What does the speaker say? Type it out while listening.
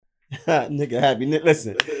Nigga happy.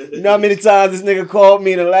 Listen, you know how many times this nigga called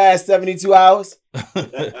me in the last 72 hours?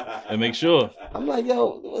 And make sure. I'm like,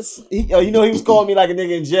 yo, you know he was calling me like a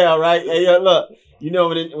nigga in jail, right? Hey, yo, look. You know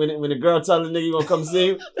when the girl tell the nigga you gonna come see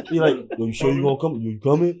him, he like, yo, you sure you gonna come? You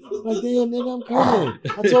coming? I'm like, damn, nigga, I'm coming.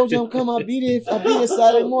 I told you I'm coming. I'll be there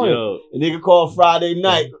Saturday morning. Yo. The nigga called Friday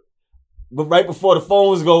night, but right before the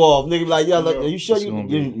phones go off, nigga be like, yo, look, are you sure you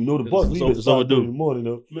know the bus? It's overdue. In the morning,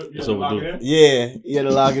 though. It's overdue. Yeah, you had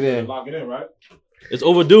to lock it in. Lock it in, right? It's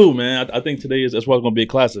overdue, man. I think today that's why it's gonna be a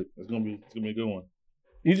classic. It's gonna be a good one.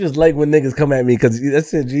 You just like when niggas come at me because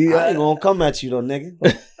that's it, G. I ain't gonna come at you though, nigga.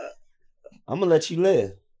 I'm gonna let you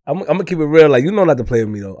live. I'm gonna keep it real. Like, you know not to play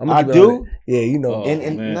with me though. I do. Yeah, you know. Oh,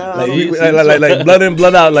 and nah, like blood in,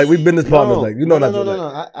 blood out. Like we business partners. Like, you know not to.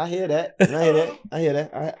 No. I hear that. I hear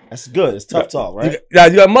that. That's good. It's tough talk, right?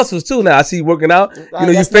 You got muscles too now. I see you working out. You know,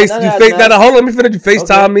 you face. Hold on, let me finish. You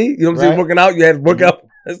FaceTime me. You know what I'm saying? Working out. You had to work out.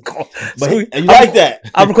 But you like that?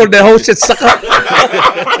 I recorded that whole shit, sucker.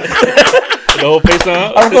 The whole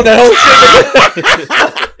FaceTime. I recorded that whole shit,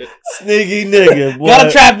 nigga. Sneaky nigga, boy.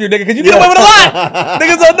 Gotta trap you, nigga, cause you get away with a lot.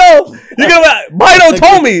 Niggas don't know. You get away. Bino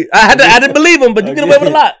told me. I didn't believe him, but you get away with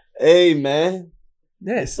a lot. Hey, man.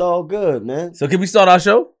 Yeah. It's all good, man. So can we start our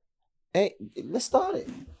show? Hey, let's start it.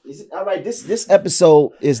 All right, this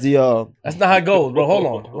episode is the That's not how it goes, bro. Hold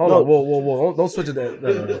on. Whoa. Don't switch it that.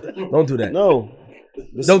 Don't do that. No.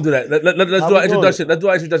 Don't do that. Let's do our introduction. Let's do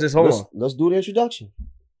our introduction. Hold on. Let's do the introduction.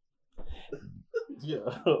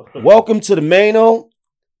 Welcome to the Mano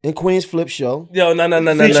and Queens Flip Show. Yo, no.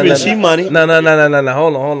 Featuring G Money. No.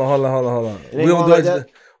 Hold on. We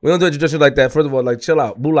don't do introduction like that. First of all, like, chill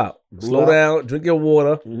out, bull out, slow down, drink your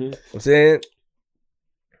water. Mm-hmm. I'm saying,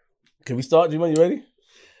 can we start? G Money, you ready?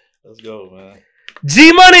 Let's go, man.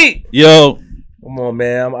 G Money. Yo, come on,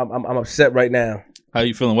 man. I'm upset right now. How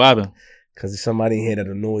you feeling? What happened? Cause there's somebody in here that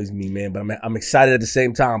annoys me, man. But I'm excited at the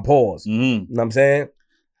same time. Pause. Mm-hmm. You know what I'm saying?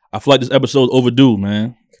 I feel like this episode's overdue,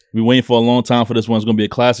 man. We're waiting for a long time for this one. It's gonna be a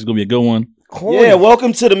classic. It's gonna be a good one. Yeah,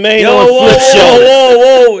 welcome to the Mano and Flip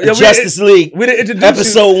Show. Whoa. Justice League. We didn't introduce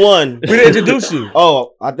episode 1. We didn't introduce you.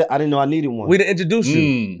 Oh, I didn't know I needed one. We didn't introduce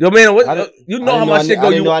you. Yo, man, you know how my shit go. I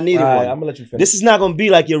didn't know I needed one. I'm gonna let you finish. This is not gonna be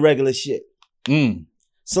like your regular shit.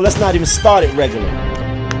 So let's not even start it regular. You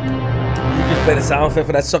just play the sound effect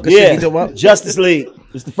for that sucker shit you talking about? Justice League.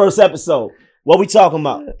 It's the first episode. What we talking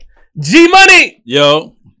about? G Money.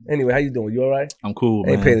 Yo. Anyway, how you doing? You all right? I'm cool,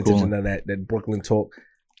 man. Ain't paying attention to that Brooklyn talk.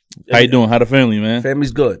 How you doing? How the family, man?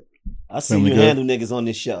 Family's good. I seen you handle niggas on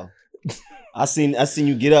this show. I seen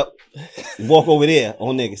you get up, walk over there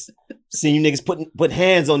on niggas. Seen you niggas put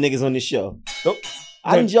hands on niggas on this show.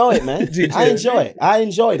 I enjoy it, man. I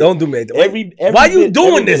enjoy it. Don't do me. Every Why you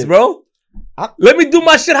doing this, bro? Let me do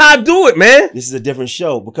my shit how I do it, man. This is a different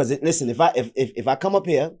show because listen, if I come up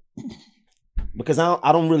here, because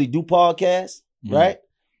I don't really do podcasts, right?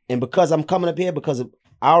 And because I'm coming up here because of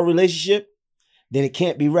our relationship, then it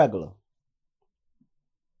can't be regular.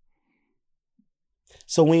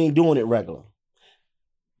 So we ain't doing it regular.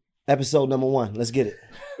 Episode number 1. Let's get it.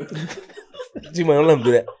 G-Man, don't let him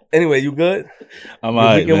do that. Anyway, you good? I'm all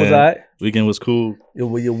right, weekend was all right? Weekend was cool. Your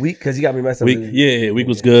week? Because you got me messed up. Week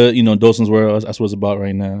was good. You know, Dawson's World, that's what it's about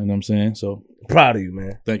right now. You know what I'm saying? So proud of you,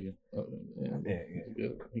 man. Thank you. Yeah.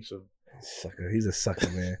 Good. I think so. Sucker. He's a sucker,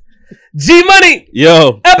 man. G Money.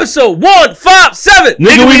 Yo. Episode 157.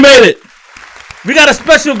 Nigga, we made it. We got a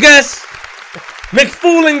special guest.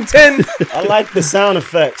 McFoolington. I like the sound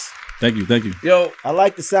effects. Thank you. Yo. I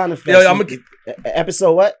like the sound effects. Yo, I'm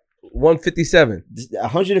episode what? 157.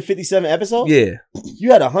 157 episodes? Yeah.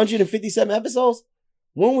 You had 157 episodes?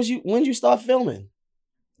 When did you start filming?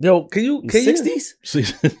 Yo, can you 60s?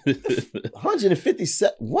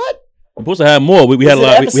 157. What? We're supposed to have more. We had a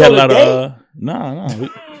lot. We had a lot of. Nah.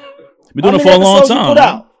 We're doing it for a long time. You put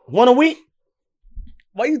out? One a week?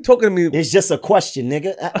 Why you talking to me? It's just a question,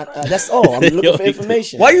 nigga. That's all. I'm looking for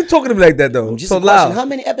information. Why you talking to me like that though? Just so a question. loud. How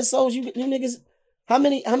many episodes you niggas? How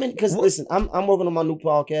many? Because listen, I'm working on my new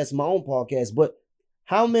podcast, my own podcast. But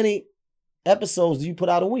how many episodes do you put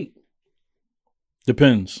out a week?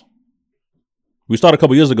 Depends. We started a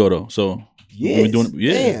couple years ago though, so yeah.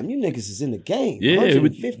 Yeah. Damn, you niggas is in the game. Yeah,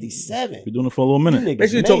 157. We're doing it for a little minute. Make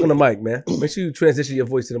sure you're talking to the mic, man. Make sure you transition your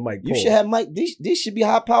voice to the mic. You should have mic. These should be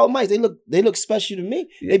high powered mics. They look special to me.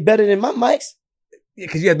 Yeah. They better than my mics. Yeah,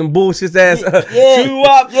 cause you had them bullshit ass. Yeah. Chew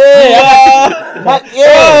up, yeah.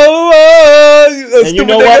 Yeah. And you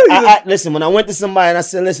know what? I listen, when I went to somebody and I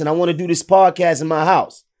said, listen, I want to do this podcast in my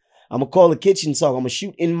house. I'm going to call the kitchen talk. I'm going to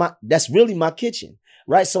shoot in that's really my kitchen.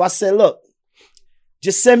 Right? So I said, look,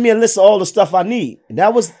 just send me a list of all the stuff I need. And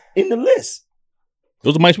that was in the list.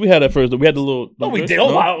 Those are mics we had at first. We had the little. No, we did.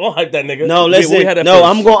 Don't hype that nigga. No, listen. we had that No, first.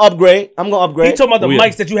 I'm gonna upgrade. He talking about the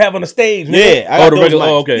mics that you have on the stage. Nigga. Yeah, I got the those regular. mics.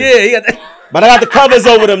 Oh, okay. Yeah, he got that. But I got the covers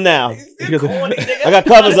over them now. I got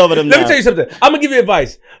covers over them now. Let me tell you something. I'm gonna give you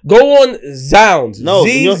advice. Go on Zounds. No,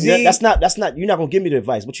 ZZ. that's not. You're not gonna give me the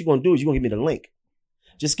advice. What you gonna do is you're gonna give me the link.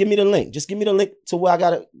 Just give me the link. Just give me the link to where I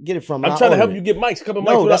gotta get it from. I'm trying to help you get mics. Couple mics.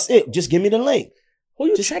 No, that's it. Just give me the link. Who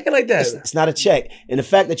you checking like that? It's not a check. And the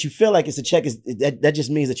fact that you feel like it's a check that just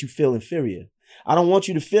means that you feel inferior. I don't want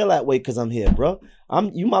you to feel that way because I'm here, bro.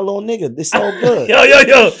 You my little nigga. It's all good.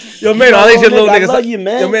 Yo, man, I ain't your little nigga. I love you,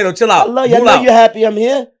 man. Yo, man, chill out. I love you. I know you're happy I'm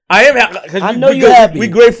here. I am happy. I know you're happy. We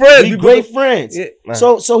great friends. We great friends. Yeah, nah.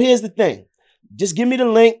 So here's the thing. Just give me the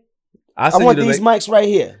link. I want these mics right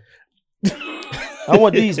here. I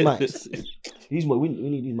want these mics. These we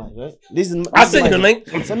need these mics, right? I'll send you the link.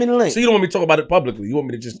 Send me the link. So you don't want me to talk about it publicly. You want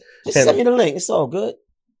me to just send me the link. It's all good.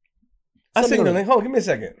 I'll send you the link. Hold on, give me a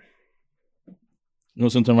second. You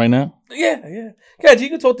want something right now? Yeah. Yeah, G,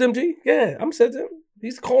 you can talk to him, G. Yeah, I'm saying to him.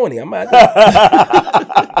 He's corny. I'm out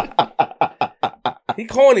He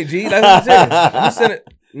corny, G. That's what I'm saying. I'm sending it.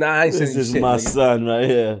 Nah, I ain't sending you shit. This is my nigga. son right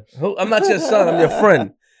here. I'm not your son. I'm your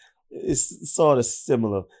friend. It's sort of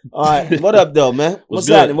similar. All right, what up, though, man? What's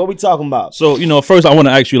good? happening? What we talking about? So, first I want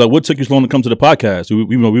to ask you, like, what took you so long to come to the podcast? We've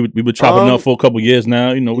been chopping up for a couple of years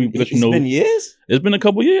now. It's been years? It's been a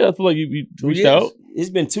couple of years. I feel like you reached out. It's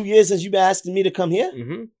been 2 years since you've been asking me to come here?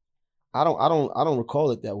 Mm-hmm. I don't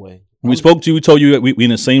recall it that way. We spoke to you. We told you that we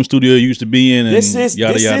in the same studio you used to be in, and This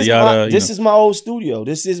is my old studio.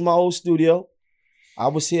 This is my old studio. I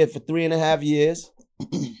was here for 3.5 years.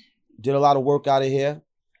 Did a lot of work out of here.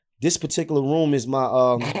 This particular room is my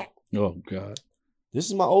oh God. This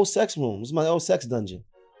is my old sex room. This is my old sex dungeon.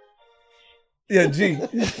 Yeah, G. G,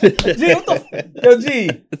 what the Yo, G.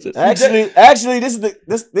 Actually,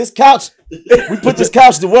 this couch. We put this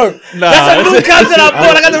couch to work. That's a new couch that I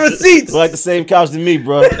bought. I got the receipts. Like the same couch to me,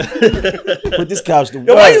 bro. Put this couch to work.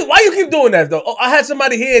 Yo, why you keep doing that though? Oh, I had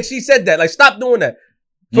somebody here and she said that. Like, stop doing that.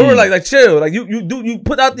 For real, like chill. Like you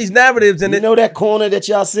put out these narratives and you know that corner that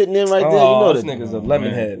y'all sitting in right there. Oh, this nigga's a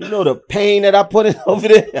lemon head. You know the pain that I put in over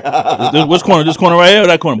there. Which corner? This corner right here or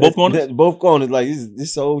that corner? Both corners? Both corners. Like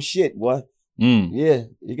this old shit, boy. Mm. Yeah,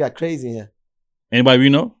 you got crazy in here. Anybody you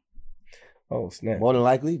know? Oh snap! More than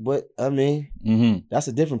likely, but I mean, that's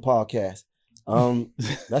a different podcast.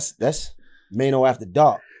 That's Mano After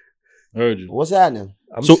Dark. Heard you. What's happening?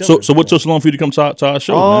 So what took so long for you to come to our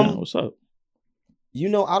show, man? What's up?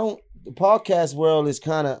 The podcast world is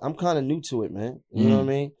I'm kind of new to it, man. You know what I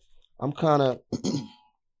mean? I'm kind of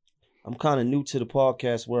new to the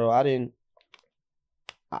podcast world.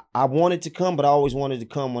 I wanted to come, but I always wanted to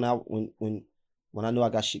come when I knew I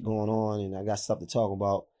got shit going on and I got stuff to talk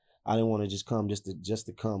about. I didn't want to just come just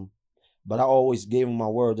to come. But I always gave him my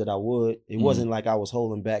word that I would. It wasn't like I was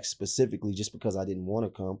holding back specifically just because I didn't want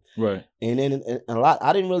to come. Right. And then a lot,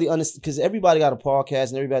 I didn't really understand, because everybody got a podcast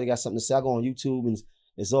and everybody got something to say. I go on YouTube and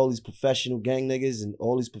it's all these professional gang niggas and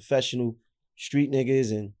all these professional street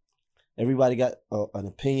niggas, and everybody got an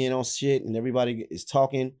opinion on shit and everybody is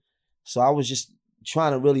talking. So I was just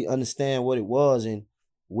trying to really understand what it was and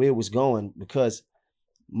where it was going, because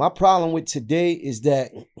my problem with today is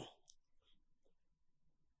that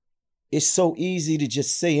it's so easy to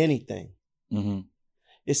just say anything. Mm-hmm.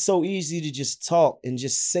 It's so easy to just talk and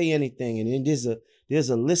just say anything, and then there's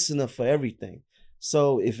a listener for everything.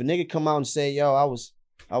 So if a nigga come out and say, "Yo, I was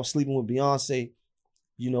sleeping with Beyonce,"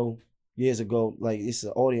 years ago, like, it's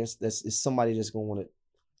an audience it's somebody that's gonna want to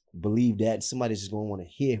believe that. Somebody's just gonna want to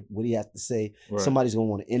hear what he has to say. Right. Somebody's gonna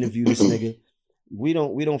want to interview this nigga. We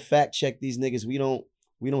don't fact check these niggas. We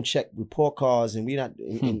don't check report cards, and we not.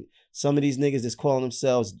 And some of these niggas that's calling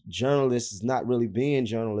themselves journalists is not really being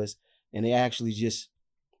journalists, and they actually just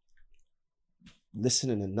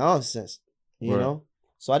listening to nonsense, you know.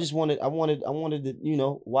 So I wanted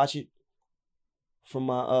to, watch it from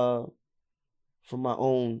my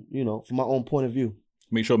own point of view.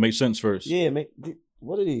 Make sure it makes sense first. Yeah,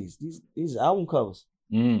 what are these? These album covers.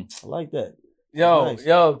 I like that.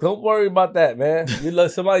 Yo, don't worry about that, man. You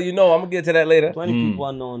love somebody I'm gonna get to that later. Plenty people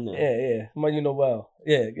I know in there. Yeah. Somebody you know well.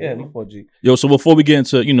 Yeah, my fault, G. Yo, so before we get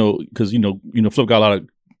into, because Flip got a lot of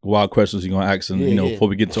wild questions you're gonna ask, and before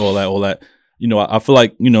we get to all that, I feel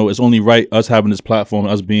like, it's only right us having this platform,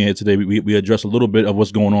 us being here today, we address a little bit of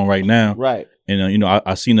what's going on right now. Right. And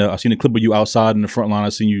I seen a clip of you outside in the front line. I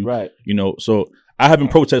seen you. Right. So I haven't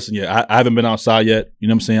protested yet. I haven't been outside yet. You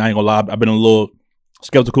know what I'm saying? I ain't gonna lie. I've been a little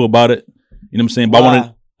skeptical about it. You know what I'm saying? But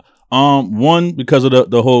I wanted, one, because of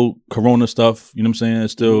the whole Corona stuff. You know what I'm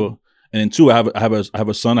saying? And then 2, I have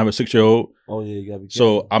a son. I have a 6-year-old. Oh yeah, you gotta be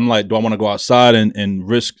careful. So I'm like, do I want to go outside and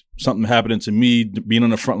risk something happening to me, being on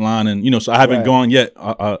the front line? And so I haven't gone yet.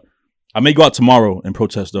 I may go out tomorrow and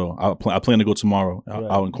protest though. I plan to go tomorrow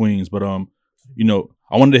out in Queens. But I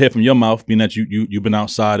wanted to hear from your mouth, being that you've been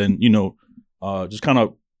outside, and just kind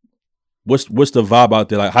of what's the vibe out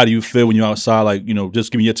there? Like, how do you feel when you're outside? Like,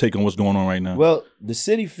 just give me your take on what's going on right now. Well, the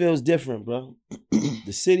city feels different, bro.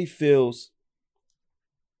 The city feels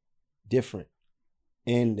different,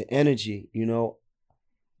 and the energy.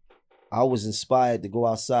 I was inspired to go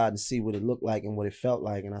outside and see what it looked like and what it felt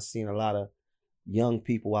like, and I seen a lot of young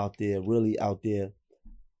people out there, really out there,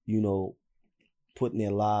 putting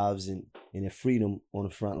their lives and their freedom on the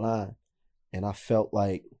front line. And I felt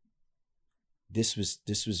like this was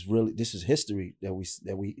history that we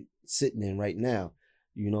sitting in right now.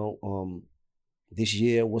 This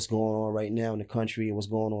year, what's going on right now in the country and what's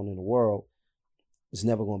going on in the world is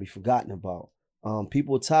never going to be forgotten about.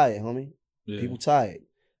 People are tired, homie. Yeah. People tired.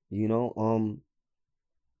 I don't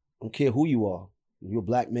care who you are. You're a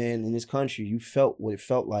black man in this country. You felt what it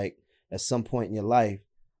felt like at some point in your life.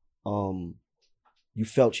 You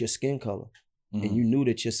felt your skin color, and you knew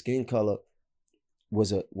that your skin color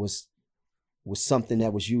was something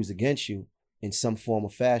that was used against you in some form or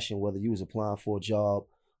fashion. Whether you was applying for a job,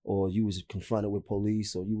 or you was confronted with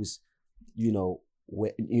police, or you was, in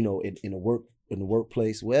the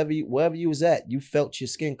workplace, wherever you was at, you felt your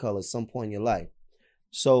skin color at some point in your life.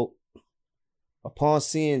 So, upon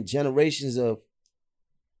seeing generations of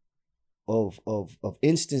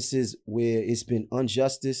instances where it's been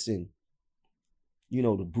injustice and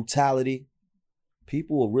the brutality,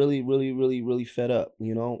 people are really, really, really, really fed up,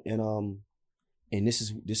 and this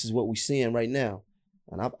is what we're seeing right now,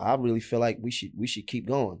 and I really feel like we should keep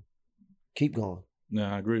going.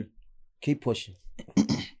 Yeah, I agree. Keep pushing.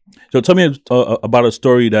 So tell me about a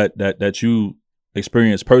story that you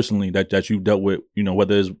experienced personally, that you dealt with,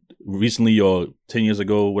 whether it's recently or 10 years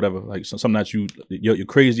ago, whatever, like something that your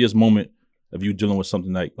craziest moment of you dealing with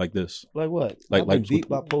something like this. Like what? Like beat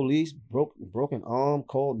by police, broken arm,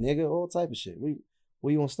 called nigga, all type of shit.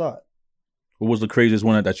 Where you want to start? What was the craziest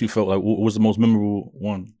one that you felt like? What was the most memorable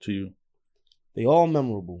one to you? They all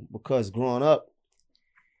memorable because growing up,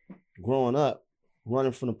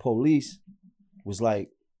 running from the police was like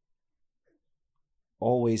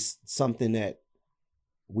always something that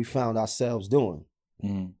we found ourselves doing.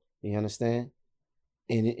 You understand?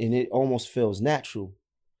 And it almost feels natural.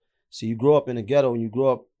 So you grow up in the ghetto and you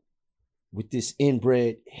grow up with this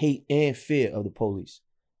inbred hate and fear of the police.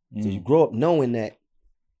 So you grow up knowing that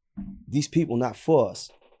these people not for us.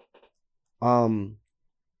 I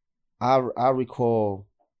recall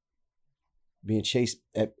being chased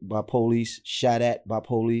by police, shot at by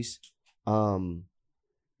police.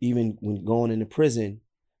 Even when going into prison,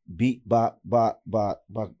 beat by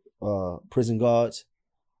prison guards,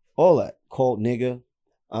 all that, called nigga.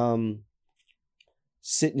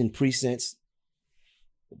 Sitting in precincts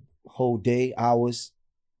whole day, hours,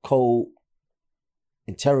 cold,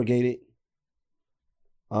 interrogated.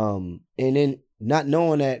 And then not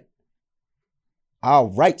knowing that our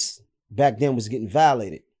rights back then was getting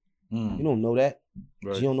violated. You don't know that.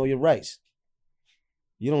 Right. You don't know your rights.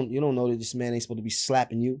 You don't know that this man ain't supposed to be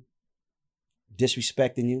slapping you,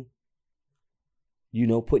 disrespecting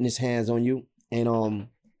you, putting his hands on you, and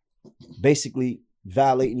basically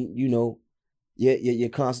violating, your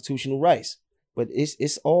constitutional rights. But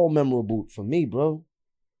it's all memorable for me, bro.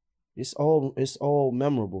 It's all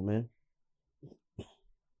memorable, man.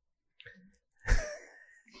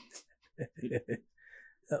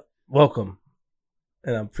 Welcome,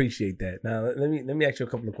 and I appreciate that. Now let me ask you a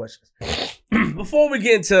couple of questions before we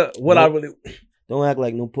get into what I really. Don't act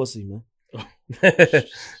like no pussy, man.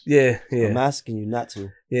 Yeah. I'm asking you not to.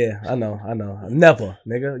 Yeah, I know. Never,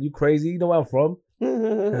 nigga. You crazy? You know where I'm from. I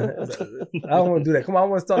don't want to do that. Come on, I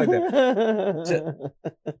want to start like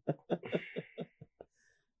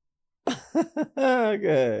that.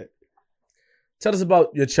 Good. Tell us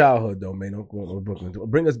about your childhood, though, man. Don't go to Brooklyn.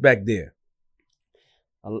 Bring us back there.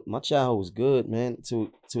 My childhood was good, man,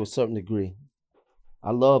 to a certain degree.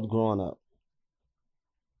 I loved growing up.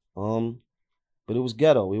 But it was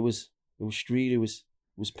ghetto. It was street. It was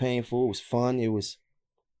painful. It was fun. It was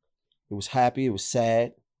happy. It was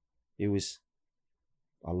sad.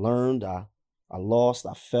 I learned. I lost.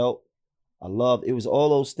 I felt. I loved. It was all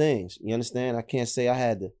those things. You understand? I can't say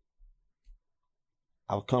I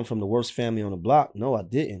would come from the worst family on the block. No, I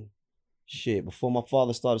didn't. Shit. Before my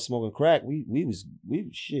father started smoking crack, we was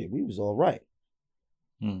all right.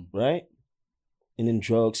 Right? And then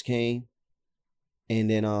drugs came. And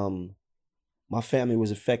then my family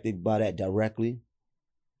was affected by that directly.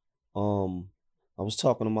 I was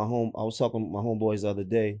talking to my homeboys the other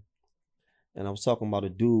day, and I was talking about a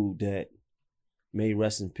dude that may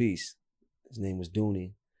rest in peace. His name was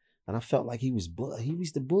Dooney, and I felt like he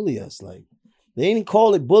used to bully us. Like they didn't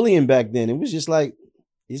call it bullying back then. It was just like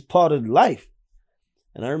it's part of life.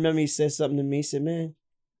 And I remember he said something to me. He said, "Man,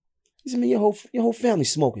 your whole family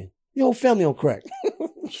smoking. Your whole family on crack."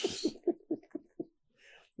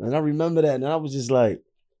 And I remember that, and I was just like,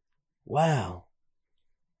 wow.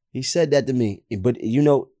 He said that to me. But,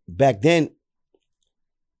 back then,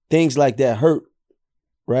 things like that hurt,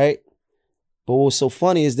 right? But what was so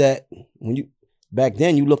funny is that back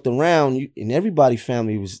then, you looked around, and everybody's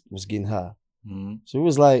family was getting high. Mm-hmm. So it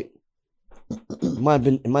was like, it might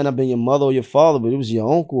not have been your mother or your father, but it was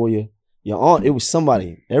your uncle or your aunt. It was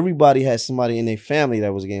somebody. Everybody had somebody in their family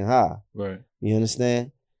that was getting high. Right. You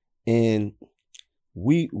understand? And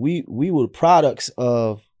we were the products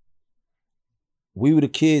of, we were the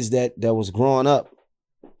kids that was growing up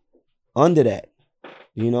under that,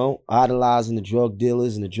 idolizing the drug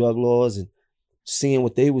dealers and the drug lords and seeing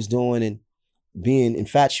what they was doing and being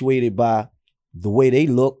infatuated by the way they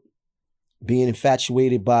look, being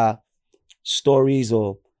infatuated by stories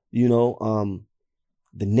or, the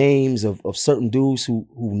names of certain dudes who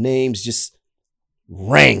names just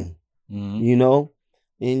rang, and,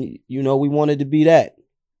 we wanted to be that.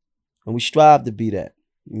 And we strived to be that,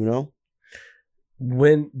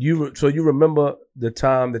 When you remember the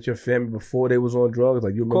time that your family before they was on drugs?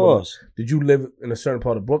 Like you remember? Of course. Did you live in a certain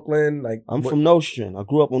part of Brooklyn? Like I'm from Nostrand. I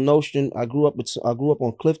grew up on Nostrand. I grew up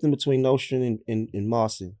on Clifton between Nostrand and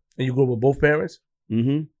Marcy. And you grew up with both parents?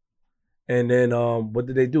 Mm-hmm. And then what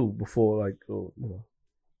did they do before?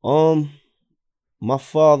 My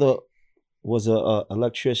father was a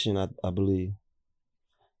electrician, I believe,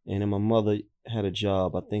 and then my mother had a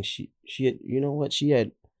job. I think she had, she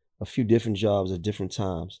had a few different jobs at different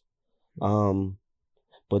times.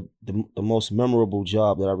 But the most memorable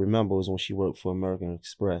job that I remember was when she worked for American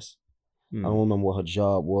Express. I don't remember what her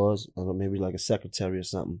job was. I don't know, maybe like a secretary or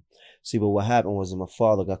something. See, but what happened was that my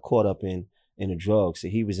father got caught up in the drugs. So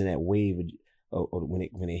he was in that wave of when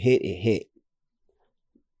it hit, it hit.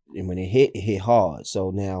 And when it hit hard.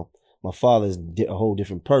 So now my father's a whole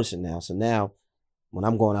different person now. So now when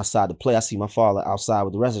I'm going outside to play, I see my father outside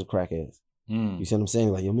with the rest of the crackheads. You see what I'm saying?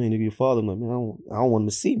 Like, yo, man, nigga, your father. I'm like, man, I don't want him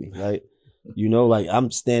to see me. Like, like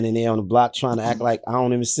I'm standing there on the block trying to act like I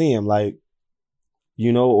don't even see him. Like,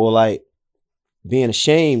 or like being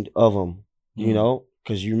ashamed of him,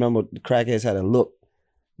 because you remember the crackheads had a look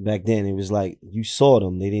back then. It was like you saw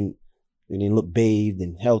them. They didn't look bathed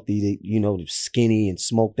and healthy. They, they're skinny and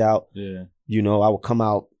smoked out. Yeah. I would come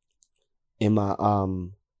out in my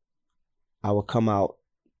to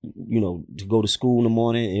go to school in the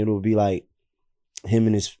morning, and it would be like him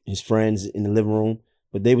and his friends in the living room,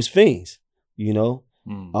 but they was fiends, But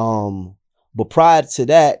prior to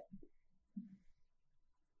that,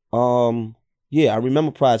 I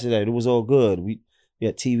remember prior to that, it was all good. We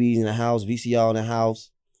had TVs in the house, VCR in the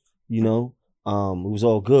house, it was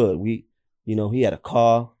all good. He had a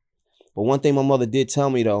car. But one thing my mother did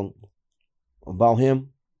tell me though about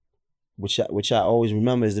him, which I always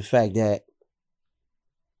remember, is the fact that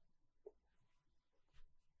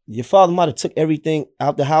your father might have took everything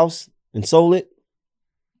out the house and sold it,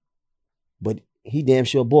 but he damn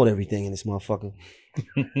sure bought everything in this motherfucker.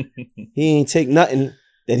 He ain't take nothing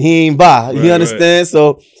that he ain't buy. You understand? Right.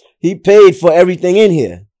 So he paid for everything in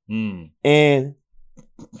here. And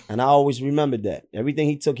I always remembered that. Everything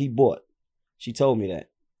he took, he bought. She told me that.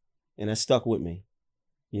 And that stuck with me.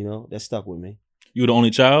 That stuck with me. You the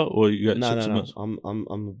only child, or you got No.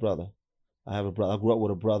 I'm a brother. I have a brother. I grew up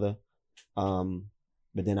with a brother.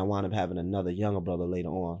 But then I wound up having another younger brother later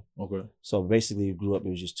on. Okay. So basically, we grew up, it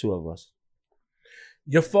was just two of us.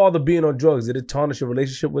 Your father being on drugs, did it tarnish your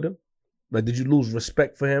relationship with him? Like, did you lose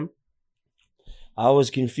respect for him? I was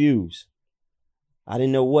confused. I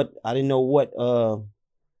didn't know what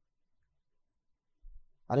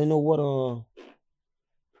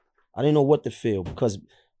to feel because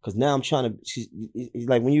now I'm trying to, it's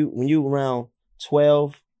like when you around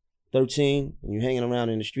 12, 13, and you're hanging around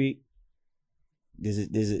in the street,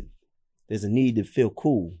 there's a need to feel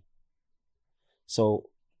cool.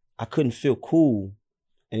 So I couldn't feel cool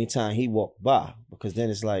anytime he walked by, because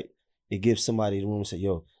then it's like it gives somebody the room and say,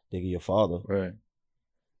 yo, they get your father. Right.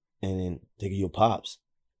 And then they get your pops.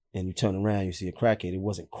 And you turn around, you see a crackhead. It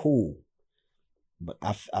wasn't cool. But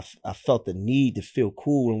I felt the need to feel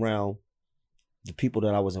cool around the people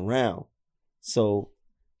that I was around. So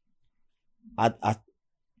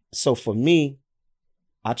so for me,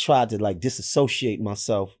 I tried to like disassociate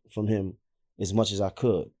myself from him as much as I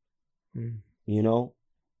could.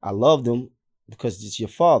 I loved him because it's your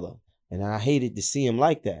father. And I hated to see him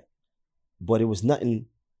like that. But it was nothing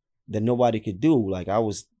that nobody could do. Like, I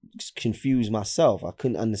was confused myself. I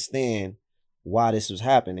couldn't understand why this was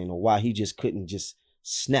happening or why he just couldn't just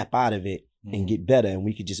snap out of it and get better and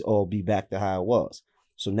we could just all be back to how it was.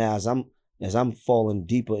 So now as I'm falling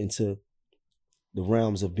deeper into the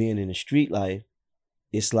realms of being in the street life,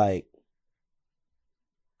 it's like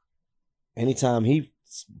anytime he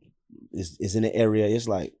is in the area, it's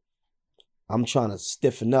like I'm trying to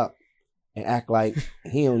stiffen up and act like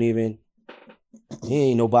he ain't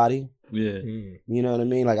nobody. Yeah. You know what I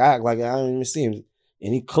mean? Like, I act like I don't even see him.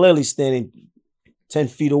 And he clearly standing 10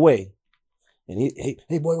 feet away. And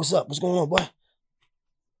hey boy, what's up? What's going on, boy?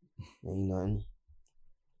 Ain't nothing.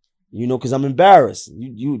 You know, because I'm embarrassed.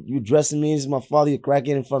 You dressing me as my father, you're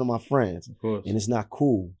cracking in front of my friends. Of course. And it's not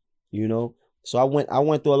cool, you know? So I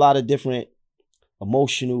went through a lot of different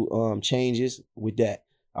emotional changes with that.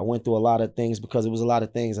 I went through a lot of things because it was a lot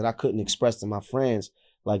of things that I couldn't express to my friends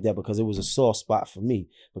like that because it was a sore spot for me.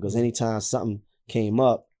 Because anytime something came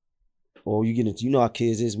up, or you get into, you know how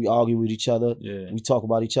kids is, we argue with each other. Yeah. We talk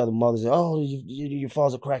about each other, mothers, oh, your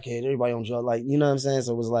father's a crackhead, everybody on drugs. Like, you know what I'm saying?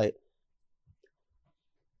 So it was like,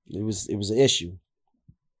 it was an issue.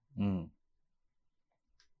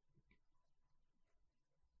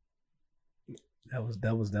 That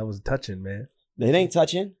was touching, man. It ain't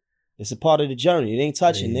touching. It's a part of the journey. It ain't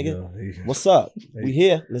touching, nigga. What's up? We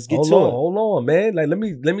here. Let's get to it. Hold on, man. Like, let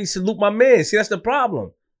me salute my man. See, that's the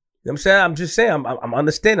problem. You know what I'm saying? I'm just saying, I'm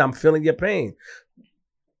understanding. I'm feeling your pain.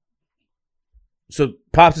 So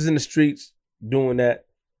Pops is in the streets doing that.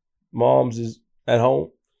 Mom's is at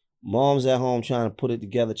home. Mom's at home trying to put it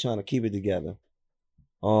together, trying to keep it together.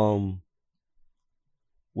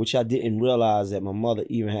 Which I didn't realize that my mother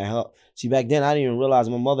even had her. See, back then I didn't even realize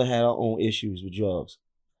my mother had her own issues with drugs.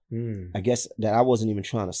 I guess that I wasn't even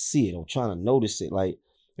trying to see it or trying to notice it. Like,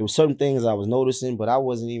 there were certain things I was noticing, but I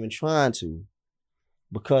wasn't even trying to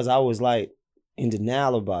because I was like in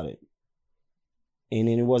denial about it. And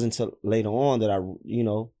then it wasn't until later on that I, you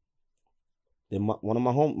know, that one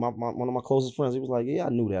of my closest friends, he was like, yeah, I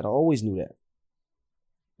knew that. I always knew that.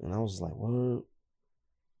 And I was like, word.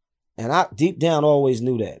 And I deep down always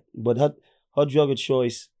knew that. But her drug of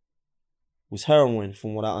choice was heroin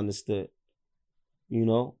from what I understood. You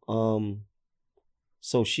know?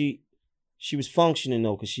 So she was functioning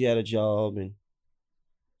though, because she had a job and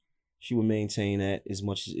she would maintain that as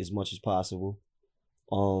much as possible.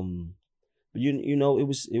 But you know, it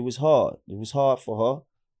was hard. It was hard for her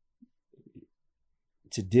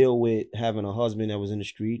to deal with having a husband that was in the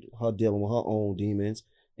street, her dealing with her own demons,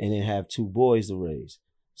 and then have two boys to raise.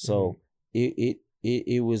 So it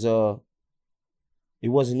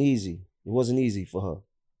wasn't easy. It wasn't easy for her.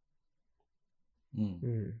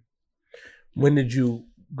 When did you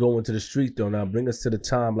go into the street though? Now bring us to the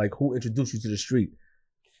time, like, who introduced you to the street?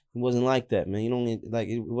 It wasn't like that, man. You don't like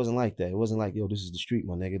it. It wasn't like that. It wasn't like, yo, this is the street,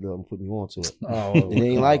 my nigga. I'm putting you onto it. It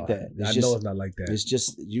ain't like that. I know it's not like that. It's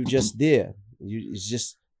just you just there. You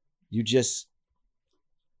just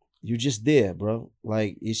there, bro.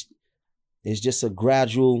 Like, it's just a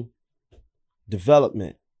gradual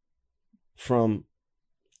development from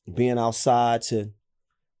being outside to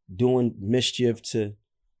doing mischief to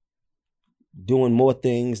doing more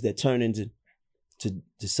things that turn into to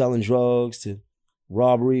selling drugs, to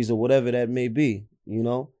robberies or whatever that may be. You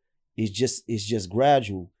know, it's just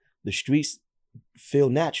gradual. The streets feel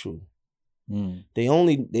natural. They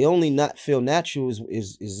only not feel natural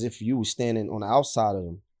is if you were standing on the outside of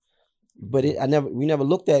them. But we never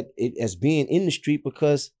looked at it as being in the street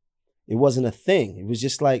because it wasn't a thing. It was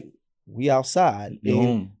just like, we outside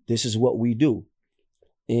and this is what we do.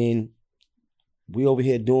 And we over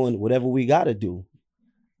here doing whatever we gotta do.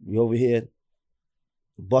 We over here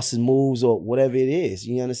busting moves or whatever it is.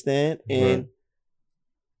 You understand? And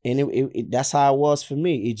that's how it was for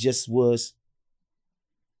me. It just was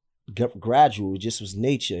gradual. It just was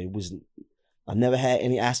nature. I never had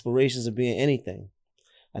any aspirations of being anything.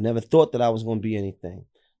 I never thought that I was going to be anything.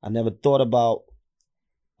 I never thought about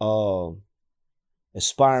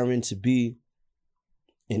aspiring to be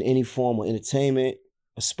in any form of entertainment,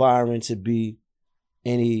 aspiring to be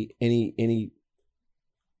any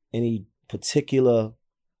particular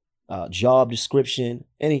job description,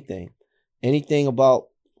 anything about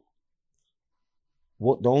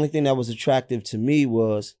what. The only thing that was attractive to me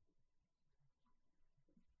was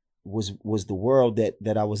the world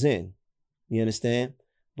that I was in. You understand?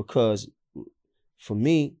 Because for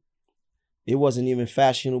me, it wasn't even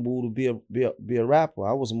fashionable to be a rapper.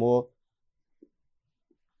 I was more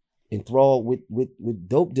enthralled with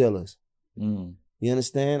dope dealers. You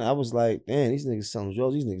understand? I was like, damn, these niggas selling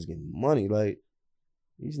drugs. These niggas getting money. Like,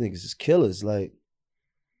 these niggas is killers. Like,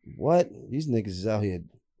 what? These niggas is out here.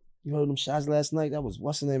 You heard them shots last night? That was,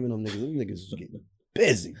 what's the name of them niggas? Them niggas was getting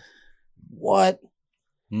busy. What?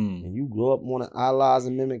 And you grow up want to idolize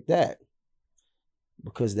and mimic that.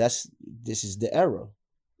 Because this is the era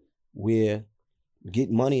where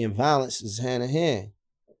getting money and violence is hand in hand.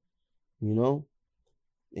 You know?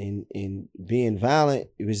 And being violent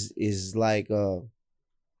is like it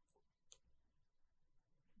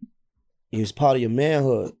was part of your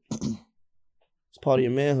manhood. It's part of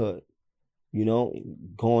your manhood. You know,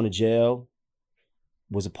 going to jail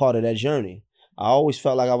was a part of that journey. I always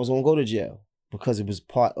felt like I was gonna go to jail because it was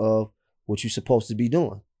part of what you're supposed to be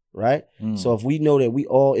doing, right? So if we know that we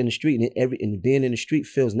all in the street and being in the street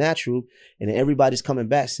feels natural, and then everybody's coming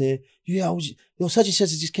back saying, yo, such and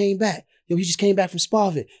such just came back. Yo, he just came back from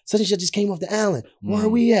Sparville. Such and such just came off the island. Where are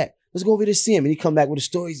we at? Let's go over there to see him. And he come back with the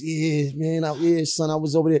stories. Yeah, man, son, I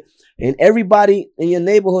was over there. And everybody in your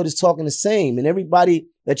neighborhood is talking the same. And everybody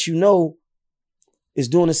that you know is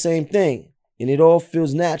doing the same thing. And it all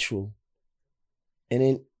feels natural. And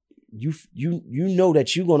then you know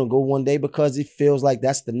that you're gonna go one day because it feels like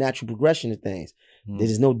that's the natural progression of things. There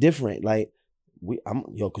is no different. Like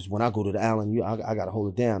because when I go to the island, I gotta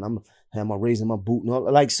hold it down. I'm have my raising my boot and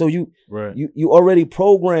all. Like, so you already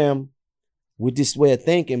program with this way of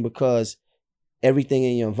thinking because everything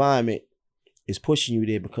in your environment is pushing you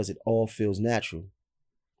there because it all feels natural.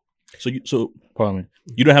 So pardon me.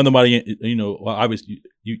 You don't have nobody, well, obviously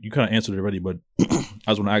you kind of answered it already, but I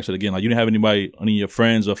just want to ask it again. Like, you didn't have any of your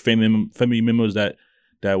friends or family members that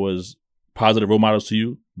was positive role models to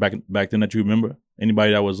you back then that you remember?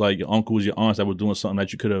 Anybody that was like your uncles, your aunts that was doing something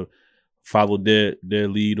that you could have followed their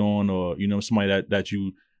lead on, or somebody that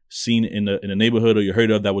you seen in the neighborhood or you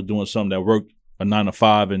heard of that was doing something that worked a 9 to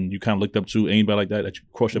 5 and you kind of looked up to? Anybody like that you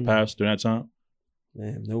crossed your paths during that time?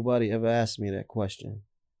 Man, nobody ever asked me that question.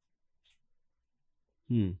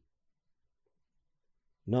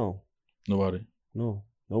 No. Nobody. No.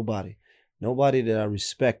 Nobody. Nobody that I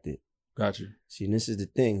respected. Got you. See, and this is the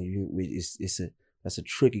thing. That's a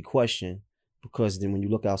tricky question, because then when you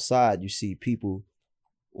look outside, you see people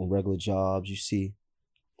on regular jobs. You see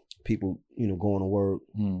people, going to work.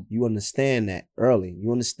 You understand that early.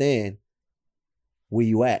 You understand where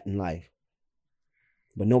you at in life.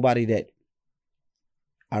 But nobody that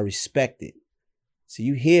I respected. So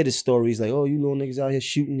you hear the stories like, oh, you little niggas out here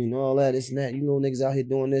shooting and all that, this and that. You little niggas out here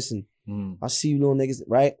doing this, and I see you little niggas,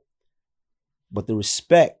 right? But the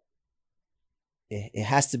respect, it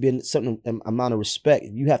has to be a certain amount of respect.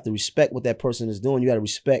 You have to respect what that person is doing. You got to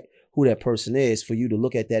respect who that person is for you to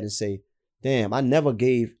look at that and say, damn, I never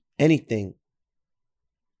gave anything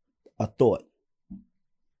a thought.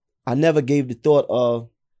 I never gave the thought of,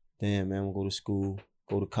 damn, man, I'm going to go to school,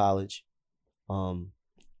 go to college,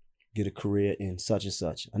 get a career in such and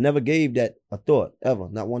such. I never gave that a thought, ever.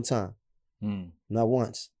 Not one time. Not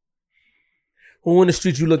once. Who in the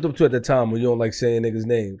street you looked up to at the time when you don't like saying niggas'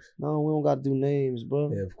 names? No, we don't got to do names,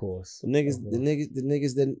 bro. Yeah, of course. The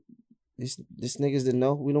niggas that, this niggas that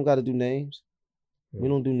know, we don't got to do names. We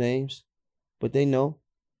don't do names. But they know.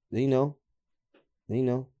 They know. They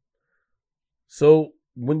know. So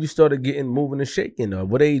when you started moving and shaking,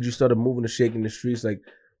 what age you started moving and shaking the streets? Like,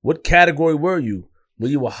 what category were you? Were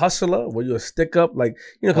you a hustler? Were you a stick up? Like,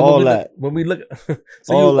 all that. When we look,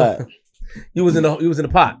 so all that. You was in the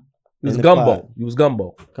pot. You was gumbo. Pot. You was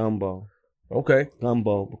gumbo. Gumbo. Okay.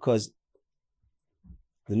 Gumbo, because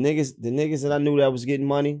the niggas that I knew that was getting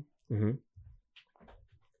money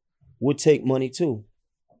would take money too.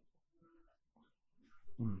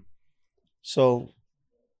 So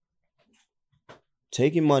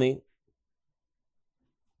taking money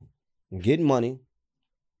and getting money,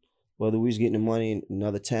 whether we was getting the money in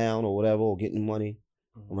another town or whatever, or getting the money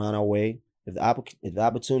around our way, if the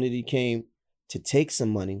opportunity came to take some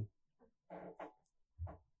money,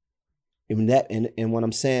 even that, and what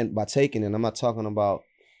I'm saying by taking it, I'm not talking about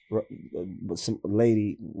some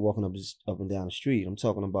lady walking up and down the street. I'm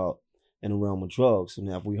talking about in the realm of drugs. So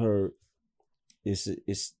now if we heard it's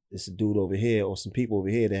a dude over here or some people over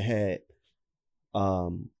here that had a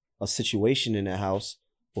situation in their house,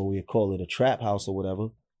 or we call it a trap house or whatever,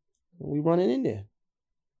 we running in there.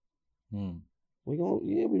 We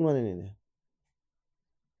running in there.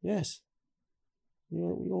 Yes. We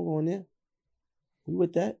gonna go in there. We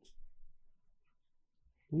with that.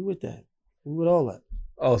 We with that. We with all that.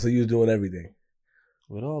 Oh, so you was doing everything.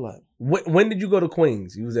 With all that. When did you go to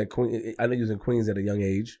Queens? You was at Queens. I know you was in Queens at a young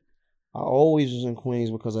age. I always was in Queens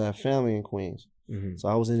because I have family in Queens. So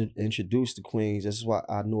I was introduced to Queens. This is why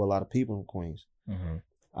I knew a lot of people in Queens.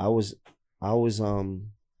 I was I was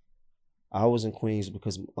in Queens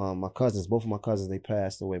because my cousins, both of my cousins, they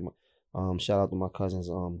passed away. Shout out to my cousins,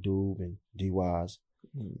 Doob and D Wise.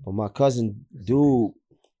 But my cousin Doob,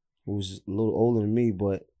 who's a little older than me,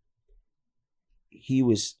 but he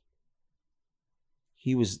was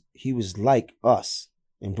like us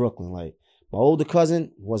in Brooklyn. Like my older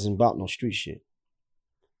cousin wasn't about no street shit.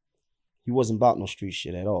 He wasn't about no street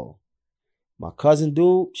shit at all. My cousin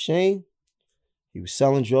Doob, Shane, he was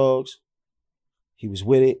selling drugs. He was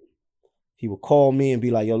with it. He would call me and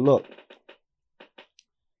be like, "Yo, look,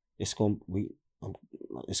 it's gonna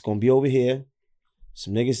be over here.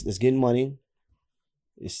 Some niggas that's getting money.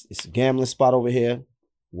 It's a gambling spot over here.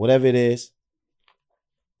 Whatever it is,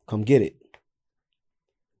 come get it."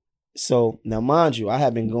 So now, mind you, I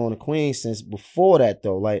have been going to Queens since before that,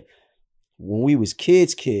 though. Like when we was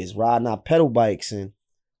kids, riding our pedal bikes and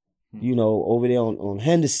you know over there on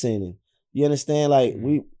Henderson, and you understand, like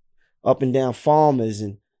we up and down Farmers,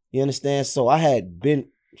 and you understand. So I had been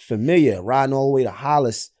familiar riding all the way to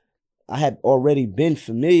Hollis. I had already been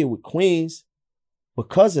familiar with Queens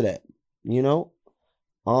because of that, you know.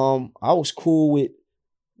 I was cool with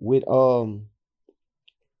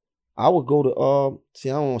I would go to see,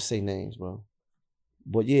 I don't want to say names, bro,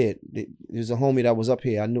 but yeah, there's a homie that was up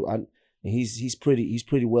here. And he's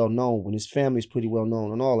pretty well known. When his family's pretty well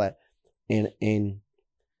known and all that, and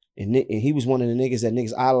he was one of the niggas that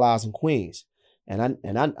niggas idolized in Queens, and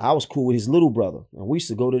I was cool with his little brother, and we used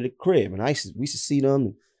to go to the crib, and we used to see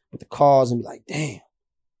them with the cars and be like, damn,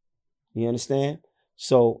 you understand?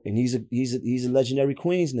 So, and he's a legendary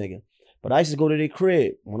Queens nigga, but I used to go to their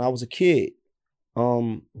crib when I was a kid.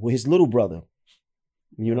 With his little brother,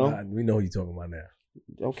 you know. We know who you're talking about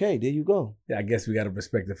now. Okay, there you go. Yeah, I guess we gotta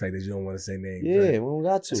respect the fact that you don't want to say names. Yeah, right? we don't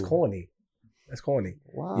got to. That's corny. That's corny.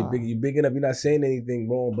 Wow. You're big enough. You're not saying anything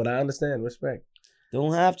wrong, but I understand. Respect.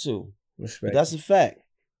 Don't have to. Respect. But that's a fact.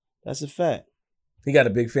 That's a fact. He got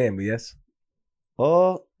a big family, yes.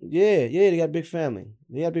 Yeah. They got a big family.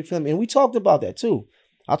 And we talked about that too.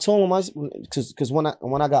 I told him because when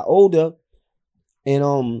I got older,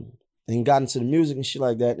 and got into the music and shit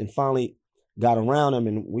like that, and finally got around him,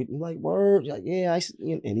 and we like, word, like, yeah,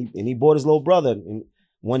 and he brought his little brother and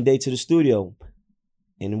one day to the studio,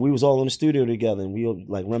 and we was all in the studio together, and we were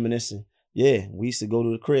like reminiscing. Yeah, we used to go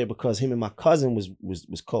to the crib because him and my cousin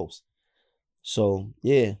was close. So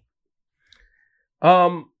yeah.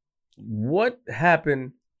 What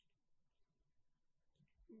happened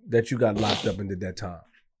that you got locked up into that time?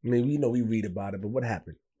 I mean, we read about it, but what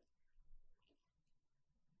happened?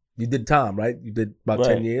 You did time, right? You did about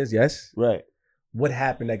 10 years, yes? Right. What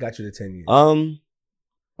happened that got you to 10 years?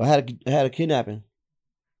 I had a kidnapping.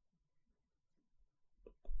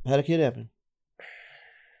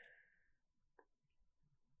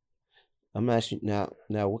 I'm asking now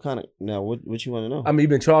what you want to know? I mean, you've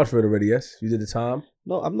been charged for it already, yes? You did the time?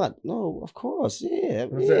 No, I'm not. No, of course. Yeah.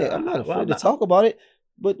 I'm not afraid to talk about it.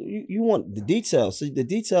 But you want the details. So the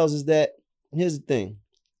details is that, here's the thing.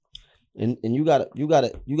 And you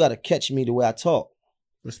gotta catch me the way I talk.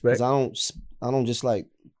 Respect. 'Cause I don't just like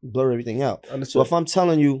blur everything out. Understood. So if I'm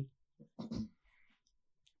telling you,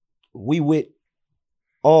 we with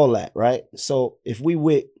all that, right? So if we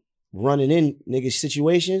with running in niggas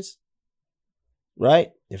situations,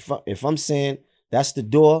 right? If I'm saying that's the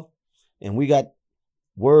door, and we got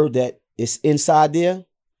word that it's inside there,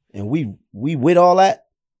 and we with all that,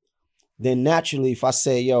 then naturally, if I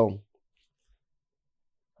say, yo,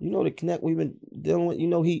 you know, the connect we've been dealing with, you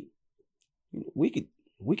know, we could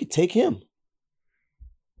take him.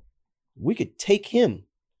 We could take him.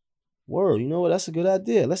 Word, you know what? That's a good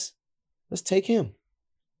idea. Let's take him.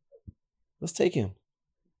 Let's take him.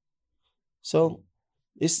 So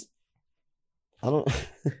I don't.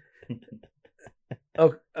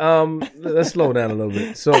 Okay, let's slow down a little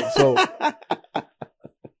bit. So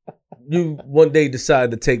you one day decide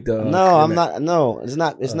to take the. No, I'm not. No, it's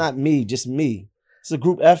not. It's not me. Just me. It's a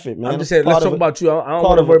group effort, man. I'm just saying. Let's talk about you. I don't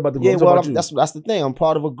want to worry about the group. Yeah, well, that's the thing. I'm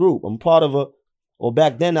part of a group. I'm part of or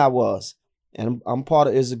back then I was, and I'm part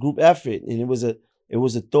of. It's a group effort, and it was a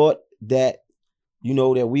thought that, you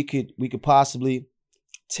know, that we could possibly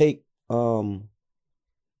take the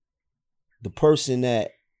person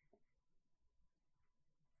that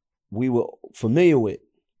we were familiar with.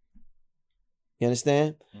 You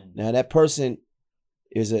understand? Mm-hmm. Now that person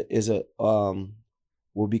is a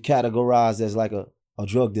will be categorized as like a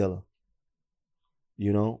drug dealer.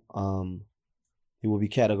 You know, he will be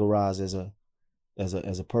categorized as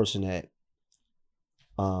a person that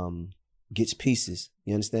gets pieces.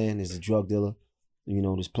 You understand? As a drug dealer, you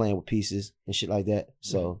know, just playing with pieces and shit like that.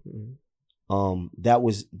 So, that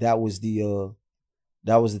was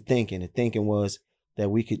That was the thinking. The thinking was that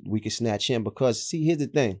we could snatch him because, see, here's the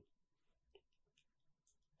thing.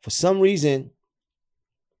 For some reason,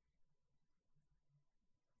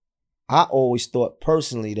 I always thought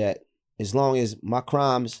personally that as long as my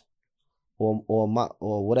crimes or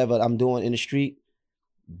whatever I'm doing in the street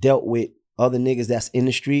dealt with other niggas that's in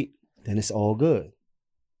the street, then it's all good.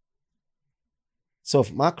 So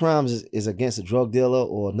if my crimes is against a drug dealer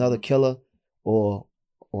or another killer or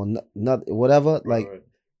not, whatever, like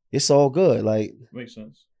it's all good. Like makes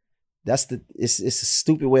sense. That's it's a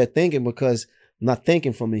stupid way of thinking because I'm not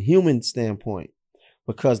thinking from a human standpoint.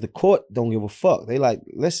 Because the court don't give a fuck. They like,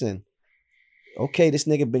 listen, okay, this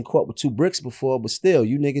nigga been caught with 2 bricks before, but still,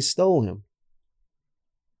 you niggas stole him.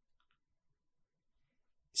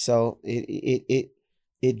 So it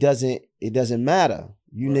doesn't matter.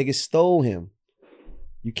 You niggas stole him.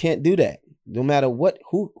 You can't do that. No matter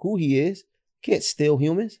who he is, you can't steal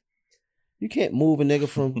humans. You can't move a nigga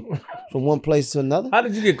from one place to another. How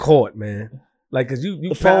did you get caught, man? Like, cause you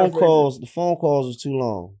the phone calls was too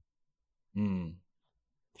long. Mm.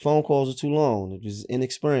 Phone calls were too long. It was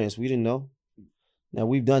inexperienced. We didn't know. Now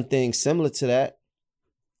we've done things similar to that,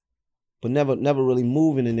 but never really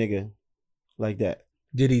moving a nigga like that.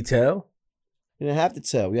 Did he tell? You didn't have to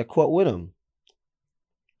tell. We got caught with him.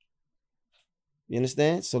 You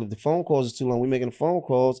understand? So if the phone calls is too long, we making the phone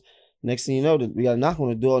calls. Next thing you know, we got a knock on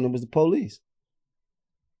the door and it was the police.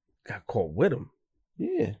 Got caught with him.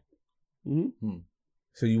 Yeah. Mm-hmm.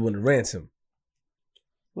 So you wanted ransom?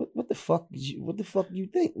 What the fuck do you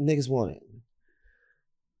think niggas wanted?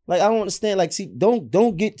 Like, I don't understand. Like, see,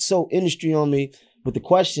 don't get so industry on me with the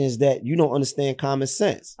questions that you don't understand common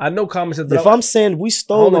sense. I know common sense. If I'm saying we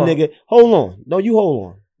stole a nigga, hold on. No, you hold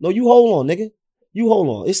on. No, you hold on, nigga. You hold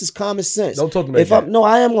on. This is common sense. Don't talk to me like that. No,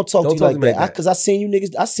 I am gonna talk to you like that. Because I seen you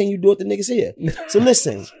niggas. I seen you do it to niggas here. So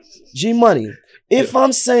listen, G Money. If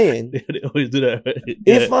I'm saying, they always do that. Right?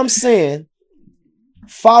 If I'm saying,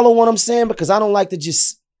 follow what I'm saying because I don't like to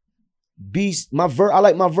just be I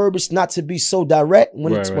like my verbiage not to be so direct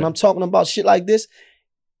when when I'm talking about shit like this.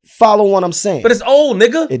 Follow what I'm saying. But it's old,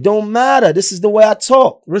 nigga. It don't matter. This is the way I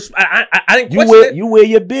talk. I didn't question it. You wear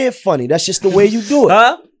your beard funny. That's just the way you do it.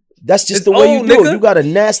 Huh? That's just the way you do it. You got a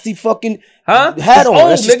nasty fucking hat on.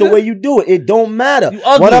 That's just the way you do it. It don't matter. You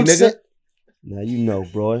ugly, what I'm nigga. saying. Now you know,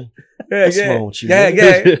 bro. Yeah, What's wrong with you?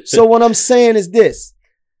 Yeah. So what I'm saying is this.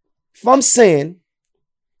 If I'm saying,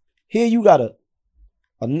 here you got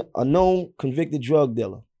a known convicted drug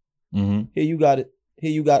dealer. Mm-hmm. Here you got it.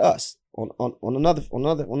 Here you got us on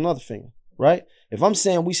another finger, right? If I'm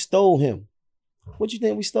saying we stole him, what you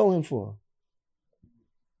think we stole him for?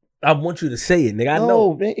 I want you to say it, nigga. I know.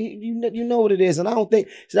 No, man, you know what it is, and I don't think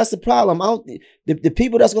so. That's the problem. The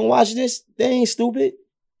people that's gonna watch this, they ain't stupid.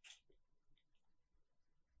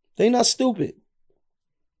 They not stupid.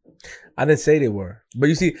 I didn't say they were. But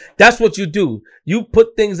you see, that's what you do. You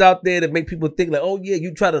put things out there that make people think like, oh yeah,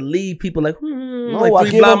 you try to lead people like, like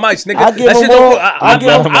 3 blind mice, nigga.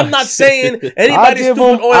 I'm not saying anybody's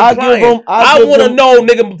stupid or implying. I want to know,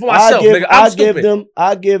 nigga, for myself, nigga. I'm stupid.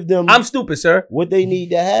 I give them. I'm stupid, sir. What they need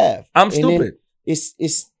to have. I'm stupid.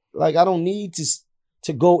 It's like I don't need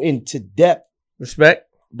to go into depth. Respect.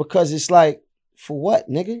 Because it's like, for what,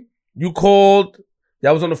 nigga? You called.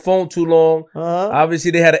 Y'all was on the phone too long. Uh-huh. Obviously,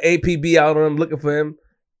 they had an APB out on him looking for him.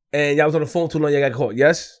 And y'all was on the phone too long. Y'all got caught.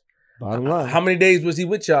 Yes? Bottom line. How many days was he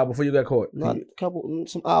with y'all before you got caught? Not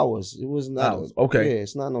some hours. It was not. Hours. Okay. Yeah,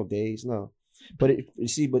 it's not no days, no. But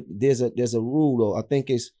but there's a rule though. I think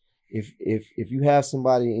it's if you have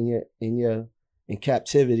somebody in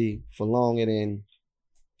captivity for longer than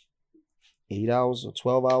 8 hours or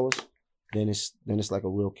 12 hours, then it's like a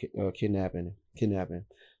real kidnapping.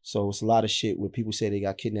 So it's a lot of shit where people say they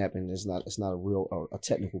got kidnapping. It's not a real a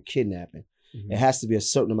technical kidnapping. Mm-hmm. It has to be a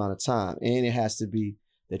certain amount of time, and it has to be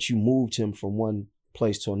that you moved him from one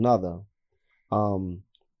place to another.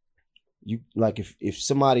 You like if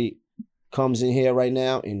somebody comes in here right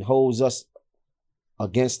now and holds us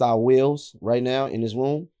against our wills right now in this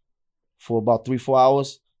room for about 3-4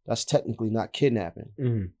 hours, that's technically not kidnapping.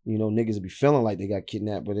 Mm-hmm. You know, niggas will be feeling like they got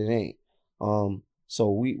kidnapped, but it ain't. So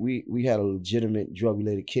we had a legitimate drug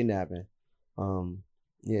related kidnapping.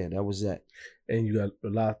 Yeah, that was that. And you got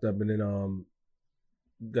locked up and then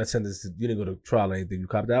got sentenced to, you didn't go to trial or anything. You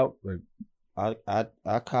copped out? Like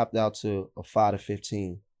I copped out to a 5 to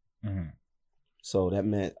 15. Mm-hmm. So that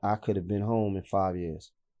meant I could have been home in 5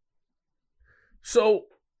 years. So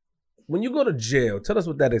when you go to jail, tell us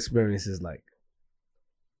what that experience is like.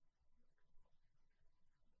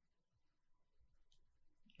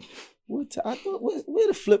 I thought where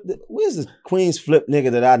the flip? Where's the Queens flip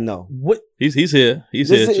nigga that I know? What? He's here. He's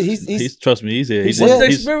here. Trust me, he's here. What's the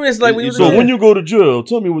experience like? So when you go to jail,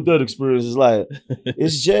 tell me what that experience is like.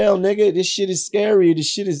 It's jail, nigga. This shit is scary. This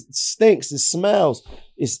shit stinks. It smells.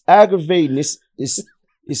 It's aggravating.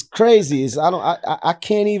 It's crazy. I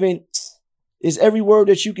can't even. It's every word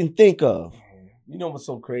that you can think of. You know what's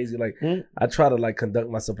so crazy? Like, I try to like conduct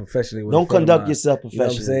myself professionally. Don't conduct yourself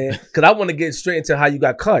professionally. You know what I'm saying? Because I want to get straight into how you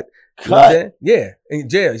got cut. Cut? You know what I'm saying? Yeah, in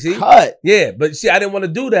jail. You see? Cut. Yeah, but see, I didn't want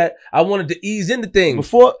to do that. I wanted to ease into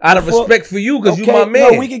things out of respect for you because you my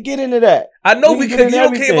man. No, we could get into that. I know we could. You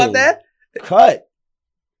don't care about that? Cut.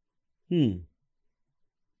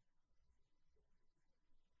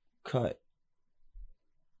 Cut.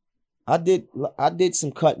 I did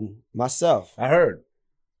some cutting myself. I heard.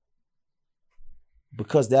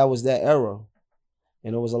 Because that was that era.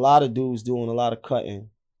 And there was a lot of dudes doing a lot of cutting.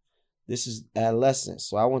 This is adolescence.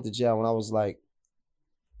 So I went to jail when I was like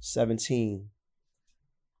 17.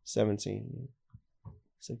 16.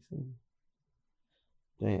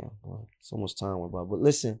 Damn, boy. So much time went by. But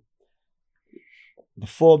listen, the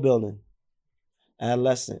 4 building,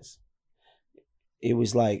 adolescence, it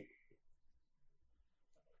was like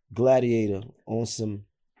Gladiator on some,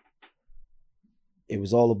 it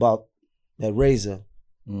was all about that razor.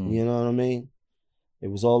 You know what I mean? It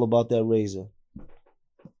was all about that razor.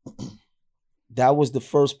 That was the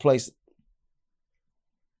first place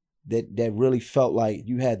that really felt like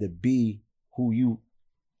you had to be who you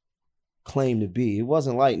claim to be. It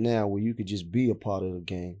wasn't like now where you could just be a part of the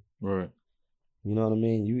game. Right. You know what I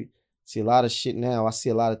mean? You see a lot of shit now. I see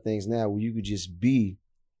a lot of things now where you could just be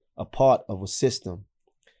a part of a system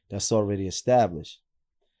that's already established.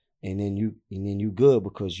 And then you good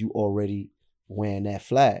because you already wearing that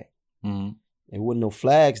flag. Mm-hmm. There wasn't no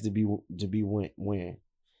flags to be wearing.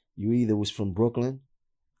 You either was from Brooklyn,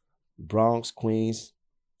 Bronx, Queens,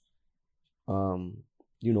 the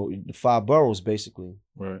 5 boroughs basically.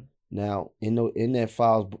 Right. Now in that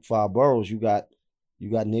five boroughs, you got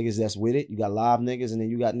niggas that's with it, you got live niggas, and then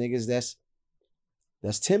you got niggas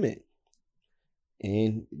that's timid.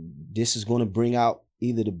 And this is gonna bring out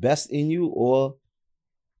either the best in you or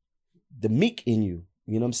the meek in you.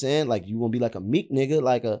 You know what I'm saying? Like you gonna be like a meek nigga,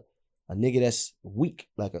 like a nigga that's weak,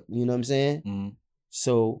 like a, you know what I'm saying? Mm-hmm.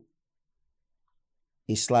 So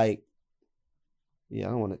it's like, I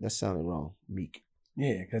don't want to. That sounded wrong. Meek.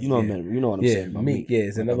 Yeah, you know what I'm saying. About meek. Yeah,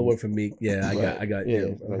 it's another word for meek. Yeah, I got.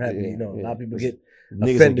 Yeah, I'm happy. Yeah, you know, a lot of people get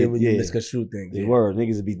niggas offended when you misconstrue things. The word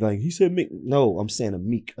niggas would be like, he said meek. No, I'm saying a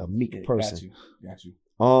meek person. Got you.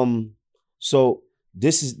 So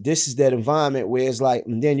this is that environment where it's like,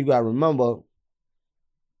 and then you gotta remember,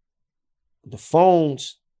 the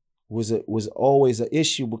phones was always an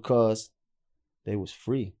issue because they was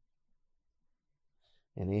free.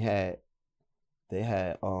 And they had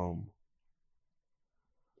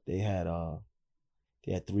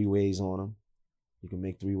 3 ways on them. You can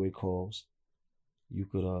make 3-way calls. You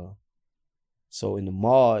could so in the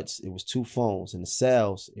mods it was 2 phones. In the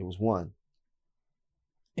cells it was 1.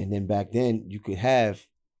 And then back then you could have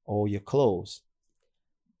all your clothes.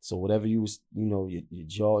 So whatever you was, your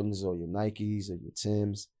Jordans or your Nikes or your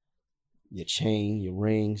Timbs, your chain, your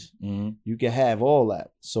rings, you could have all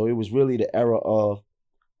that. So it was really the era of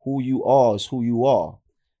who you are is who you are.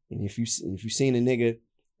 And if you seen a nigga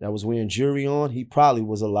that was wearing jewelry on, he probably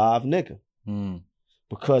was a live nigga.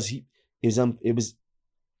 Because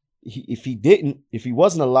if he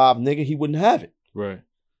wasn't a live nigga, he wouldn't have it. Right.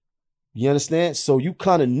 You understand? So you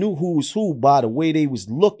kind of knew who was who by the way they was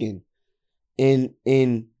looking in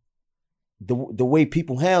the way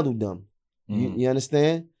people handled them. You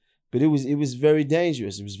understand? But it was very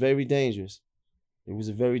dangerous. It was very dangerous. It was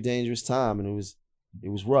a very dangerous time, and it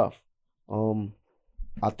was rough.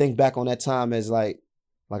 I think back on that time as like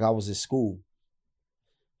I was in school.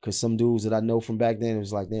 Cause some dudes that I know from back then, it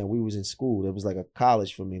was like, damn, we was in school. It was like a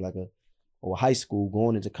college for me, or high school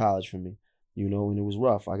going into college for me, and it was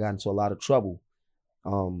rough. I got into a lot of trouble.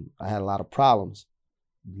 I had a lot of problems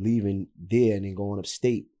leaving there and then going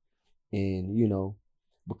upstate. And,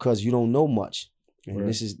 because you don't know much. And right.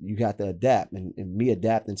 This is, you got to adapt. And me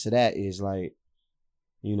adapting to that is like,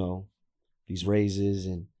 these raises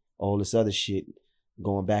and all this other shit,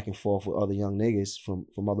 going back and forth with other young niggas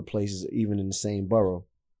from other places, even in the same borough,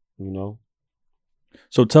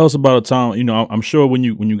 So tell us about a time, I'm sure when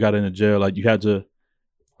you got into jail, like you had to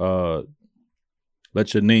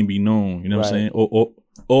let your name be known, you know what I'm saying?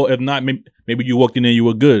 Or if not, maybe you walked in there, you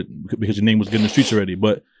were good because your name was good in the streets already.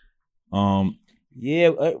 But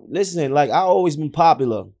listen, like I always been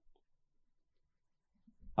popular.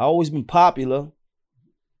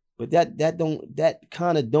 But But that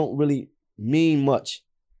kind of don't really mean much.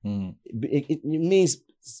 It means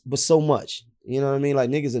but so much. You know what I mean?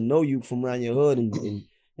 Like niggas will know you from around your hood and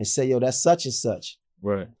say, yo, that's such and such.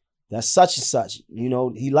 Right. That's such and such. You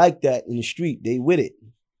know, he like that in the street. They with it.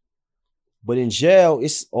 But in jail,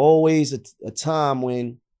 it's always a time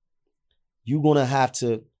when you're gonna have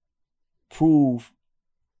to prove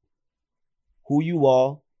who you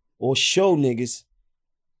are or show niggas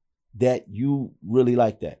that you really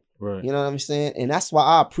like that. Right. You know what I'm saying? And that's why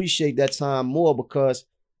I appreciate that time more, because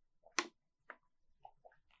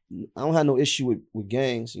I don't have no issue with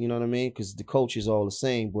gangs, you know what I mean? Because the culture is all the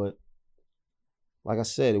same. But like I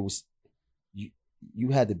said, it was you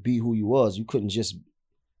had to be who you was. You couldn't just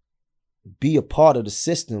be a part of the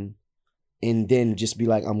system and then just be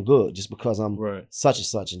like, I'm good just because I'm such and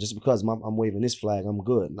such, and just because I'm waving this flag, I'm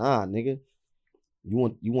good. Nah, nigga. You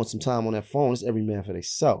want some time on that phone. It's every man for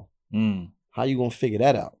themselves. How you gonna figure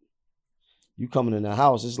that out? You coming in the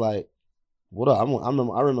house, it's like, what up? I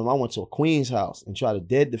remember I went to a Queen's house and tried to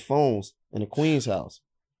dead the phones in a Queen's house.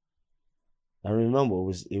 I remember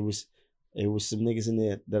it was some niggas in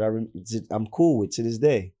there that I'm cool with to this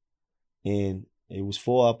day, and it was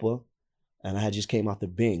 4 Upper, and I had just came out the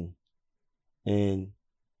Bing, and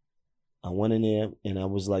I went in there and I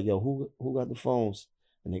was like, yo, who got the phones?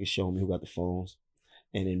 And niggas showed me who got the phones.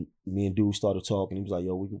 And then me and dude started talking. He was like,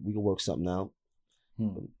 yo, we can work something out.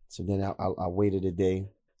 So then I waited a day.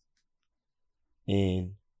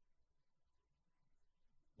 And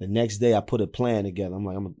the next day I put a plan together. I'm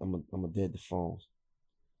like, I'm gonna dead the phones.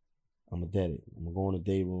 I'm gonna dead it. I'm gonna go in the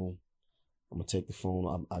day room. I'm gonna take the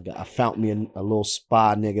phone. I found me a little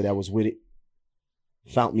spy nigga that was with it.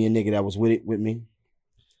 Found me a nigga that was with me.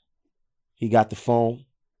 He got the phone.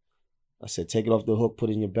 I said, take it off the hook, put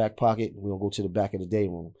it in your back pocket. We're gonna go to the back of the day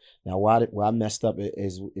room. Now, why I messed up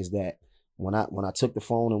is that when I took the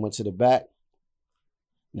phone and went to the back,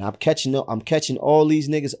 now I'm catching all these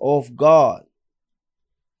niggas off guard.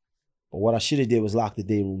 But what I should have did was lock the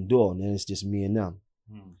day room door, and then it's just me and them.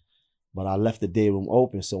 But I left the day room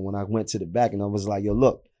open, so when I went to the back and I was like, yo,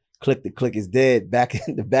 look, the click is dead.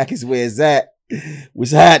 The back is where it's at.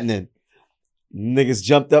 What's happening? Niggas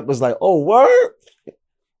jumped up, was like, oh, word?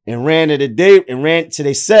 And ran to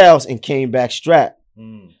their cells and came back strapped.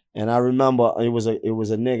 And I remember it was a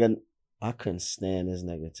nigga. I couldn't stand this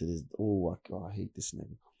nigga to this. Oh, I hate this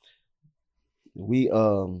nigga. We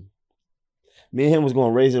me and him was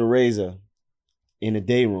going razor to razor in the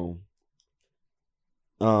day room.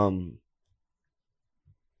 I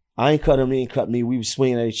ain't cut him, he ain't cut me. We was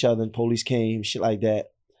swinging at each other and police came, shit like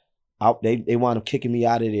that. They wound up kicking me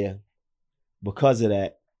out of there because of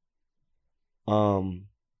that.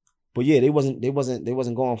 But yeah, they wasn't going for that. They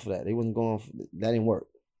wasn't going for that. Didn't work.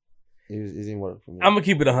 It didn't work for me. I'm gonna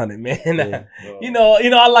keep it 100, man. Yeah. You know,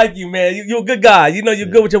 I like you, man. You're a good guy. You know, you're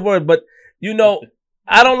good with your word, but you know,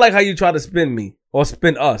 I don't like how you try to spin me or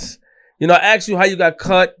spin us. You know, I asked you how you got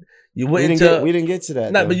cut. We didn't get to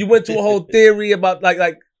that. Nah, but you went to a whole theory about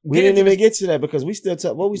like. We didn't even get to that because we still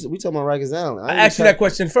talk. We talking about Rikers Island. I asked you that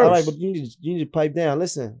question first. All right, but you need to pipe down.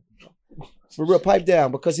 Listen, for real, pipe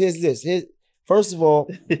down, because here's this. First of all,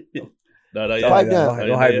 pipe down. Pipe down.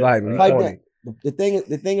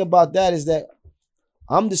 The thing about that is that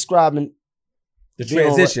I'm describing the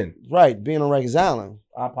transition. Being on Rikers Island.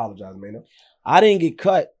 I apologize, man. I didn't get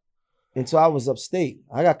cut until I was upstate.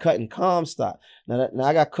 I got cut in Comstock. Now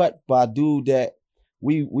I got cut by a dude that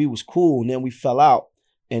we was cool, and then we fell out,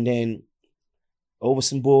 and then over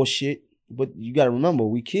some bullshit. But you got to remember,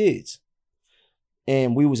 we kids,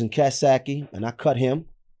 and we was in Kasaki, and I cut him.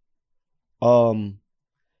 And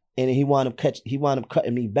he wound up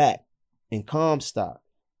cutting me back in Comstock.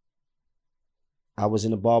 I was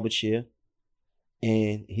in a barber chair,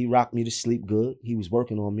 and he rocked me to sleep good. He was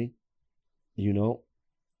working on me, you know.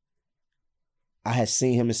 I had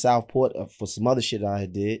seen him in Southport for some other shit I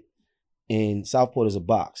had did. And Southport is a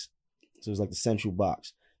box. So it was like the central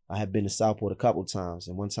box. I had been to Southport a couple times,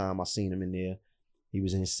 and one time I seen him in there. He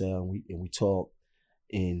was in his cell, and we talked.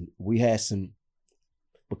 And we had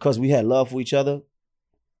because we had love for each other,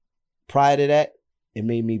 prior to that, it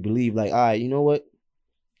made me believe like, all right, you know what?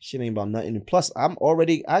 Shit ain't about nothing. And plus,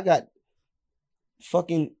 I got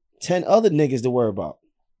fucking 10 other niggas to worry about.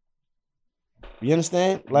 You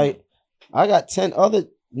understand? Like, I got 10 other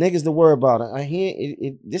niggas to worry about. I hear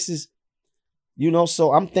it. This is, you know,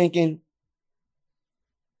 so I'm thinking,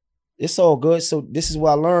 it's all good. So this is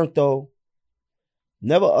what I learned though.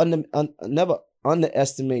 Never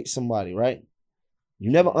underestimate somebody, right? You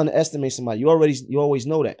never underestimate somebody. You always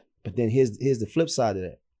know that. But then here's the flip side of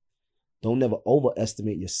that. Don't never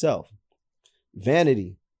overestimate yourself.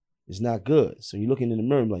 Vanity It's not good. So you're looking in the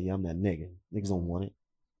mirror and like, yeah, I'm that nigga. Niggas don't want it.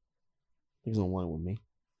 Niggas don't want it with me.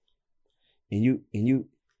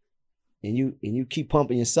 And you keep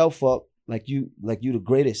pumping yourself up like you the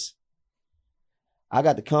greatest. I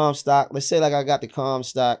got the Comstock. Let's say like I got the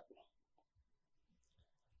Comstock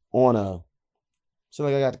on a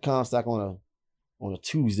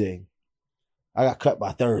Tuesday. I got cut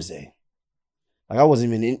by Thursday. Like I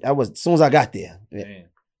wasn't even in, as soon as I got there. Damn.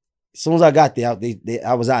 As soon as I got there,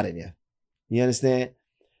 I was out of there. You understand?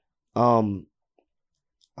 I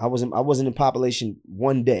wasn't in population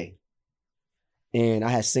one day. And I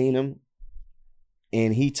had seen him.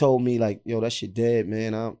 And he told me, like, yo, that shit dead,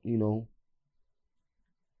 man.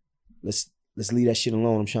 Let's leave that shit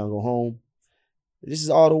alone. I'm trying to go home. This is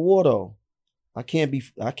all the war though. It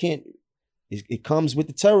comes with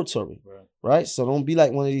the territory. Right? So don't be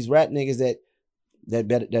like one of these rat niggas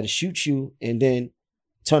that'll shoot you and then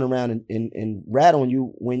turn around and rat on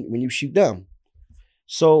you when you shoot them.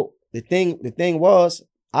 So the thing was,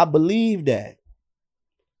 I believed that.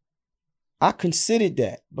 I considered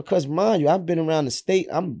that because, mind you, I've been around the state.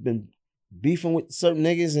 I've been beefing with certain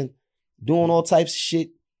niggas and doing all types of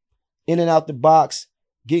shit, in and out the box,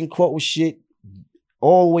 getting caught with shit,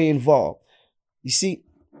 all the way involved. You see,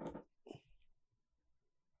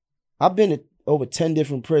 I've been to over 10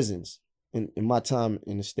 different prisons in my time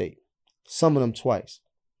in the state. Some of them twice.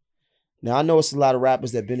 Now, I know it's a lot of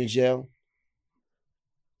rappers that been in jail.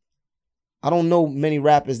 I don't know many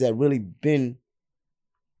rappers that really been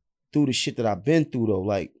through the shit that I've been through, though.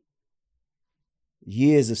 Like,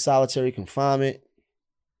 years of solitary confinement,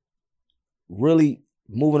 really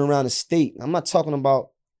moving around the state. I'm not talking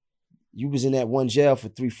about you was in that one jail for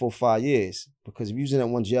 3, 4, 5 years. Because if you was in that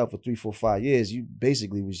one jail for 3, 4, 5 years, you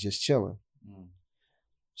basically was just chilling.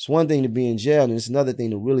 It's one thing to be in jail, and it's another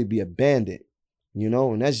thing to really be a bandit, you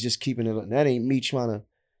know? And that's just keeping it, that ain't me trying to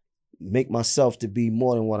make myself to be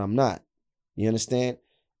more than what I'm not. You understand?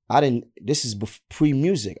 This is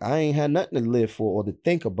pre-music. I ain't had nothing to live for or to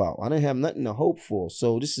think about. I didn't have nothing to hope for.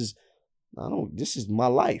 So this is my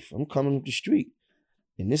life. I'm coming up the street.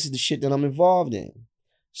 And this is the shit that I'm involved in.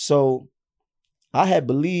 So I had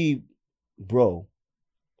believed, bro,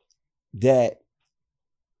 that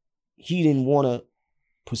he didn't want to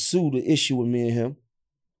pursue the issue with me and him.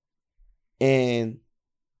 And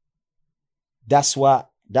that's why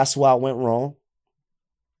I went wrong.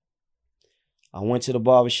 I went to the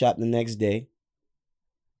barbershop the next day.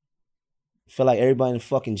 Felt like everybody in the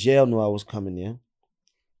fucking jail knew I was coming there.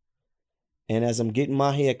 And as I'm getting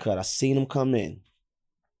my hair cut, I seen him come in.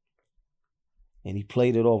 And he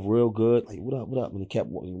played it off real good. Like, what up? And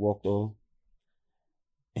he walked off.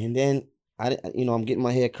 And then, I'm getting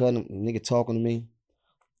my hair cut and the nigga talking to me.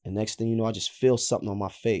 And next thing you know, I just feel something on my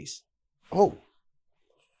face. Oh.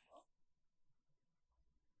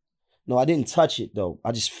 No, I didn't touch it though.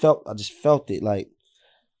 I just felt it. Like,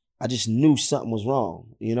 I just knew something was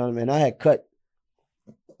wrong. You know what I mean? I had cut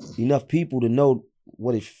enough people to know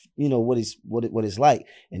what it's like.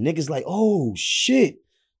 And niggas like, oh shit.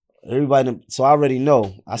 Everybody, so I already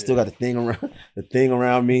know. I still got the thing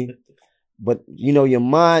around me. But your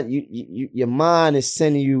mind, your mind is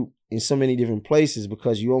sending you in so many different places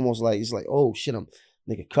because you almost like, it's like, oh shit,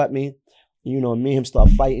 nigga cut me. Me and him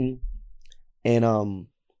start fighting. And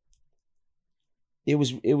it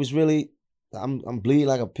was really, I'm bleeding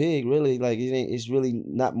like a pig, really. Like it's really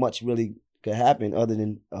not much really could happen other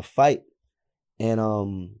than a fight.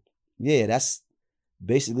 And yeah, that's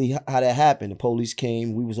basically how that happened. The police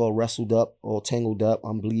came, we was all wrestled up, all tangled up.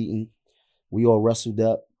 I'm bleeding. We all wrestled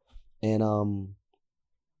up. And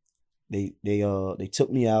they took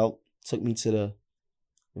me out, took me to the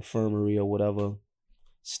infirmary or whatever,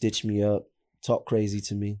 stitched me up, talked crazy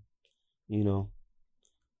to me, and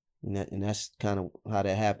that's kind of how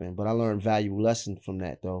that happened. But I learned valuable lesson from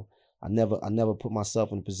that though. I never put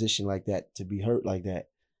myself in a position like that to be hurt like that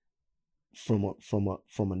from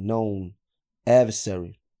a known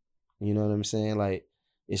adversary. You know what I'm saying? Like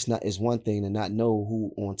it's one thing to not know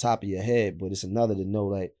who on top of your head, but it's another to know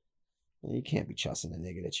like, man, you can't be trusting a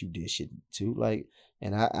nigga that you did shit to. Like,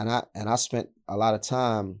 and I spent a lot of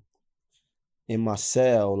time in my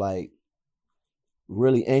cell, like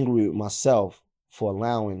really angry with myself for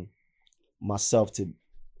allowing myself to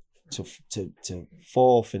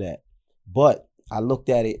fall for that. But I looked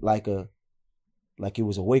at it like it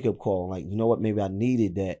was a wake up call. Like, you know what? Maybe I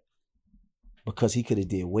needed that because he could have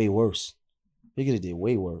did way worse. He could have did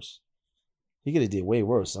way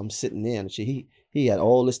worse. I'm sitting there and shit. He had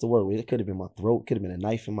all this to work with. It could have been my throat. Could have been a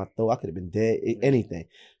knife in my throat. I could have been dead. Anything.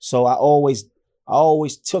 So I always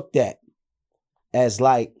took that as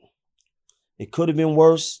like, it could have been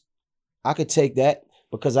worse. I could take that.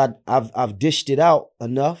 because I've dished it out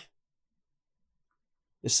enough.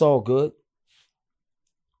 It's all good.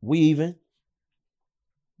 We even.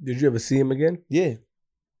 Did you ever see him again? Yeah.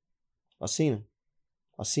 I seen him.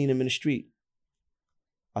 I seen him in the street.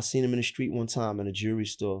 I seen him in the street one time in a jewelry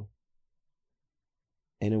store.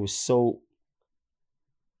 And it was so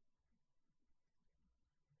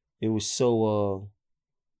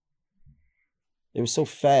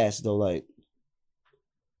fast though. Like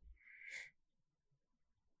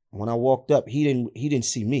when I walked up, he didn't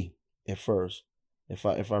see me at first, if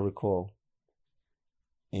I recall.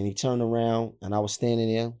 And he turned around and I was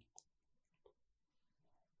standing there.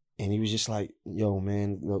 And he was just like, yo,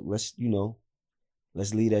 man, look, let's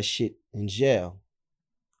leave that shit in jail.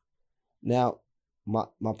 Now, my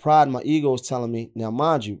pride, my ego is telling me, now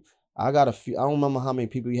mind you, I got a few, I don't remember how many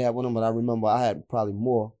people you had with him, but I remember I had probably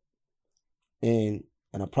more. And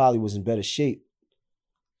I probably was in better shape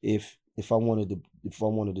if I wanted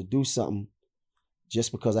to do something,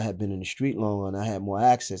 just because I had been in the street longer and I had more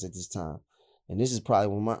access at this time. And this is probably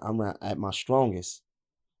when I'm at my strongest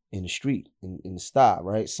in the street, in the style,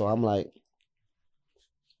 right? So I'm like,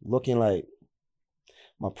 looking like,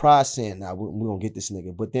 my pride saying, nah, we're gonna get this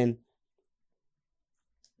nigga. But then,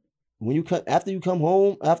 when after you come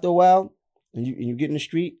home, after a while, and you get in the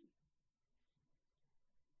street,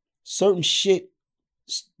 certain shit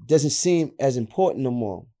doesn't seem as important no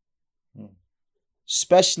more.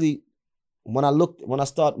 Especially when I looked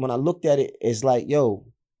at it, it's like, yo,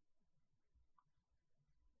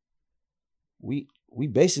 we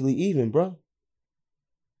basically even, bro.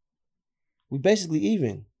 We basically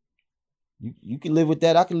even. You can live with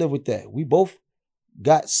that, I can live with that. We both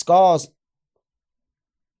got scars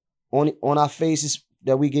on our faces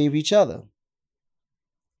that we gave each other.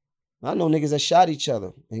 I know niggas that shot each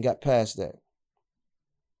other and got past that.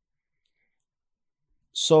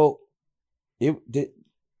 So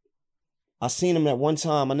I seen him at one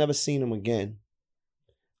time. I never seen him again.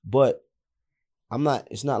 But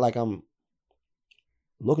it's not like I'm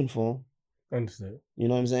looking for him. I understand. You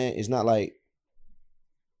know what I'm saying? It's not like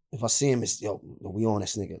if I see him, it's, yo, we on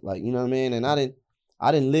this nigga. Like, you know what I mean? And I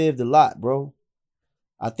didn't live a lot, bro.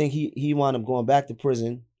 I think he wound up going back to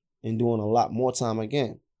prison and doing a lot more time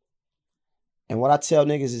again. And what I tell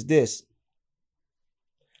niggas is this.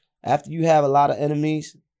 After you have a lot of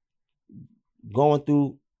enemies going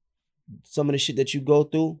through some of the shit that you go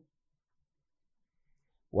through,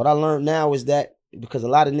 what I learned now is that, because a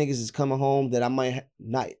lot of niggas is coming home that I may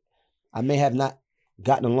have not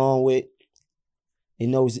gotten along with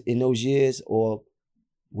in those years, or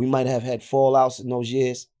we might have had fallouts in those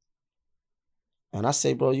years. And I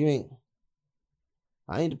say, bro,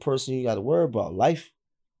 I ain't the person you got to worry about. Life,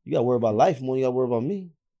 you got to worry about life more than you got to worry about me.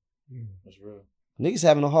 That's real. Niggas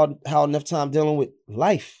having a hard enough time dealing with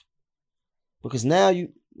life, because now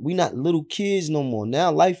we not little kids no more.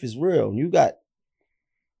 Now life is real. You got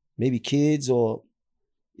maybe kids, or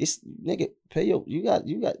it's, nigga, you got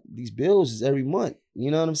these bills every month.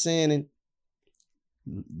 You know what I'm saying? And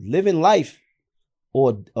living life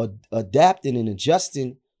or adapting and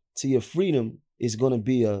adjusting to your freedom is gonna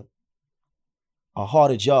be a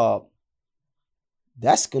harder job. You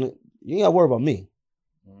ain't gotta worry about me.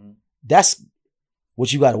 Mm-hmm. That's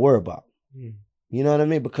what you gotta worry about. Mm. You know what I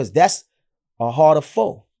mean? Because that's a harder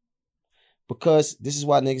foe. Because this is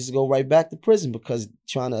why niggas go right back to prison, because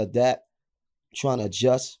trying to adapt, trying to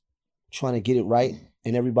adjust, trying to get it right,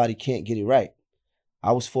 and everybody can't get it right.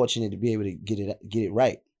 I was fortunate to be able to get it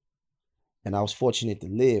right. And I was fortunate to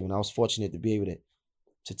live, and I was fortunate to be able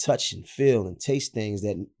to touch and feel and taste things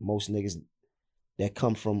that most niggas that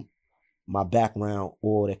come from my background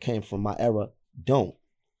or that came from my era don't.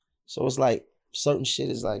 So it's like certain shit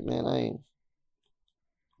is like, man,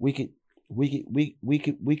 we could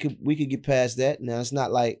get past that. Now it's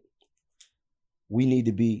not like we need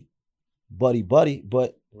to be buddy,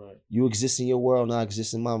 but right. You exist in your world, and I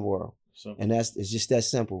exist in my world. Simple. And it's just that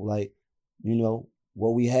simple. Like,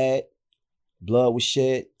 what we had, blood was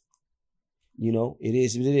shed. It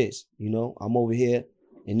is what it is. I'm over here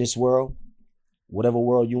in this world, whatever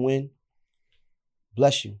world you in,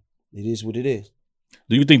 bless you. It is what it is.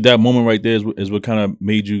 Do you think that moment right there is what kind of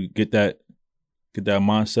made you get that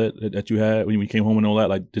mindset that you had when you came home and all that?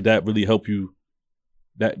 Like, did that really help you?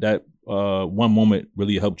 That one moment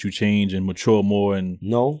really helped you change and mature more? And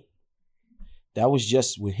no, that was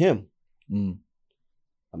just with him. I'm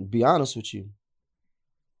gonna be honest with you.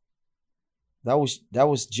 That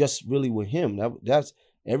was just really with him. That's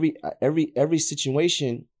every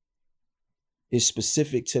situation is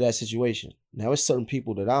specific to that situation. Now it's certain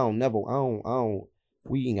people that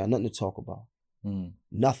we ain't got nothing to talk about.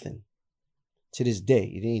 Nothing. To this day,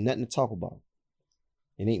 it ain't nothing to talk about.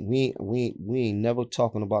 We ain't never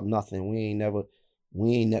talking about nothing.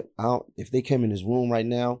 If they came in this room right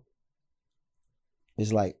now,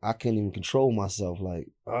 it's like I can't even control myself. Like,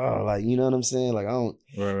 you know what I'm saying? Like I don't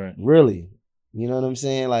really, you know what I'm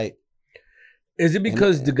saying? Like, is it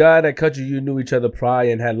because the guy that cut you knew each other prior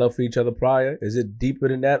and had love for each other prior? Is it deeper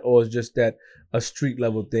than that, or is just that a street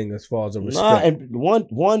level thing as far as a respect? Nah, and one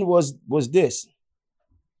was this.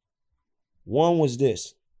 One was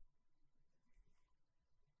this.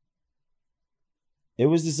 It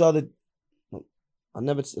was this other. I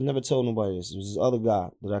never told nobody this. It was this other guy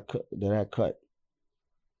that I cut,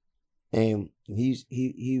 and he's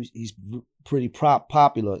pretty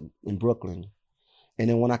popular in Brooklyn. And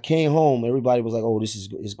then when I came home, everybody was like, "Oh,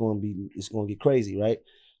 it's going to get crazy, right?"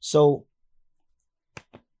 So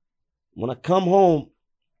when I come home,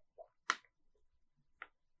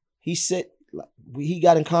 he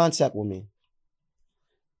got in contact with me,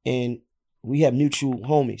 and we have mutual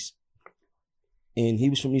homies. And he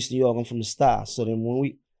was from East New York, I'm from the Star. So then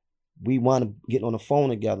when we wound up getting on the phone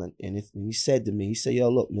together, and he said to me, he said, "Yo,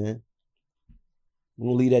 look, man, we're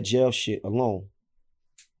gonna leave that jail shit alone.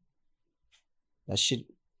 That shit,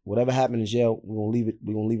 whatever happened in jail, we're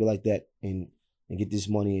gonna leave it like that and get this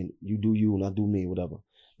money, and you do you and I do me, whatever."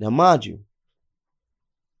 Now, mind you,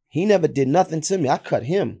 he never did nothing to me. I cut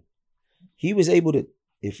him. He was able to,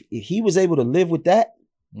 if he was able to live with that,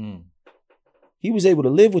 he was able to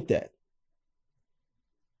live with that.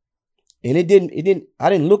 And I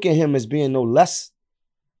didn't look at him as being no less,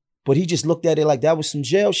 but he just looked at it like that was some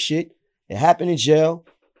jail shit. It happened in jail,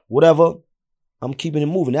 whatever. I'm keeping it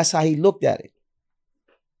moving. That's how he looked at it.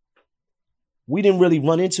 We didn't really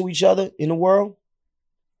run into each other in the world.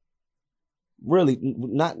 Really,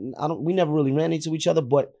 we never really ran into each other,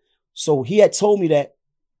 but so he had told me that,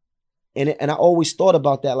 and I always thought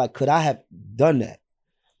about that, like, could I have done that?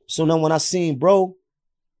 So now when I seen bro,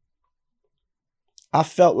 I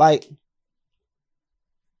felt like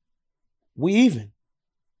we even.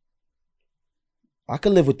 I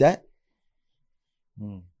could live with that.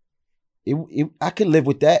 I could live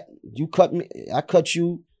with that. You cut me, I cut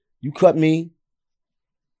you, you cut me.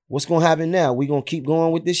 What's gonna happen now? We gonna keep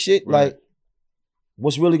going with this shit? Right. Like,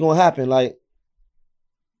 what's really gonna happen? Like,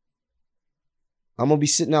 I'm gonna be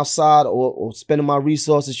sitting outside or spending my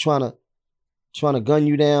resources trying to gun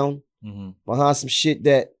you down behind some shit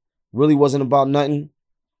that really wasn't about nothing.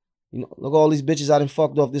 You know, look at all these bitches I done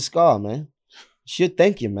fucked off this scar, man. Shit,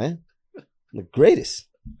 thank you, man. I'm the greatest.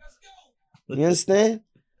 You understand?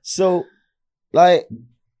 So, like,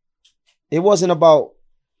 it wasn't about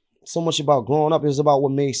so much about growing up. It was about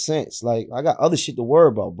what made sense. Like, I got other shit to worry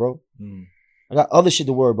about, bro. I got other shit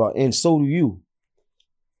to worry about. And so do you.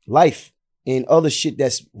 Life and other shit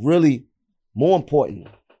that's really more important.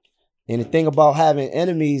 And the thing about having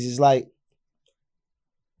enemies is like,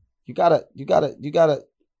 you gotta,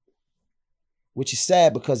 which is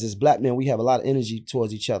sad because as black men, we have a lot of energy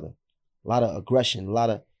towards each other, a lot of aggression, a lot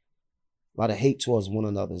of hate towards one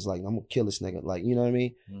another. It's like, I'm gonna kill this nigga, like, you know what I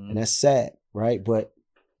mean? And that's sad, right? But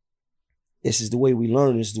this is the way we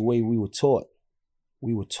learn. This is the way we were taught.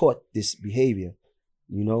 We were taught this behavior.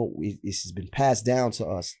 You know, this has been passed down to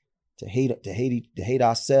us to hate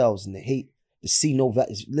ourselves and to see no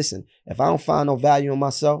value. Listen, if I don't find no value in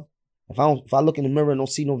myself, if I look in the mirror and don't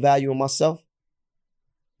see no value in myself,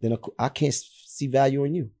 then I can't see value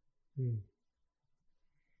in you.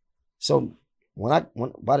 So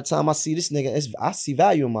by the time I see this nigga, I see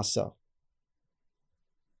value in myself.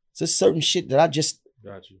 It's just certain shit that I just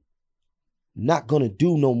not gonna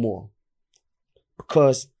do no more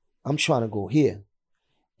because I'm trying to go here,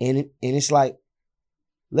 and it's like,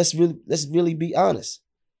 let's really be honest.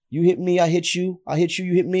 You hit me, I hit you. I hit you,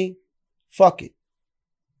 you hit me. Fuck it.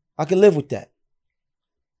 I can live with that.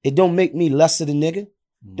 It don't make me less of the nigga.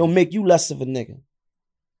 Don't make you less of a nigga.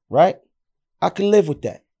 Right? I can live with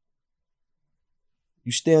that.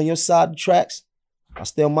 You stay on your side of the tracks. I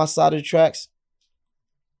stay on my side of the tracks.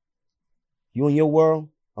 You in your world.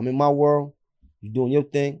 I'm in my world. You doing your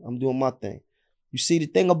thing. I'm doing my thing. You see, the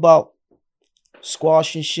thing about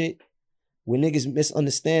squashing shit, when niggas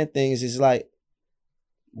misunderstand things, is like,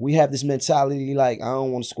 we have this mentality like, I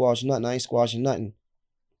don't want to squash nothing. I ain't squashing nothing.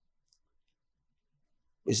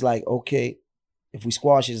 It's like, okay, if we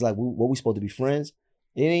squash it, it's like, what, we supposed to be friends?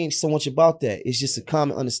 It ain't so much about that. It's just a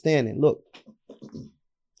common understanding. Look,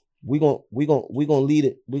 we gonna lead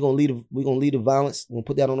it. We gonna lead the violence. We're gonna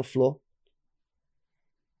put that on the floor.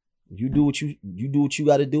 You do what you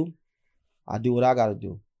gotta do. I do what I gotta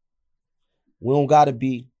do. We don't gotta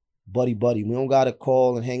be buddy. We don't gotta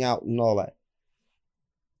call and hang out and all that.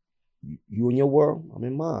 You in your world, I'm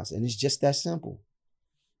in mine. And it's just that simple.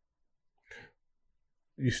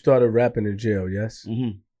 You started rapping in jail, yes?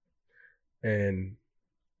 Mm-hmm. And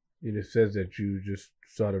it says that you just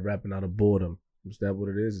started rapping out of boredom. Is that what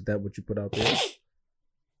it is? Is that what you put out there?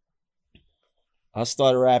 I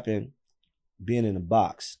started rapping being in a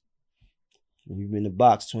box. We've been in the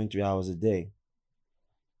box 23 hours a day.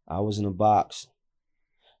 I was in a box.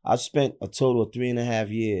 I spent a total of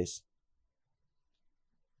 3.5 years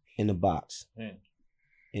in the box.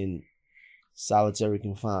 In solitary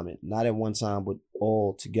confinement. Not at one time, but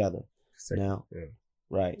all together. Now,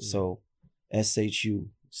 right. Mm-hmm. So SHU,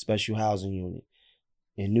 Special Housing Unit.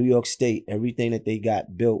 In New York State, everything that they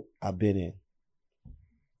got built, I've been in.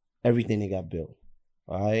 Everything they got built.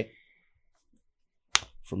 All right?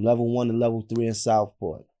 From level 1 to level 3 in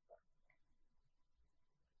Southport.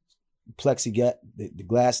 Plexiglass,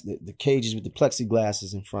 the cages with the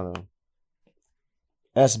plexiglasses in front of them.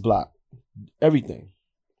 S block. Everything.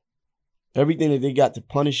 Everything that they got to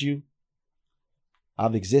punish you,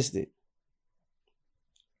 I've existed.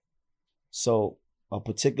 So a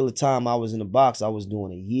particular time I was in the box, I was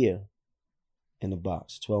doing a year in the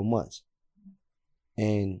box, 12 months.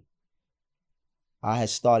 And I had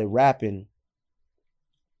started rapping.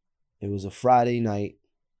 It was a Friday night,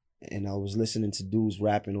 and I was listening to dudes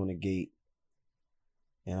rapping on the gate.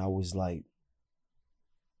 And I was like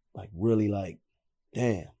really like,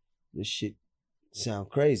 damn, this shit sound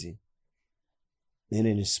crazy. And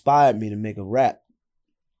it inspired me to make a rap.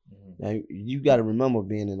 Mm-hmm. Now, you got to remember,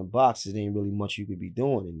 being in a box, it ain't really much you could be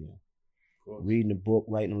doing in there. Reading a book,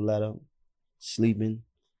 writing a letter, sleeping,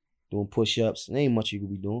 doing push-ups. It ain't much you could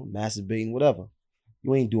be doing. Masturbating, whatever.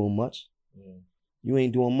 You ain't doing much. Yeah. You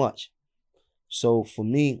ain't doing much. So for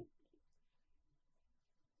me,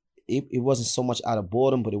 it wasn't so much out of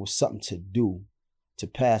boredom, but it was something to do to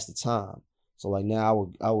pass the time. So like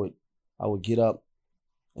now I would get up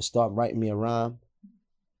and start writing me a rhyme.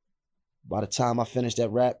 By the time I finish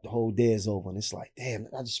that rap, the whole day is over. And it's like, damn,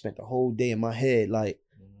 I just spent the whole day in my head, like,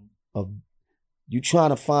 of you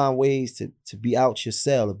trying to find ways to be out your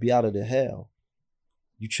cell, or be out of the hell.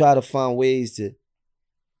 You try to find ways to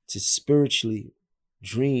spiritually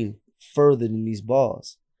dream further than these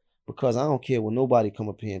bars. Because I don't care what nobody come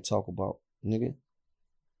up here and talk about, nigga.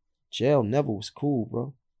 Jail never was cool,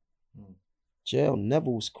 bro. Jail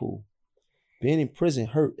never was cool. Being in prison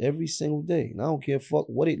hurt every single day. And I don't care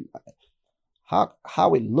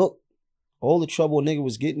how it looked, all the trouble a nigga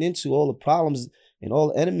was getting into, all the problems and all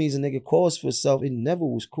the enemies a nigga caused for himself, it never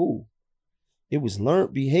was cool. It was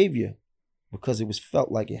learned behavior because it was felt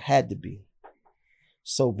like it had to be.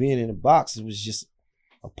 So being in the box, it was just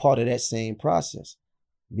a part of that same process.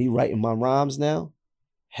 Me writing my rhymes now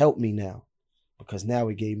helped me now, because now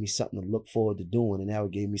it gave me something to look forward to doing, and now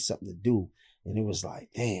it gave me something to do. And it was like,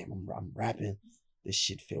 damn, I'm rapping. This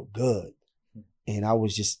shit feel good. And I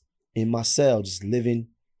was just in my cell, just living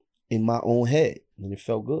in my own head, and it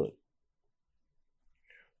felt good.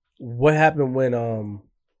 What happened when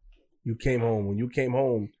you came home? When you came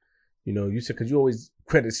home, you said, because you always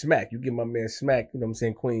credit Smack. You give my man Smack, you know what I'm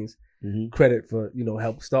saying, Queens, credit for,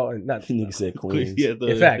 help starting. Not nigga said Queens.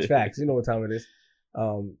 Facts. You know what time it is. I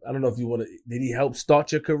don't know if you want to. Did he help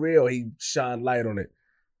start your career, or he shine light on it?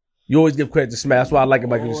 You always give credit to Smack. That's why I like him.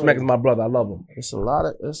 Like, Smack is my brother. I love him. It's a lot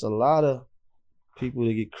of people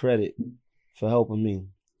that get credit for helping me.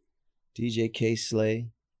 DJ K Slay.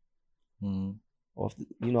 Off the,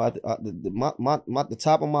 the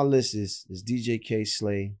top of my list is DJ K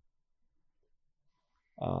Slay.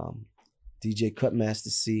 DJ Cutmaster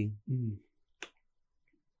C.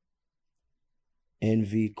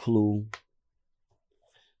 Envy, Clue.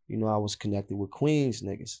 I was connected with Queens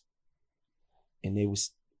niggas. And they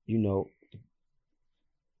was, the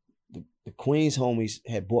Queens homies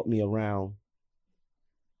had brought me around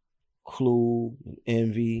Clue and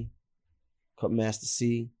Envy, Cutmaster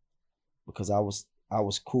C, because I was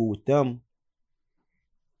cool with them.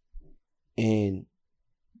 And,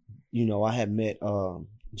 I had met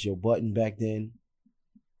Joe Budden back then.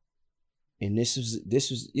 And this was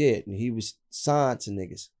and he was signed to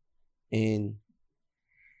niggas. And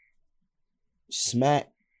Smack.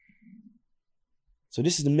 So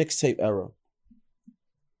this is the mixtape era.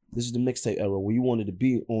 This is the mixtape era where you wanted to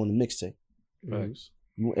be on the mixtape. Thanks.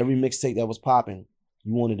 Every mixtape that was popping,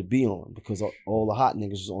 you wanted to be on, because all the hot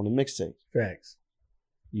niggas was on the mixtape. Facts.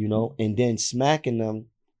 And then Smack and them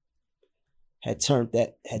had turned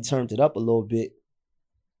it up a little bit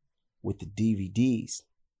with the DVDs.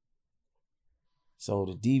 So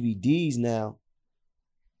the DVDs now,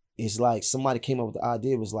 it's like somebody came up with the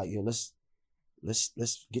idea, was like, yo, let's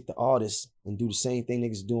get the artists and do the same thing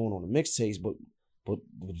niggas doing on the mixtapes, but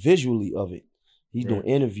visually of it. He's doing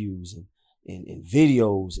interviews and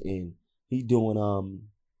videos, and he doing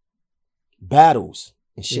battles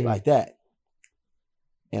and shit like that.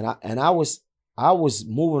 And I was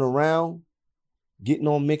moving around, getting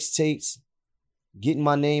on mixtapes, getting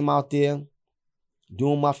my name out there,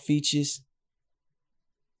 doing my features.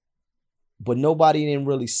 But nobody didn't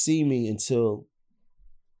really see me until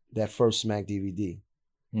that first Smack DVD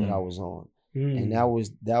that I was on. And that was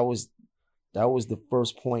the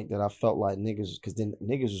first point that I felt like niggas, because then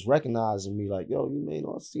niggas was recognizing me like, yo, you may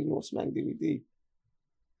not see you on Smack DVD.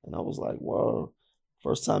 And I was like, whoa.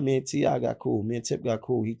 First time me and T.I. got cool, me and Tip got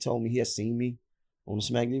cool, he told me he had seen me on the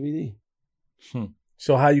Smack DVD.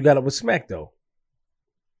 So how you got up with Smack though?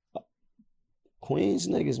 Queens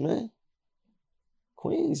niggas, man.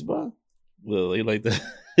 Queens, bro. Well, they like that.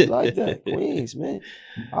 Like that. Queens, man.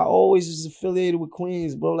 I always was affiliated with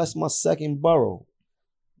Queens, bro. That's my second borough.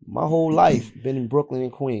 My whole life been in Brooklyn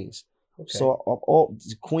and Queens. Okay. So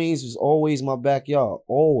Queens was always my backyard.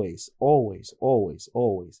 Always.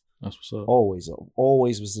 That's what's up.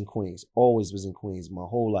 Always was in Queens. Always was in Queens my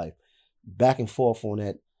whole life. Back and forth on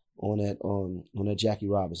that Jackie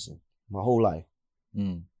Robinson. My whole life.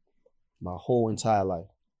 My whole entire life.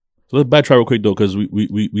 So let's backtrack real quick though, because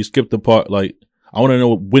we skipped the part. Like, I want to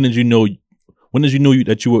know, when did you know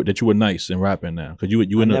that you were nice in rapping now? Because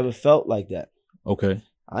you never felt like that. Okay.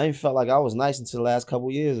 I ain't felt like I was nice until the last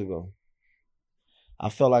couple years ago. I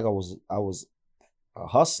felt like I was a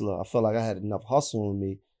hustler. I felt like I had enough hustle in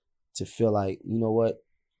me to feel like, you know what,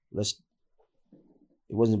 it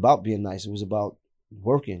wasn't about being nice. It was about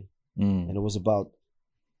working. And it was about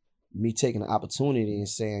me taking an opportunity and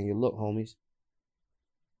saying, yo, look, homies,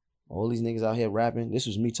 all these niggas out here rapping. This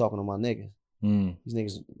was me talking to my niggas. These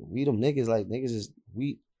niggas, we them niggas, like niggas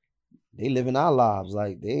they living our lives.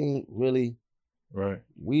 Like, they ain't really, right.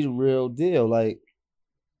 We the real deal. Like,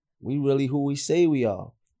 we really who we say we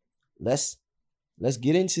are. Let's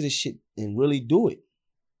get into this shit and really do it.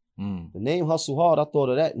 The name Hustle Hard, I thought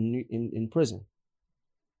of that in prison.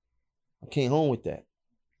 I came home with that.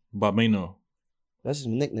 Bambino. That's his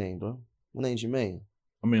nickname, bro. My name's Jermaine.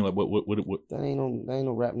 I mean, like, what? That ain't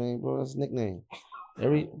no rap name, bro. That's a nickname.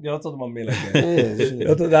 Y'all talking about me like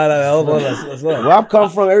that. Where I'm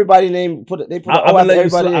come from, everybody name they put an O at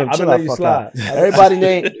everybody name. Chill out, fuck out.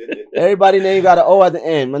 Everybody name got an O at the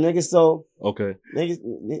end, my nigga. So okay, niggas,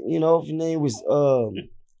 you know, if your name was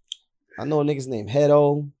I know a nigga's name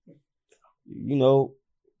Hedo, you know,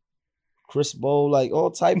 Chris Bowl, like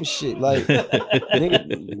all type of shit, like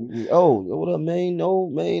nigga, what up, man? No,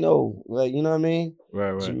 man, no, like, you know what I mean?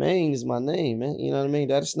 Right. Jermaine is my name, man. You know what I mean?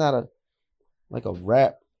 That's not a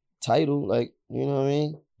rap title, like, you know what I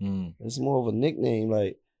mean? It's more of a nickname,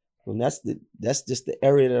 like. And that's just the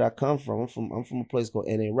area that I come from. I'm from a place called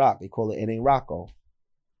N.A. Rock. They call it N.A. Rocco.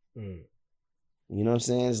 You know what I'm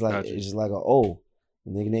saying? It's like it's just like a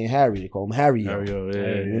the nigga named Harry. They call him Harry. Yeah.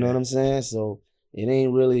 You know what I'm saying? So it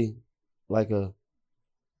ain't really like a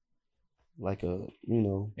you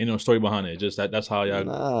know. Ain't no story behind it. Just that's how y'all.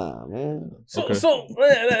 Nah, man. So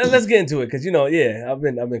let's get into it, because you know, I've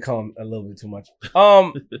been calm a little bit too much.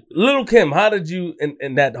 Lil' Kim, how did you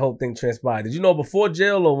and that whole thing transpire? Did you know before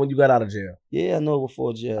jail or when you got out of jail? Yeah, I know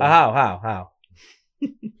before jail. How?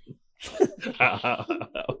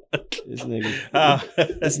 This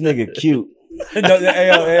nigga cute. Don't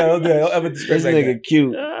ever disgrace this nigga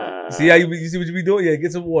cute. See how you see what you be doing? Yeah,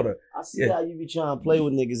 get some water. I see how you be trying to play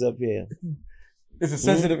with niggas up here. It's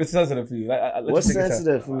sensitive for you. What's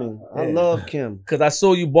sensitive for me? I love Kim. Because I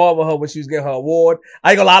saw you bar with her when she was getting her award.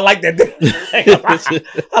 I ain't gonna lie, I like that.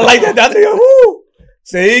 I like that. Woo!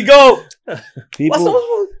 So here you go.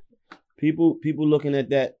 People looking at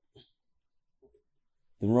that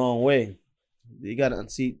the wrong way. You gotta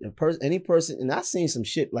see any person, and I seen some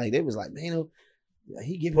shit like they was like, man,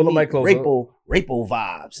 he giving me rapo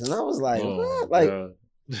vibes, and I was like, what? Like,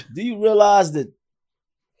 do you realize that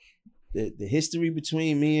the history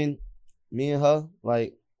between me and her?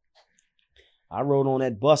 Like, I rode on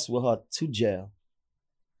that bus with her to jail.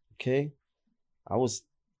 Okay, I was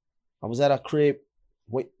at her crib,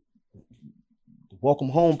 welcome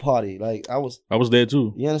home party. Like, I was there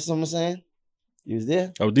too. You understand what I'm saying? You was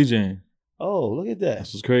there? I was DJing. Oh, look at that!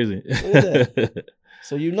 This is crazy. Look at that.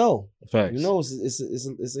 So you know, facts. You know,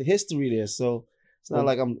 it's a history there. So it's not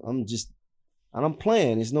like I'm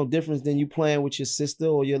playing. It's no difference than you playing with your sister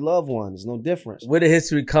or your loved one. It's no difference. Where did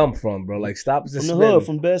history come from, bro? Like, stop from the hood,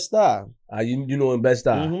 from Bed-Stuy. You know in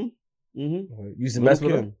Bed-Stuy. You used to mess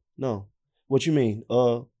with her? No. What you mean?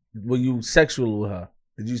 Were you sexual with her?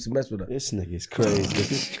 Did you used to mess with her? This nigga is crazy.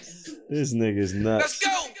 This nigga is nuts. Let's go.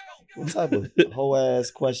 What type of whole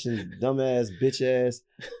ass question, dumb ass, bitch ass,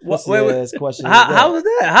 ass question? How is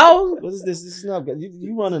that? How? What is this? This is not.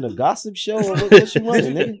 You running a gossip show? Or what you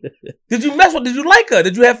running, nigga? Did you mess with? Did you like her?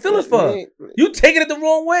 Did you have feelings for her? You taking it the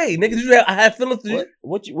wrong way, nigga. Did you have feelings?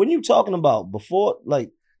 What are you talking about? Before,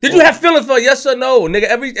 like. Did you have feelings for her? Yes or no, nigga?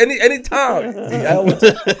 Any time.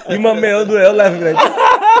 You my man. I'll do that. I'll laugh at that.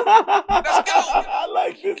 Let's go. I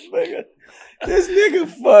like this nigga. This nigga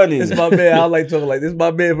funny. This is my man. I like talking like this. Is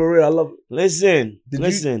my man for real. I love it. Listen. Did you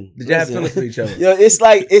have feelings for each other? Yo, it's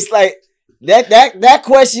like that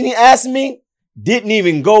question he asked me didn't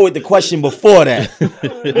even go with the question before that.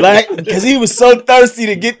 Like, because he was so thirsty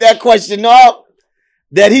to get that question up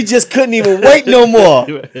that he just couldn't even wait no more.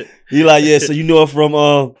 He like, yeah, so you know her from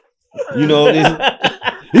you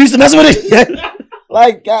used to mess with it.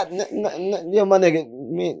 Like, God, yo, my nigga,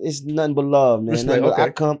 man, it's nothing but love, man. Respect, okay.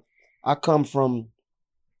 I come from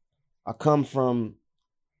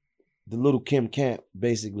the Little Kim camp,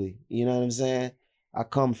 basically. You know what I'm saying? I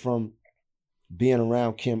come from being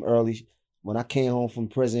around Kim early. When I came home from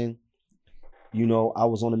prison, you know, I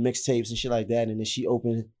was on the mixtapes and shit like that, and then she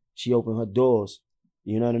opened her doors.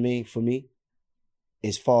 You know what I mean? For me,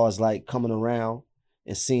 as far as like coming around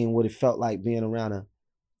and seeing what it felt like being around a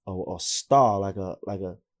star, like a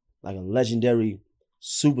legendary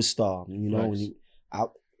superstar. You know, nice.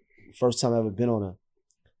 First time I ever been on a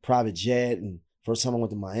private jet, and first time I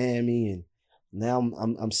went to Miami, and now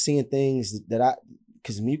I'm seeing things that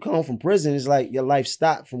because when you come home from prison, it's like your life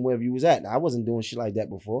stopped from wherever you was at. I wasn't doing shit like that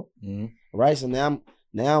before, right? So now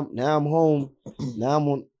I'm home. Now I'm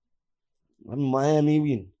in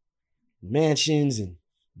Miami, and mansions and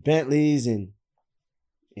Bentleys and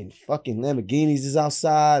fucking Lamborghinis is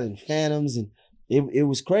outside and Phantoms, and it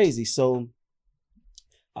was crazy. So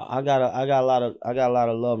I got a lot of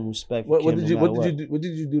love and respect for Kim. What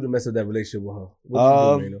did you do to mess up that relationship with her?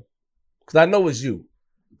 What did you do, because I know it's you.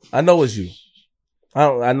 I know it's you.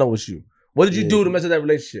 I know it's you. What did you do to mess up that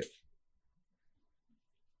relationship?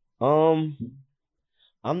 I'm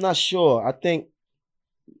not sure. I think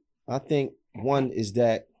one is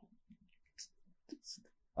that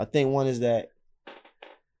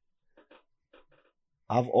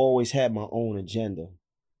I've always had my own agenda.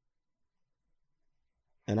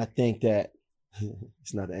 And I think that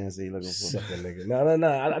it's not the answer you're looking for. No.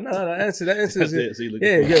 That answer is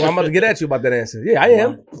yeah. I'm about to get at you about that answer. Yeah, I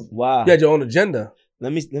am. Wow. You had your own agenda.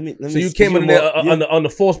 Let me. So you came in there on the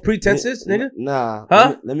false pretenses, nigga? Nah.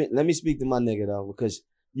 Huh? Let me speak to my nigga though, because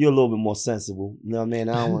you're a little bit more sensible. You know what I mean?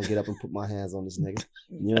 I don't want to get up and put my hands on this nigga.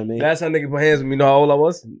 You know what I mean? Last time nigga put hands on me, you know how old I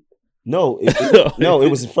was? No, it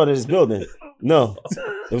was in front of this building. No,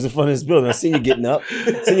 it was in front of this building. I seen you getting up.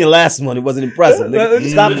 I seen your last one. It wasn't impressive. Nigga.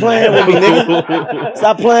 Stop playing with me, nigga.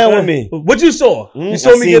 Stop playing with me. What you saw? You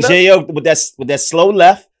saw me getting J.O. with that slow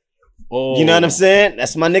left. Oh. You know what I'm saying?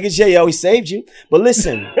 That's my nigga J.O. He saved you. But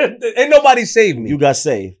listen. Ain't nobody saved me. You got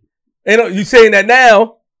saved. You saying that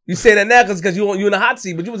now. You say that now because you in the hot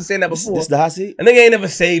seat, but you wasn't saying that before. This the hot seat? A nigga ain't never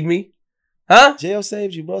saved me. Huh? J.O.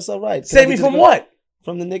 saved you, bro. It's all right. Saved me from what?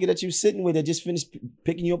 From the nigga that you sitting with that just finished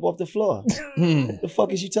picking you up off the floor. What the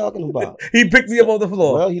fuck is you talking about? He picked me up off the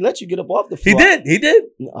floor. Well, he let you get up off the floor. He did.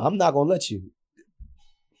 No, I'm not gonna let you.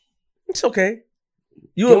 It's okay.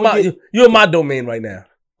 You in my domain right now.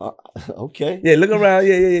 Okay. Yeah, look around.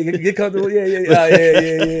 Yeah. Get comfortable.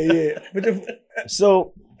 Yeah.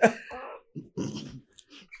 So.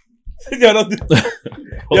 Yo, don't do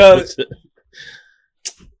Yo.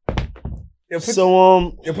 Put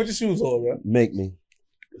your shoes on, bro. Make me.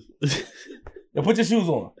 Yo, put your shoes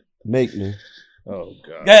on. Make me. Oh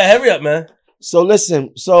God. Yeah, hurry up, man. So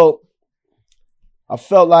listen. So I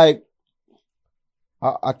felt like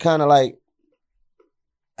I kind of like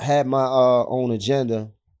had my own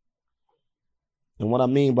agenda, and what I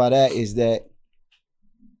mean by that is that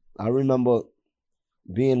I remember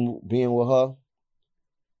being with her,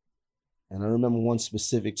 and I remember one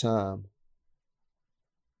specific time.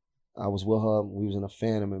 I was with her. We was in a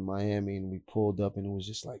Phantom in Miami, and we pulled up, and it was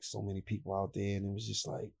just like so many people out there, and it was just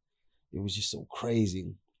so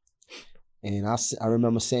crazy. And I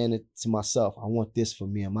remember saying it to myself, I want this for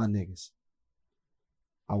me and my niggas.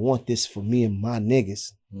 I want this for me and my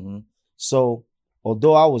niggas. Mm-hmm. So,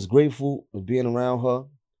 although I was grateful of being around her,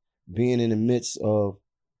 being in the midst of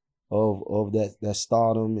that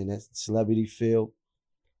stardom and that celebrity field,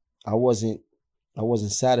 I wasn't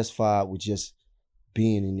satisfied with just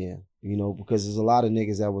being in there, you know, because there's a lot of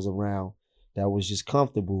niggas that was around that was just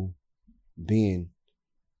comfortable being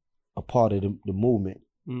a part of the movement.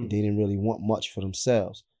 They didn't really want much for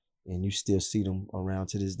themselves, and you still see them around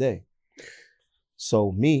to this day.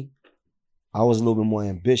 So me, I was a little bit more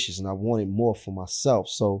ambitious, and I wanted more for myself.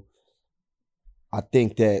 So I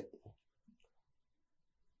think that,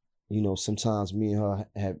 you know, sometimes me and her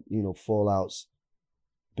have, you know, fallouts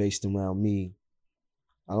based around me.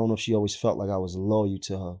 I don't know if she always felt like I was loyal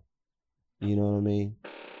to her. You know what I mean?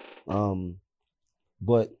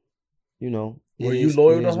 But, you know. Were you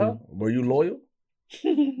loyal to her? Were you loyal?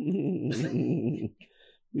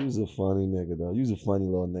 You was a funny nigga, though. You was a funny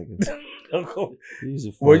little nigga.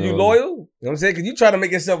 Were you loyal? You know what I'm saying? Because you try to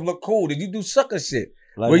make yourself look cool. Did you do sucker shit?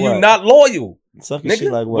 Like were what? you not loyal? Sucker nigga?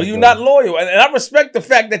 Shit like what? Were you not loyal? And I respect the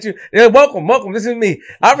fact that you, welcome, this is me.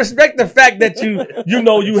 I respect the fact that you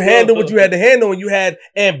handled what you had to handle and you had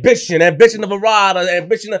ambition of a ride,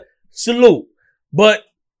 ambition of salute. But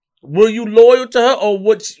were you loyal to her, or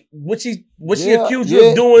what she accused you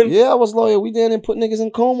of doing? Yeah, I was loyal. We didn't put niggas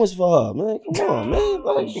in comas for her, man. Come on, man.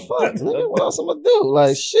 Like, fuck, nigga. What else I'm gonna do?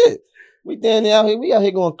 Like, shit. We out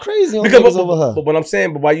here going crazy on niggas over her. But what I'm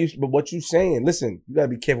saying, but what you saying? Listen, you gotta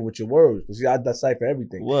be careful with your words. See, I decipher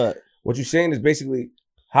everything. What you saying is basically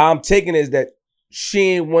how I'm taking it is that she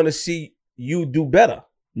ain't want to see you do better.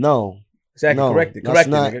 No, exactly. No, correct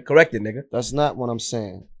it, nigga. That's not what I'm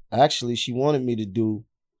saying. Actually, she wanted me to do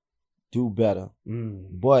better.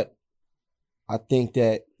 But I think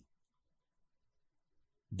that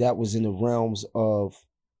was in the realms of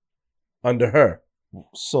under her.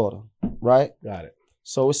 Sort of, right? Got it.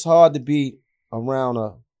 So it's hard to be around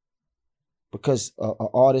because an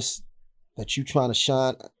artist that you trying to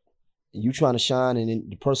shine, and then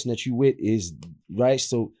the person that you with is, right?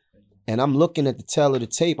 So, and I'm looking at the tail of the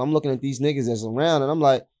tape. I'm looking at these niggas that's around, and I'm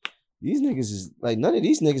like, these niggas is like, none of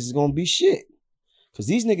these niggas is gonna be shit. Because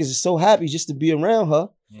these niggas is so happy just to be around her,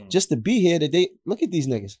 just to be here, that they, look at these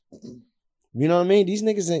niggas. You know what I mean? These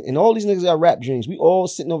niggas, and all these niggas got rap dreams. We all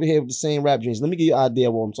sitting over here with the same rap dreams. Let me give you an idea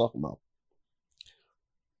of what I'm talking about.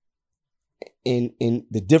 And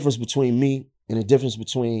the difference between me and the difference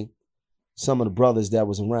between some of the brothers that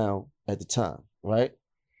was around at the time, right?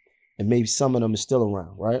 And maybe some of them are still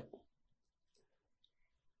around, right?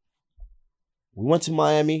 We went to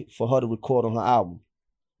Miami for her to record on her album,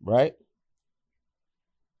 right?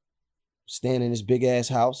 Staying in this big ass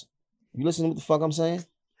house. You listen to what the fuck I'm saying?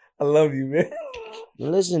 I love you, man.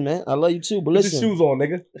 Listen, man. I love you too, but listen. Put your shoes on,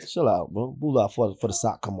 nigga. Chill out, bro. Bull out for the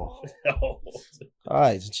sock come off. All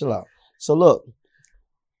right, chill out. So look,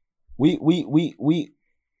 we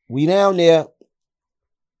down there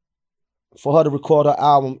for her to record her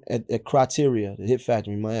album at Criteria, the Hit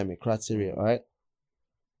Factory in Miami, Criteria, all right?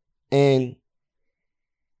 And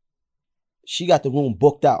she got the room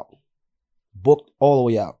booked all the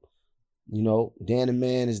way out. You know, Dan the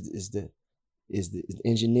Man is the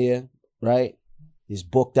engineer, right? He's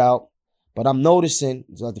booked out. But I'm noticing,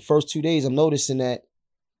 like the first 2 days, I'm noticing that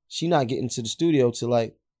she not getting to the studio till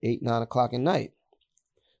like 8, 9 o'clock at night.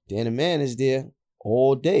 Dan the Man is there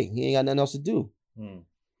all day. He ain't got nothing else to do.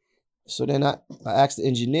 So then I asked the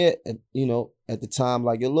engineer, at the time,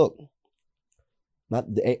 like, yo, look, not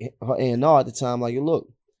her A&R at the time, like, yo, look,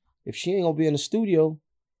 if she ain't gonna be in the studio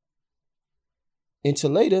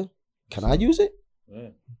until later, can I use it? Yeah.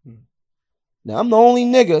 Now, I'm the only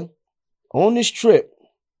nigga on this trip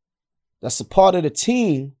that's a part of the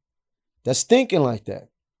team that's thinking like that.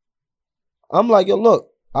 I'm like, yo, look,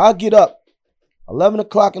 I'll get up 11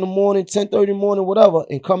 o'clock in the morning, 10:30 in the morning, whatever,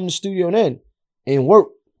 and come in the studio then and work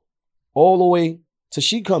all the way till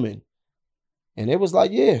she come in. And it was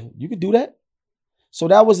like, yeah, you could do that. So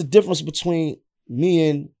that was the difference between me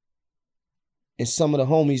and some of the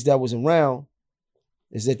homies that was around,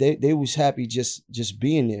 is that they was happy just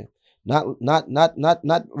being there. Not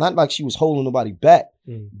like she was holding nobody back,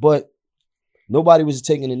 but nobody was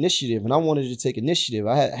taking initiative, and I wanted to take initiative.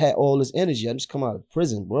 I had all this energy. I just come out of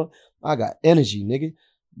prison, bro. I got energy, nigga.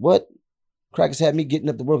 What? Crackers had me getting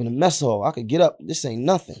up to work in the mess hall. I could get up. This ain't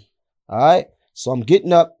nothing. All right? So I'm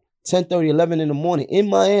getting up 10:30, 11 in the morning in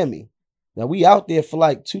Miami. Now we out there for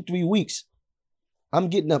like 2-3 weeks. I'm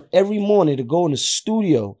getting up every morning to go in the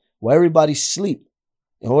studio where everybody sleep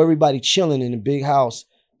and where everybody chilling in the big house,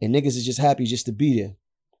 and niggas is just happy just to be there.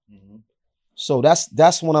 So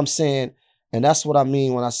that's what I'm saying, and that's what I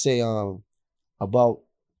mean when I say about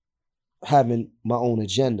having my own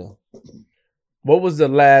agenda. What was the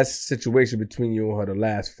last situation between you and her, the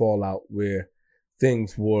last fallout where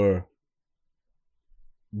things were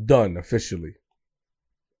done officially?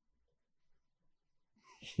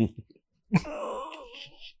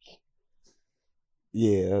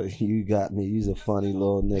 Yeah, you got me. You's a funny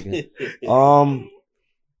little nigga.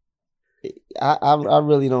 I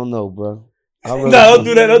really don't know, bro. Really don't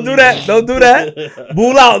do that. Don't do that. Don't do that.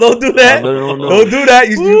 Bull out. Don't do that. Don't do that.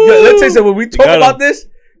 Let's say something. When we talk about this,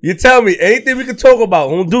 you tell me anything we can talk about.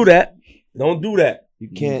 Don't do that. Don't do that.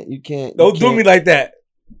 You can't. Don't do me like that.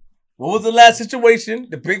 What was the last situation?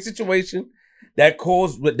 The big situation that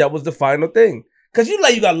was the final thing. Cause you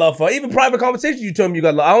got love for her. Even private conversation, you told me you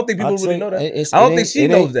got love. I don't think people really know that. I don't think she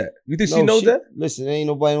knows that. You think she knows that? Listen, there ain't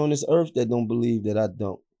nobody on this earth that don't believe that I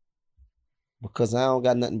don't. Because I don't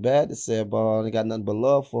got nothing bad to say about her. I ain't got nothing but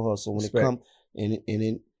love for her. So when it comes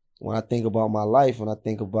when I think about my life, when I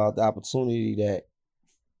think about the opportunity that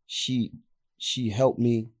she helped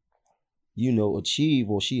me, achieve,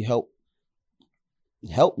 or she helped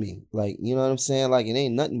me. Like, you know what I'm saying? Like, it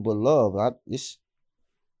ain't nothing but love. It's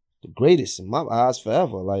the greatest in my eyes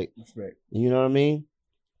forever. Like, you know what I mean?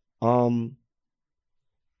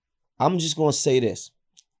 I'm just gonna say this.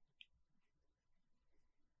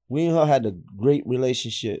 We and her had a great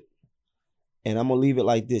relationship, and I'm gonna leave it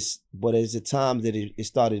like this. But there's a time that it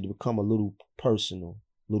started to become a little personal,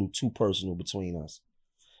 a little too personal between us,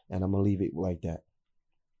 and I'm gonna leave it like that.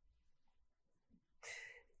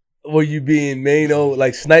 Were you being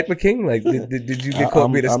like Sniper King? Like, did you get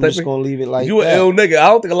caught being a sniper? I'm just gonna leave it like you that. You an ill nigga. I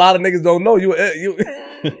don't think a lot of niggas don't know you. You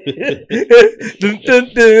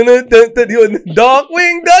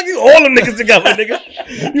Darkwing Duck. You all them niggas together, nigga.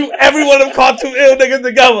 You every one of them cartoon ill niggas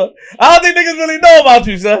together. I don't think niggas really know about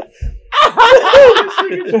you, son. I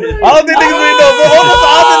don't think niggas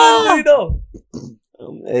really know.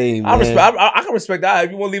 Hey, man. I can respect that.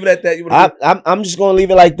 If you want to leave it at that, I'm just gonna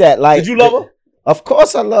leave it like that. Like, did you love her? Of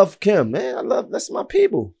course I love Kim, man. That's my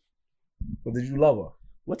people. But did you love her?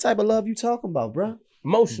 What type of love you talking about, bro?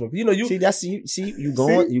 Emotional. You you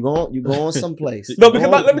going someplace. No, because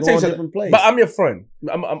let me tell you something. But I'm your friend.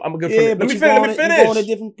 I'm a good friend. Let me finish. You're going a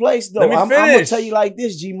different place though. I'm gonna tell you like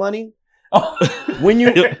this, G Money. When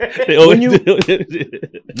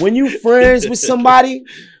you friends with somebody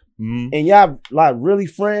and y'all like really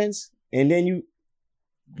friends, and then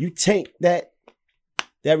you take that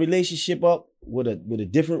relationship up with a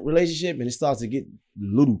different relationship, and it starts to get a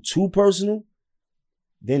little too personal,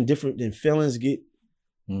 then feelings get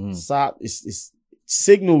it's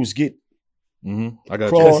signals get I got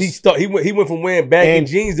crossed. He went from wearing baggy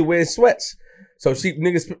jeans to wearing sweats. So she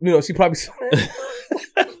probably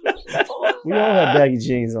we all have baggy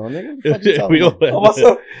jeans on, nigga. What's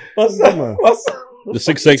up? The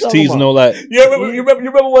 6XTs and all that. You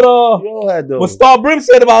remember what Star Brim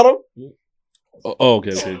said about him? Oh,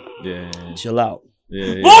 okay. Yeah. Chill out.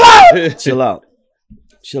 Yeah. Chill out.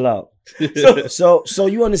 So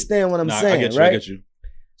you understand what I'm saying, I get you, right? I get you.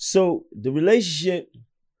 So the relationship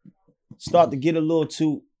start to get a little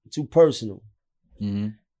too personal. Mm-hmm.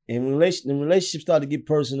 And when the relationship start to get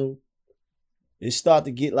personal, it start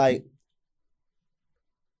to get like,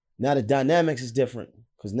 now the dynamics is different.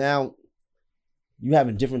 Because now you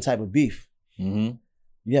having different type of beef. Mm-hmm.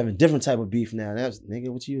 You having different type of beef now. That's nigga,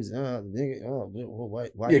 what you was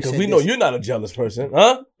why? Yeah, because we know you're not a jealous person,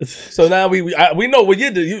 huh? So now we know what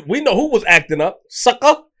you do. We know who was acting up,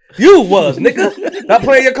 sucker. You was, nigga. Not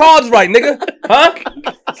playing your cards right, nigga. Huh?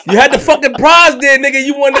 You had the fucking prize there, nigga.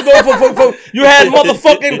 You wanted to go for you had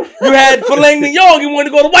filet mignon. You wanted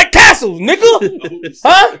to go to White Castles, nigga.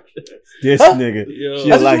 Huh? This nigga.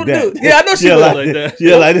 She like that. Yeah, I know she like that.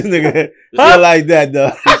 She like this nigga. She like that,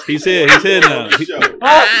 though. He's here now.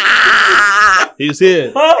 He's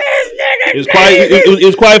here. It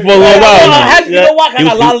was quiet for a little while. You know what? I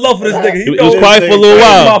got a lot of love for this nigga. It was quiet for a little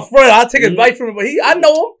while. My friend, I'll take advice from him, but I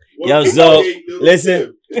know him. Yo, so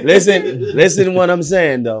listen to what I'm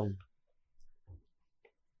saying though.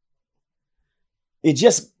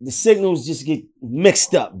 The signals just get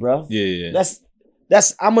mixed up, bro. Yeah.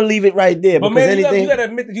 That's I'm gonna leave it right there. But man, you gotta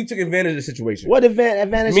admit that you took advantage of the situation. What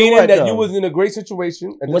advantage? Meaning what, that though? you was in a great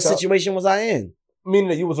situation. What situation was I in? Meaning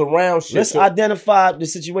that you was around shit. Let's identify the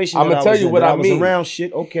situation. I'm gonna tell you what I mean. I was around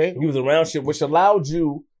shit. Okay. You was around shit, which allowed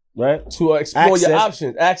you right to explore your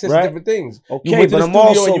options, access to different things. Okay, but I'm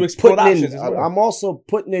also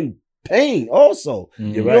putting in pain. Also,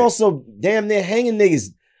 you're also damn near hanging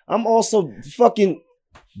niggas. I'm also fucking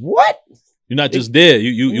what? You're not just there.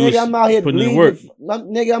 You I'm out here putting in work.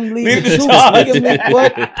 Nigga, I'm leading the troops. Nigga,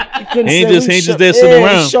 what? He ain't just there sitting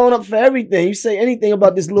around. Showing up for everything. You say anything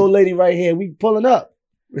about this little lady right here, we pulling up.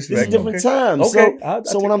 This is different times. Okay.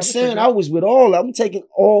 So what I'm saying, I was with I'm taking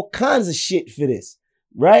all kinds of shit for this,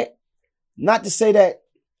 right? Not to say that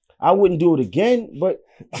I wouldn't do it again, but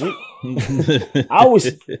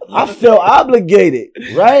I felt obligated,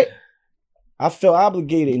 right? I felt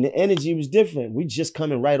obligated, and the energy was different. We just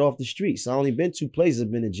coming right off the street. So I only been 2 places.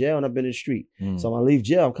 I've been in jail and I've been in the street. So when I leave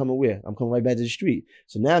jail, I'm coming where? I'm coming right back to the street.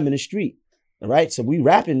 So now I'm in the street. All right. So we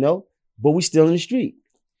rapping though, but we still in the street.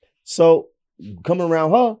 So coming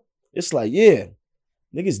around her, it's like, yeah,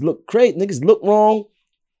 niggas look crazy. Niggas look wrong,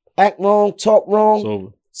 act wrong, talk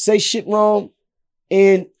wrong, say shit wrong,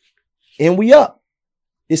 and we up.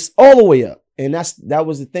 It's all the way up, and that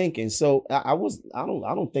was the thinking. So I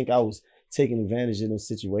don't think I was taking advantage of the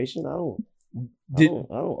situation. I don't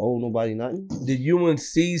owe nobody nothing. Did UNC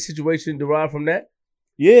situation derive from that?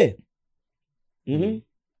 Yeah. Mm-hmm.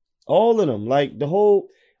 All of them, like the whole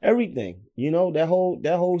everything. You know, that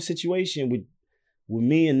whole situation with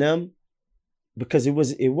me and them, because it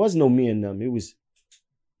was no me and them. It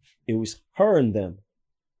was her and them.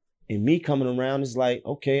 And me coming around is like,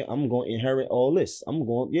 okay, I'm going to inherit all this. I'm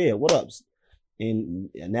going, yeah, what up? And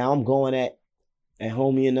now I'm going at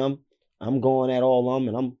homie and them. I'm going at all of them,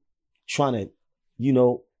 and I'm trying to, you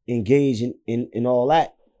know, engage in all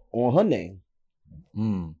that on her name.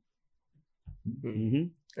 Mm-hmm.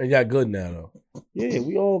 And y'all good now, though. Yeah,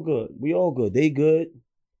 we all good. We all good. They good.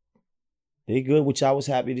 They good, which I was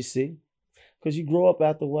happy to see. Because you grow up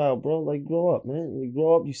after a while, bro. Like, grow up, man. You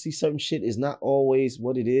grow up, you see certain shit is not always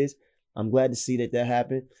what it is. I'm glad to see that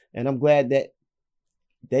happened. And I'm glad that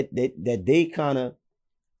they kind of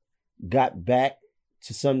got back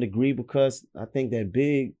to some degree, because I think that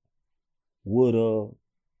Big would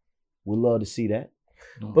love to see that.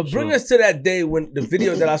 But bring us to that day when the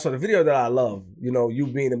video that I saw, the video that I love, you know, you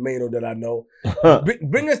being the Mano that I know.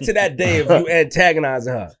 Bring us to that day of you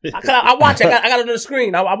antagonizing her. I watch it. I got it on the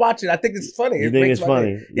screen. I watch it. I think it's funny. You think it's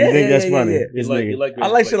funny? Yeah, you think that's funny? Yeah. I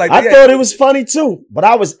like shit like that. I thought it was funny too, but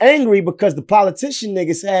I was angry because the politician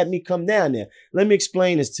niggas had me come down there. Let me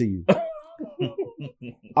explain this to you.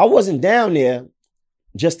 I wasn't down there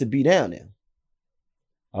just to be down there.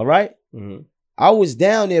 All right? Mm-hmm. I was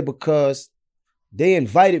down there because they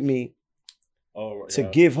invited me to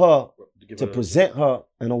give her, to present her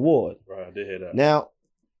an award. Right, I did hear that.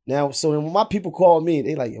 Now, so when my people called me,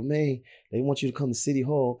 they like, yo, man, they want you to come to City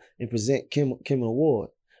Hall and present Kim an award.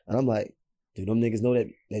 And I'm like, do them niggas know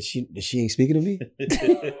that she ain't speaking to me?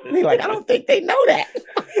 They like, I don't think they know that.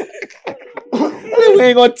 We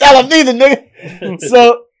ain't gonna tell them neither, nigga.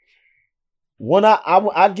 So when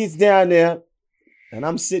I gets down there and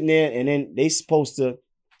I'm sitting there, and then they supposed to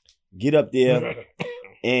get up there,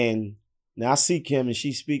 and now I see Kim and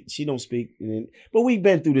she don't speak, but we've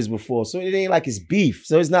been through this before, so it ain't like it's beef.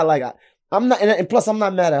 So it's not like I'm not, and plus I'm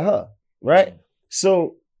not mad at her, right?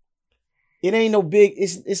 So it ain't no big.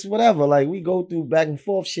 It's whatever. Like, we go through back and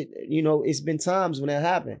forth shit. You know, it's been times when that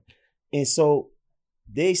happened, and so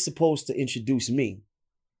they supposed to introduce me,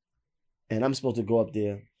 and I'm supposed to go up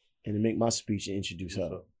there and make my speech and introduce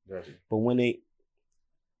her. Gotcha. But when they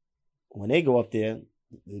go up there,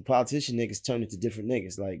 the politician niggas turned into different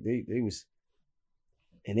niggas. Like, they was,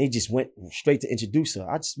 and they just went straight to introduce her.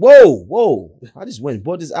 I just, whoa. I just went and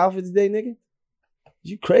bought this outfit today, nigga.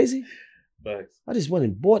 You crazy? Thanks. I just went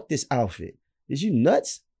and bought this outfit. Is you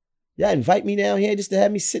nuts? Y'all invite me down here just to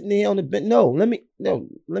have me sitting there on the bench? No,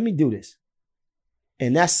 let me do this.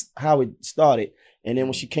 And that's how it started. And then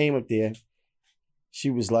when she came up there, she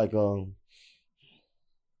was like,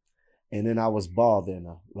 and then I was bothering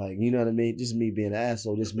her. Like, you know what I mean? Just me being an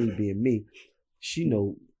asshole, just me being me. She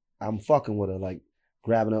know I'm fucking with her, like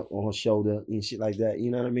grabbing her on her shoulder and shit like that. You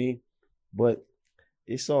know what I mean? But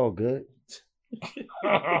it's all good.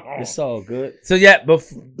 It's all good. So yeah, but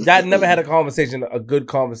y'all never had a good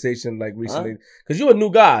conversation like recently, because you're a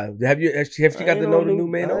new guy. Have you got to know the new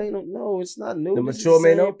Mano? No, it's not new. The mature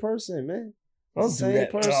Mano person, man. Same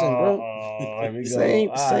person, bro.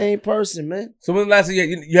 Same person, man. So when the last time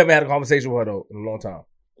you haven't had a conversation with her though in a long time?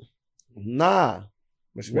 Nah,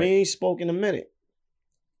 we ain't spoken a minute.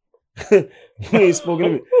 We ain't spoken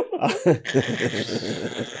a minute.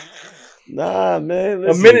 Nah, man.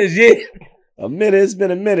 Listen. A minute is yeah. A minute. It's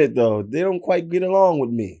been a minute though. They don't quite get along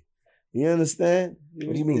with me. You understand?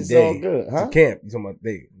 What do you mean it's they? All good, huh? The camp. You talking about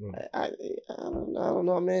they? I don't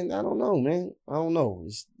know, man. I don't know, man. I don't know.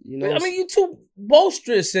 I mean, you too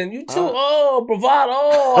boisterous and you too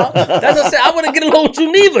bravado. That's what I said. I wouldn't get along with you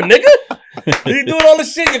neither, nigga. You doing all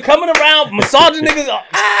this shit. You're coming around massaging niggas'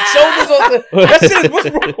 shoulders. That shit is what's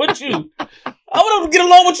wrong with you? I wouldn't get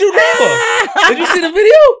along with you neither. Did you see the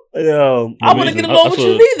video? Yo, I wouldn't get along with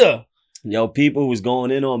you neither. Yo, people was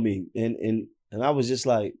going in on me, and I was just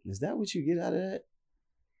like, is that what you get out of that?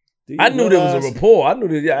 I knew there was a rapport. I knew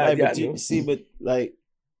that. Yeah, right, I knew. See, but like,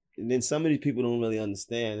 and then some of these people don't really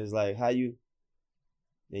understand. It's like, how you,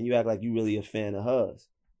 and you act like you really a fan of hers,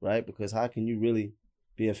 right? Because how can you really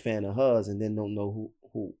be a fan of hers and then don't know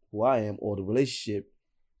who I am or the relationship,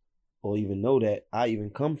 or even know that I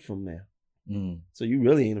even come from there? So you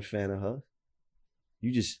really ain't a fan of her.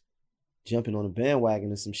 You just jumping on a bandwagon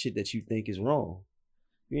of some shit that you think is wrong.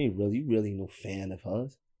 You really no fan of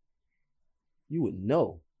hers. You would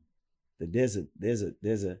know that there's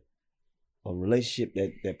a relationship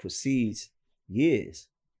that proceeds years.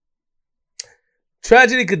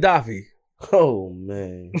 Tragedy Gaddafi. Oh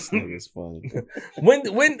man, this nigga's funny.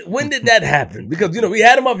 When did that happen? Because we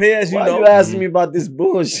had him up here, as you know. Why you asking me about this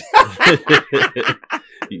bullshit?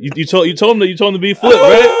 you told him to be Flip,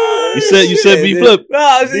 right? You said be Flip.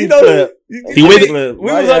 Nah, he waited.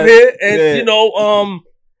 We was up here, and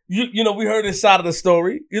we heard his side of the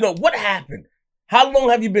story. What happened? How long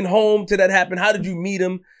have you been home till that happened? How did you meet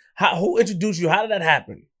him? Who introduced you? How did that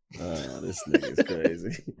happen? This nigga's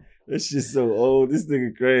crazy. This shit's so old. This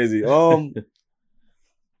nigga crazy.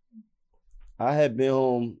 I had been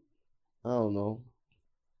home, I don't know,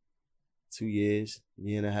 2 years,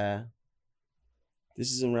 year and a half.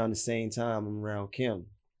 This is around the same time I'm around Kim.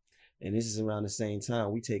 And this is around the same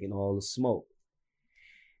time we taking all the smoke.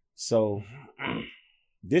 So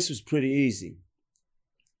this was pretty easy.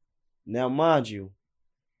 Now, mind you,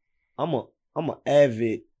 I'm a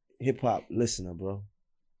avid hip hop listener, bro.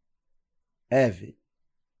 Avid.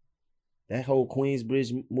 That whole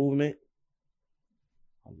Queensbridge movement,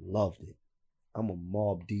 I loved it. I'm a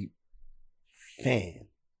Mobb Deep fan.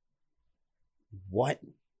 What?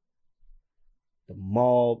 The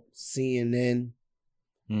Mob, CNN,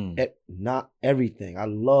 not everything. I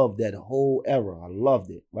loved that whole era. I loved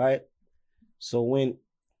it, right? So when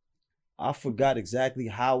I forgot exactly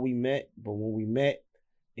how we met, but when we met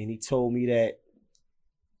and he told me that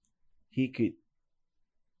he could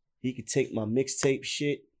take my mixtape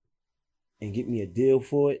shit and get me a deal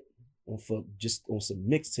for it on some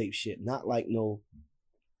mixtape shit, not like no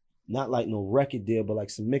record deal, but like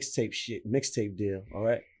some mixtape deal, all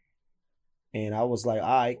right? And I was like, all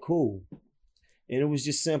right, cool. And it was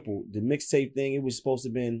just simple. The mixtape thing, it was supposed to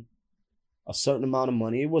have been a certain amount of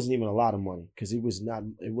money. It wasn't even a lot of money because it was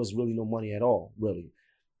really no money at all, really.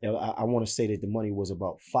 I want to say that the money was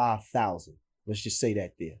about $5,000. Let's just say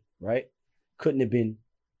that there, right? Couldn't have been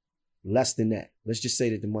less than that. Let's just say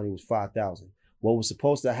that the money was $5,000. What was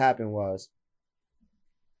supposed to happen was,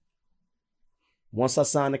 once I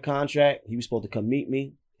signed the contract, he was supposed to come meet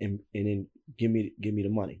me and then give me the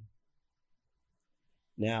money.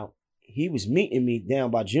 Now, he was meeting me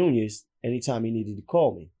down by Junior's anytime he needed to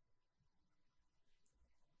call me.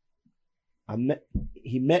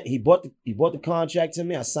 He bought the contract to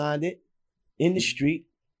me. I signed it in the street.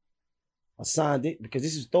 I signed it because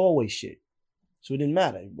this is throwaway shit. So it didn't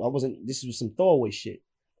matter. This was some throwaway shit.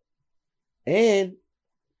 And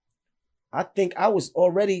I think I was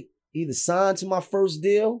already either signed to my first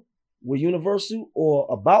deal with Universal or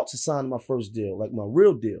about to sign my first deal, like my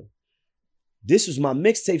real deal. This was my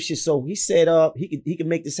mixtape shit. So he said he could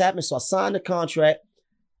make this happen. So I signed the contract.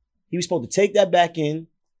 He was supposed to take that back in.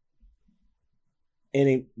 And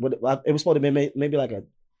it was supposed to be maybe like a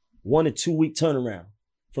 1 to 2 week turnaround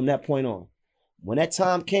from that point on. When that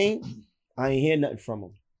time came, I ain't hear nothing from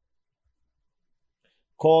him.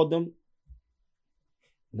 Called them,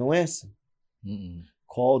 no answer.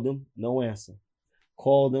 Called them, no answer.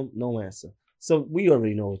 Called them, no answer. So we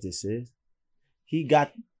already know what this is. He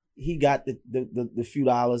got the few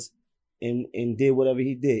dollars and did whatever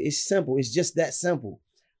he did. It's simple. It's just that simple.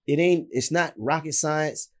 It's not rocket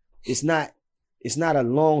science. It's not a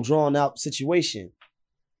long drawn out situation.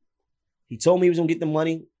 He told me he was gonna get the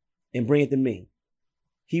money and bring it to me.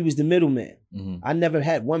 He was the middleman. I never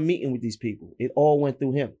had one meeting with these people. It all went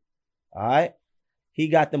through him. All right. He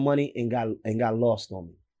got the money and got lost on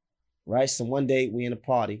me. Right. So one day we in a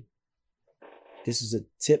party. This was a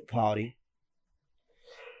tip party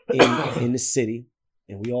in the city,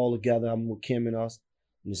 and we all together. I'm with Kim and us.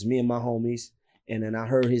 And it's me and my homies. And then I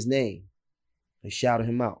heard his name. They shouted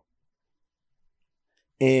him out.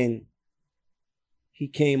 And he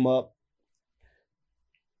came up.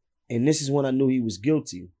 And this is when I knew he was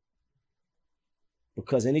guilty.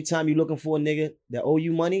 Because anytime you're looking for a nigga that owe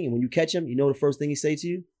you money, and when you catch him, you know the first thing he say to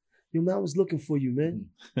you? Yo, man, I was looking for you, man.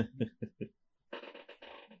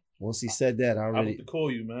 Once he said that, I already... I have to call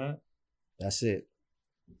you, man. That's it.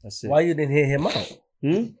 Why you didn't hear him out?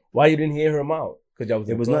 Why you didn't hear him out? Because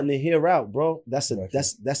there was nothing to hear out, bro. This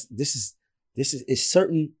is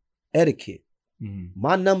certain etiquette.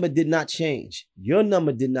 My number did not change. Your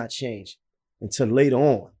number did not change until later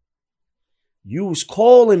on. You was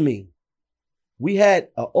calling me. We had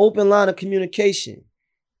an open line of communication.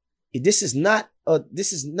 This is not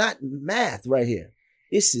math right here.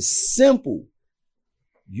 This is simple.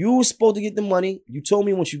 You was supposed to get the money. You told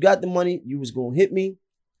me once you got the money, you was gonna hit me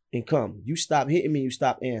and come. You stopped hitting me. You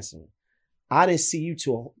stopped answering. I didn't see you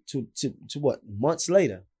to what, months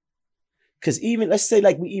later. Because even, let's say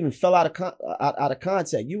like we even fell out of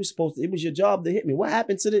contact. You were supposed to, it was your job to hit me. What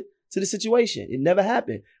happened to the situation? It never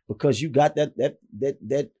happened because you got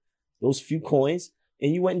that those few coins,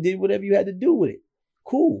 and you went and did whatever you had to do with it.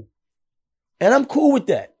 Cool. And I'm cool with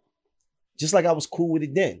that. Just like I was cool with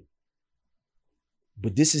it then.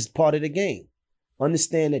 But this is part of the game.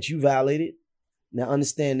 Understand that you violated. Now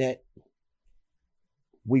understand that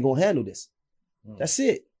we gonna handle this. That's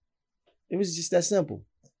it. It was just that simple.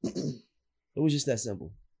 It was just that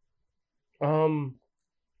simple.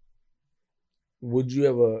 Would you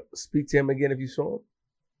ever speak to him again if you saw him?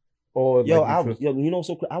 Or yo, you know,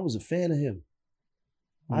 so I was a fan of him.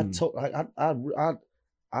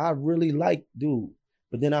 I really liked dude,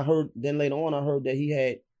 but then later on I heard that he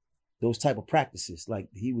had those type of practices, like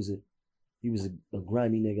he was a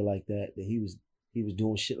grimy nigga like that. That he was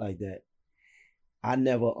doing shit like that. I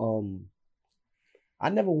never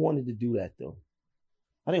wanted to do that though.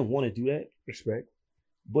 I didn't want to do that. Respect.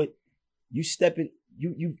 But you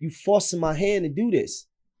forcing my hand to do this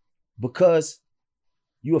because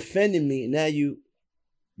you offended me, and now you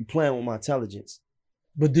playing with my intelligence.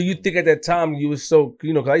 But do you think at that time you was so,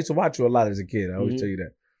 you know, because I used to watch you a lot as a kid. I always tell you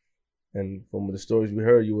that. And from the stories we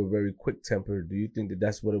heard, you were very quick-tempered. Do you think that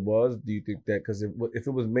that's what it was? Do you think that, because if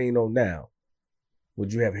it was Maino now,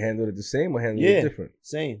 would you have handled it the same or handled it different?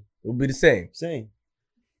 Same. It would be the same. Same.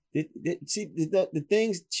 See, the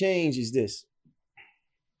things change is this.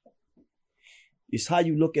 It's how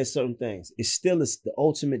you look at certain things. It's the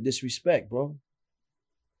ultimate disrespect, bro.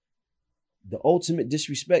 The ultimate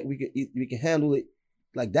disrespect, we can handle it.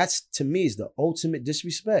 Like that's, to me, is the ultimate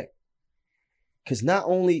disrespect. Cause not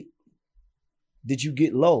only did you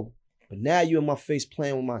get low, but now you in my face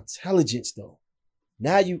playing with my intelligence though.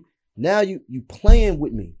 Now you playing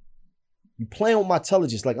with me. You playing with my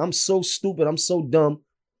intelligence. Like I'm so stupid, I'm so dumb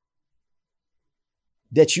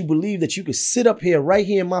that you believe that you could sit up here right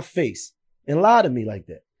here in my face and lie to me like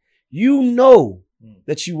that. You know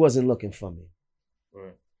that you wasn't looking for me.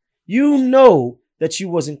 Right. You know that you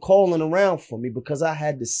wasn't calling around for me because I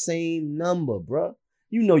had the same number, bruh.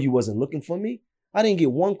 You know you wasn't looking for me. I didn't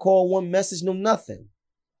get one call, one message, no nothing.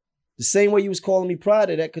 The same way you was calling me prior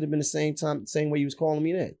to that could have been the same way you was calling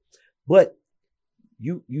me then. But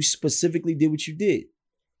you specifically did what you did.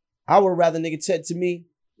 I would rather nigga said to me,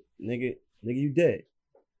 nigga, you dead.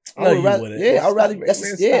 I would rather, I'd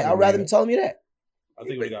rather him telling me that. I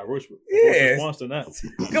think we got worse response than that.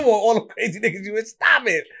 Come on, all the crazy niggas, you would stop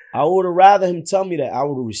it. I would have rather him tell me that. I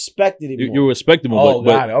would have respected it more. You respect him,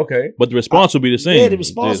 okay. But the response will be the same. Yeah, the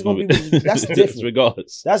response is going to be, that's different.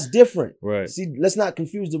 Regardless. That's different. Right. See, let's not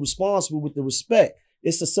confuse the responsible with the respect.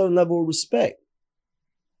 It's a certain level of respect.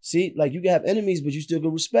 See, like you can have enemies, but you still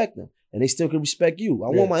can respect them. And they still can respect you. I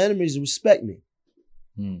want my enemies to respect me.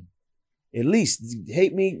 At least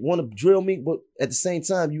hate me, want to drill me, but at the same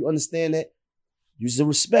time, you understand that use the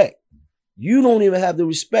respect. You don't even have the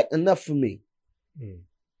respect enough for me.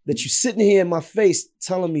 That you sitting here in my face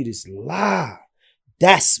telling me this lie.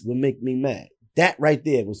 That's what make me mad. That right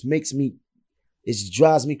there it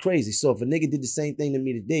drives me crazy. So if a nigga did the same thing to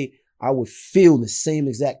me today, I would feel the same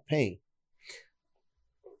exact pain.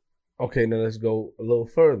 Okay, now let's go a little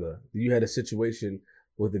further. You had a situation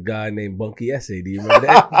with a guy named Bunky Essay. Do you remember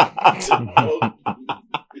that?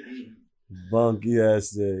 Bunky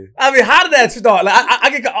Essay. I mean, how did that start? Like,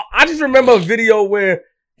 I just remember a video where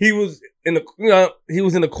he was in the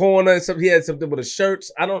corner and he had something with his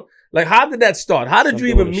shirts. How did that start? How did you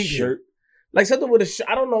even meet him? Like something with a shirt.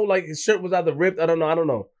 I don't know. Like his shirt was either ripped. I don't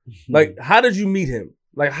know. Like, how did you meet him?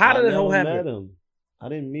 Like, how did that whole happen? I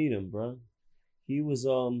didn't meet him, bro. He was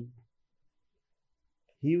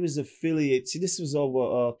affiliate. See, this was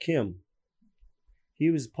over Kim.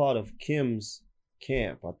 He was part of Kim's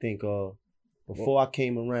camp. I think before I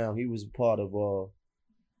came around, he was part of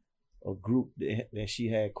a group that she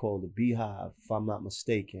had called the Beehive, if I'm not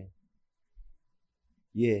mistaken.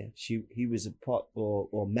 Yeah, he was a part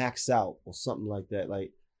or Max Out or something like that.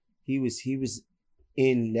 Like he was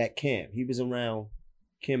in that camp. He was around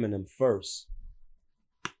Kim and them first.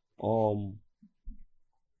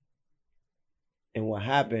 And what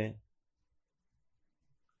happened?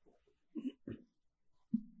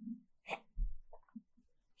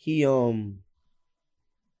 He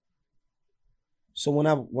So when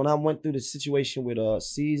I went through the situation with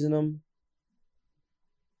seizing him,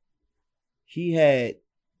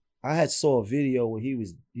 I had saw a video where he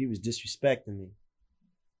was disrespecting me,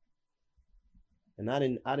 and I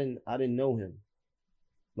didn't know him.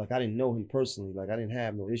 Like I didn't know him personally. Like I didn't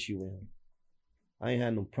have no issue with him. I ain't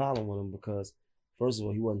had no problem with him because first of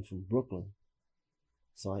all, he wasn't from Brooklyn.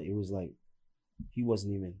 So it was like, he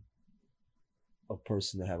wasn't even a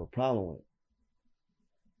person to have a problem with.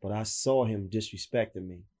 But I saw him disrespecting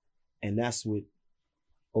me. And that's what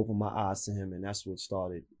opened my eyes to him. And that's what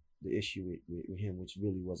started the issue with him, which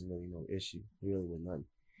really wasn't really no issue. It really was nothing.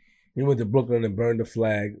 You went to Brooklyn and burned the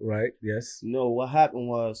flag, right? Yes. No, what happened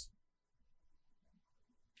was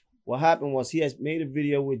he has made a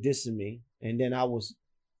video with dissing me, and then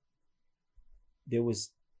there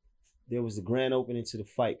was the grand opening to the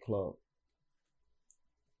Fight Club.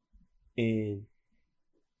 And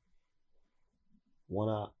when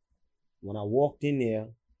I walked in there,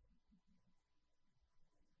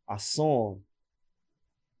 I saw him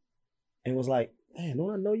and was like, "Man,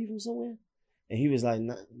 don't I know you from somewhere?" And he was like,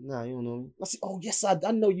 nah, you don't know me. I said, "Oh, yes, I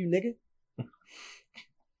know you, nigga.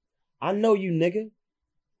 I know you, nigga."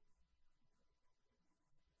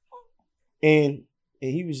 And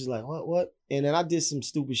he was just like, what? And then I did some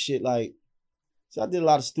stupid shit. Like, so I did a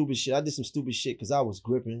lot of stupid shit. I did some stupid shit because I was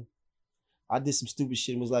gripping. I did some stupid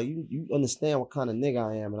shit and was like, you understand what kind of nigga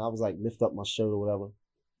I am. And I was like, lift up my shirt or whatever.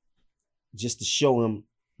 Just to show him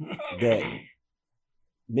that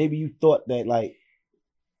maybe you thought that like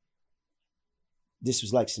this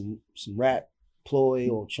was like some rap ploy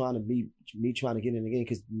or trying to be me trying to get in the game.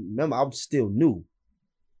 Because remember, I was still new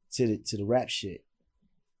to the rap shit.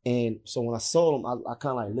 And so when I saw him, I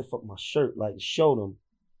kind of like lift up my shirt, like showed him,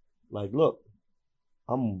 like, look,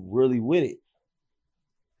 I'm really with it.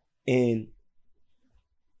 And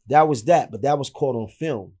that was that, but that was caught on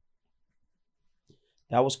film.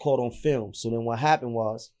 So then what happened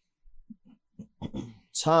was,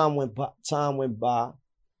 time went by.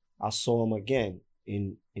 I saw him again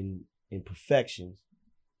in Perfections.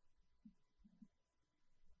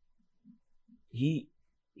 He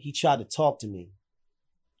tried to talk to me.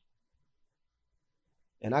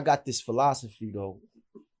 And I got this philosophy though.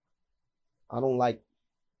 I don't like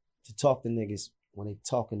to talk to niggas when they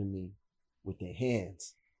talking to me with their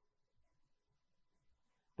hands.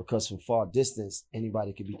 Because from far distance,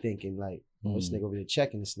 anybody could be thinking like, oh, this nigga over there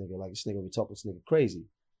checking this nigga, like this nigga over there talking this nigga crazy.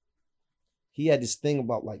 He had this thing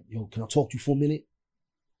about like, yo, can I talk to you for a minute?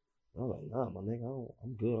 I was like, nah, my nigga,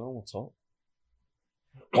 I'm good, I don't want to talk.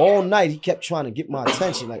 All night, he kept trying to get my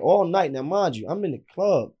attention, like all night. Now, mind you, I'm in the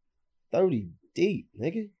club, 30 deep,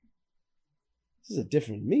 nigga. This is a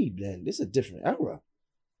different me, then. This is a different era.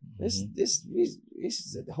 This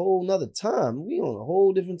is a whole nother time. We on a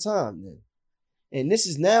whole different time, man. And this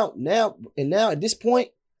is now at this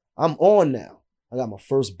point, I'm on now. I got my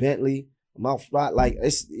first Bentley. I'm out front, like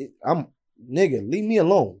I'm nigga, leave me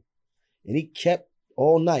alone. And he kept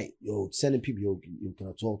all night, yo, sending people, yo, can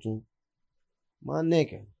I talk to him? My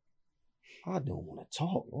nigga, I don't want to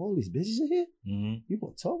talk. All these bitches in here. You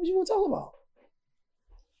want to talk? What you want to talk about?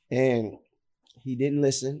 And he didn't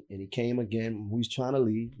listen, and he came again. We was trying to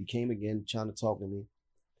leave. He came again, trying to talk to me.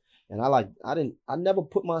 And I never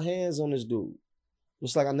put my hands on this dude.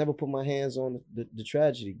 Just like I never put my hands on the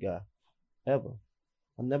tragedy guy, ever.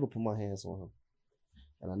 I never put my hands on him.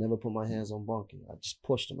 And I never put my hands on Bunky. I just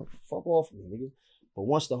pushed him, like, fuck off me, nigga. But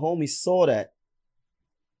once the homies saw that,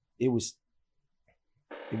 it was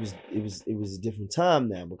a different time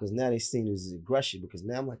now, because now they seen it as aggression, because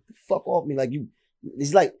now I'm like, fuck off me, like you,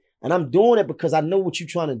 it's like, and I'm doing it because I know what you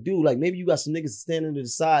trying to do. Like maybe you got some niggas standing to the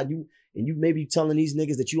side, you maybe telling these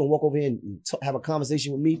niggas that you don't walk over here and have a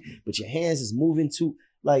conversation with me, but your hands is moving to,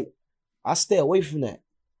 like, I stay away from that.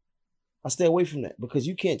 Because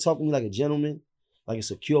you can't talk to me like a gentleman, like a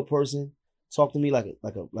secure person. Talk to me like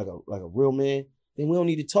a real man. Then we don't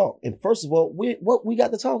need to talk. And first of all, what we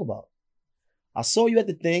got to talk about? I saw you at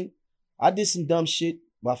the thing. I did some dumb shit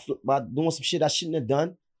by doing some shit I shouldn't have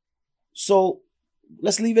done. So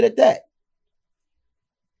let's leave it at that.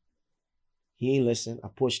 He ain't listen. I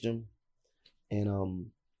pushed him,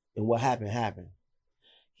 and what happened.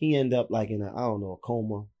 He ended up like in a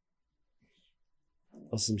coma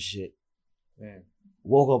or some shit. Man.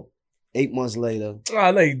 Woke up 8 months later.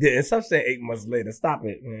 Oh, no, you didn't. Stop saying 8 months later. Stop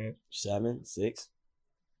it, man. 7, 6.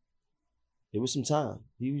 It was some time.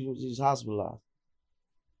 He was hospitalized.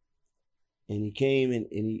 And he came and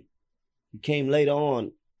he came later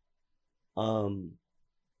on. And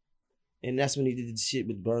that's when he did the shit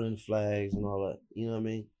with burning flags and all that. You know what I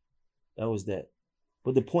mean? That was that.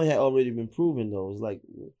 But the point had already been proven though. It was like,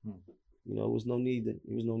 you know, there was no need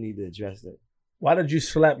to address that. Why did you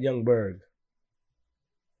slap Young Berg?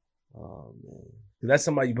 Oh man. That's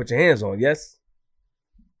somebody you put your hands on, yes?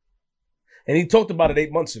 And he talked about it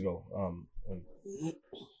 8 months ago.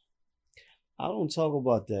 I don't talk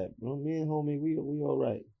about that, bro. Me and homie, we all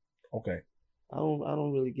right. Okay. I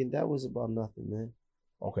don't really get that. Was about nothing, man.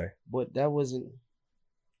 Okay. But that wasn't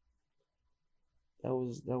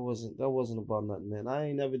about nothing, man. I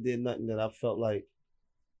ain't never did nothing that I felt like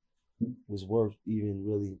was worth even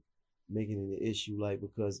really making it an issue, like,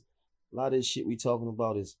 because a lot of this shit we talking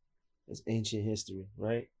about is It's ancient history,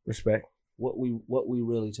 right? Respect. What we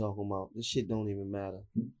really talking about? This shit don't even matter.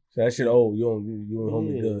 So that shit old. You don't hold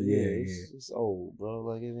me good. It's old, bro.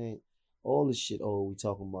 Like it ain't all this shit old we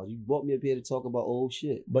talking about. You brought me up here to talk about old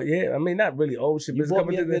shit. But yeah, I mean not really old shit. You but brought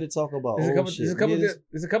me up here to talk about old shit.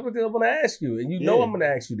 There's a couple of things I'm gonna ask you, and you know I'm gonna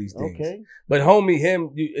ask you these things. Okay. But homie,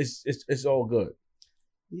 it's all good.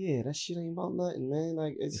 Yeah, that shit ain't about nothing, man.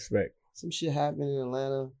 Like it's respect. Some shit happened in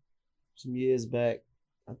Atlanta some years back.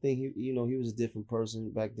 I think he was a different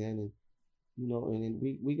person back then, and and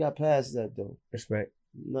then we got past that though. Respect.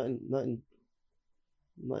 Nothing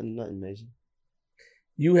major.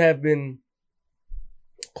 You have been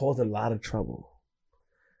causing a lot of trouble.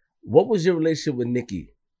 What was your relationship with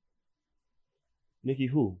Nicki? Nicki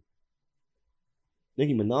who?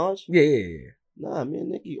 Nicki Minaj? Yeah. Nah, me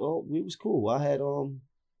and Nicki, we was cool. I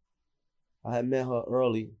had met her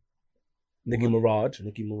early. Nicki Minaj.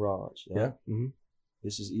 Yeah. Mm-hmm.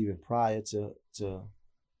 This is even prior to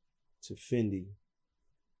Fendi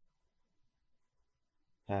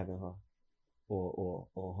having her, or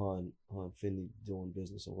her and Fendi doing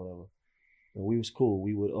business or whatever. And we was cool.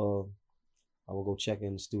 We would I would go check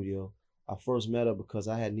in the studio. I first met her because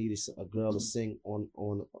I had needed a girl to sing on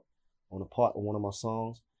a part of one of my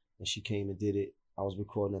songs, and she came and did it. I was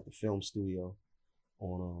recording at the film studio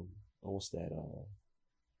on what's that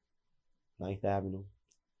 9th Avenue.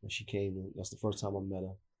 And she came in. That's the first time I met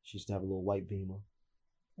her. She used to have a little white Beamer.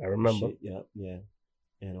 I remember. Yeah.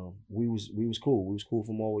 And we was cool. We was cool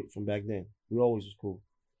from back then. We always was cool.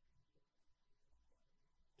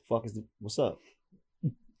 What's up?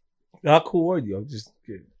 How cool were you? I'm just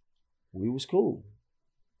kidding. We was cool.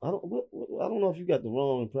 I don't know if you got the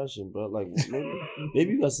wrong impression, bro. Like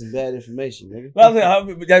maybe you got some bad information,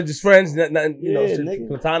 nigga. Y'all just friends, nothing, nigga.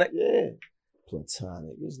 Platonic. Yeah,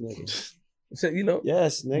 platonic. This nigga. So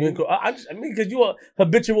yes, nigga. I mean, because you a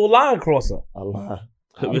habitual line crosser. A line.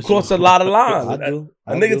 You cross a lot of lines. I do.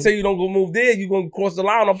 A nigga say you don't go move there, you gonna cross the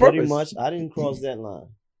line on purpose. Pretty much. I didn't cross that line.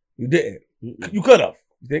 You didn't. Mm-mm. You could have.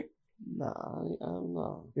 You think? Nah, I don't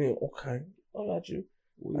know. Yeah. Okay. I got you.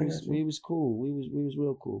 We was cool. We was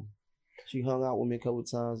real cool. She hung out with me a couple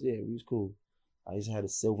of times. Yeah, we was cool. I used to have a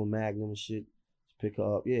silver Magnum and shit to pick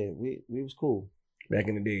her up. Yeah, we was cool. Back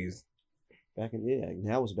in the days. Now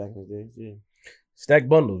was back in the days. Yeah. Stack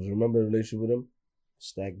Bundles. Remember the relationship with him?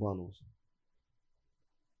 Stack Bundles.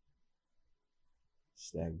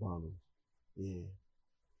 Yeah.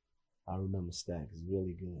 I remember Stack. It's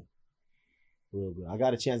really good. Real good. I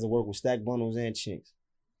got a chance to work with Stack Bundles and Chinks.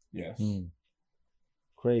 Yes.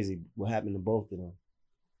 Crazy what happened to both of them.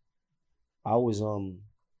 I was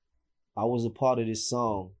a part of this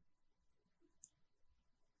song,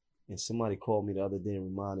 and somebody called me the other day and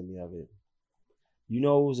reminded me of it. It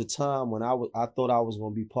was a time when I thought I was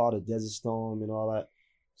gonna be part of Desert Storm and all that.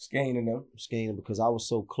 Scanning because I was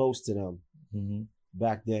so close to them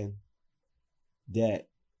back then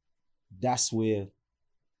that's where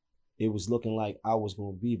it was looking like I was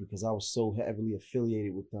gonna be, because I was so heavily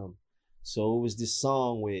affiliated with them. So it was this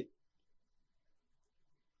song with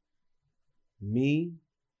me,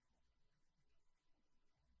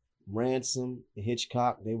 Ransom, and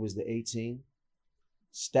Hitchcock. They was the 18.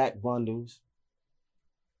 Stack Bundles,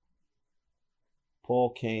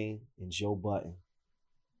 Paul Kane, and Joe Button.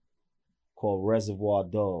 Called Reservoir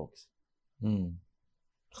Dogs.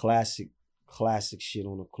 Classic shit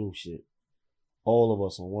on the Clue shit. All of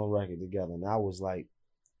us on one record together. And I was like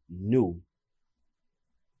new.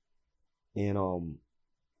 And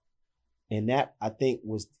that, I think,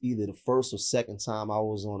 was either the first or second time I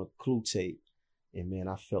was on a Clue tape. And man,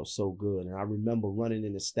 I felt so good. And I remember running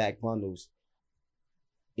into Stack Bundles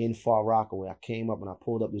in Far Rockaway. I came up and I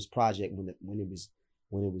pulled up this project when it was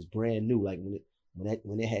brand new, like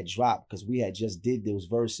when it had dropped, because we had just did those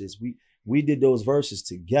verses. We did those verses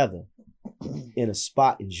together in a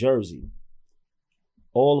spot in Jersey.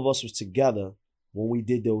 All of us was together when we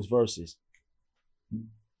did those verses.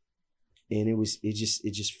 And it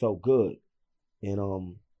just felt good.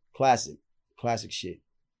 And classic shit.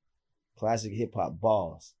 Classic hip hop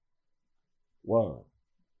bars. Word.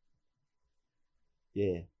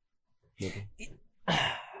 Yeah.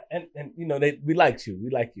 And we liked you. We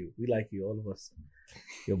like you, all of us.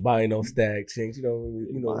 You're buying those Stack Chinks, I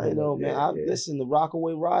know, man. Listen, the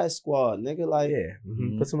Rockaway Riot Squad, nigga, like. Yeah.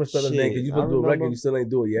 Put so much better than because you supposed to do a record, you still ain't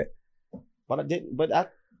do it yet. But I didn't.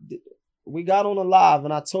 We got on a live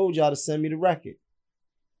and I told y'all to send me the record.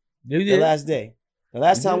 You did. The last day. The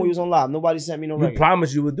last time we was on live, nobody sent me no record. You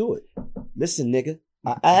promised you would do it. Listen, nigga.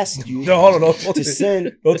 I asked you to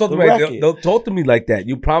send don't talk the to me record. Don't talk to me like that.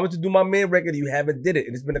 You promised to do my man record. You haven't did it.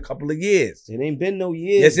 And it's been a couple of years. It ain't been no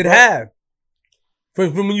years. Yes, it have.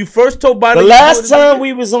 From when you first told Bino. The last time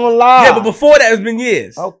we was on live. Yeah, but before that, it's been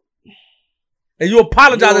years. Oh. And you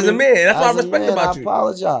apologize as a man. That's what I respect about you.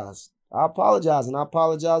 I apologize. And I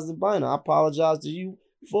apologize to Bino. I apologize to you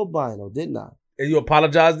for Bino, didn't I? And you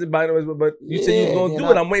apologized to Bino, but you said you was going to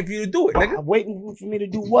do it. I'm waiting for you to do it, nigga. I'm waiting for me to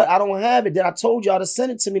do what? I don't have it. Then I told y'all to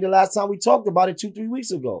send it to me the last time we talked about it 2-3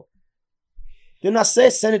 weeks ago. Then I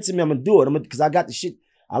said, send it to me. I'm going to do it. Because I got the shit.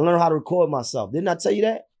 I learned how to record myself. Didn't I tell you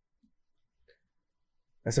that?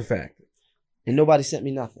 That's a fact. And nobody sent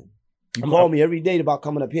me nothing. You call me every day about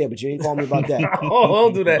coming up here, but you ain't call me about that.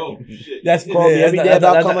 Don't do that. Oh, that's call me every day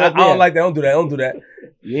about coming up here. I don't like that. Don't do that.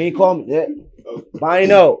 You ain't call me. Yeah.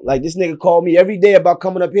 Bino, like this nigga called me every day about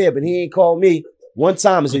coming up here, but he ain't called me one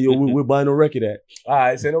time and said, yo, we're buying a record at. All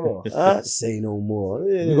right, say no more. Say no more.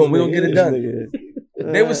 We gonna get it done.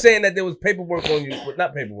 They were saying that there was paperwork on you, but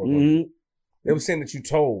not paperwork on you. They were saying that you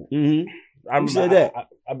told. I remember said that.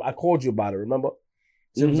 I called you about it, remember?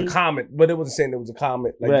 So it was a comment, but it wasn't saying there was a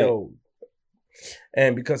comment. Like, yo.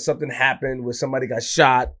 And because something happened where somebody got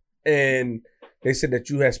shot and they said that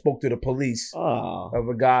you had spoke to the police of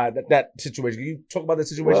a guy, that situation. Can you talk about that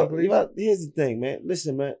situation, please? Here's the thing, man.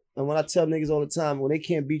 Listen, man. And when I tell niggas all the time, when they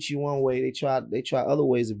can't beat you one way, they try other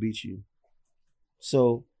ways to beat you.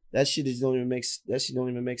 So that shit don't even make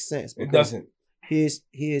sense. It doesn't. Here's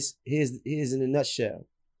in a nutshell.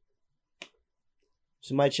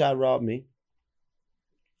 Somebody try to rob me.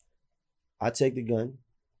 I take the gun.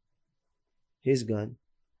 His gun.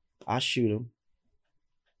 I shoot him.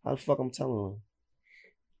 How the fuck I'm telling him?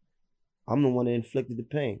 I'm the one that inflicted the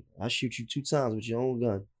pain. I shoot you 2 times with your own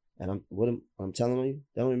gun. And I'm telling you,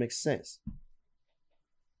 that don't even make sense.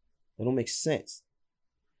 That don't make sense.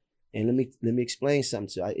 And let me explain something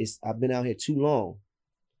to you. I've been out here too long.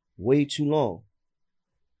 Way too long.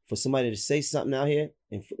 For somebody to say something out here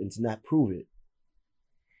and to not prove it.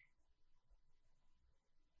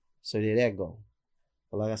 So there that go.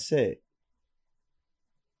 But like I said,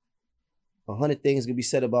 100 things can be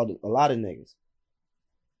said about a lot of niggas.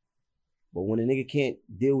 But when a nigga can't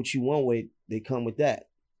deal with you one way, they come with that.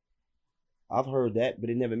 I've heard that, but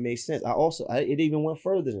it never made sense. It even went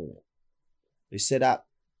further than that. They said I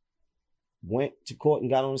went to court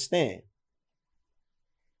and got on the stand.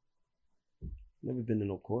 Never been to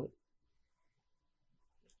no court.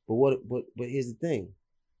 But here's the thing.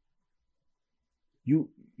 You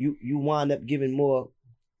wind up giving more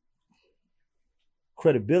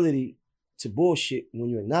credibility to bullshit when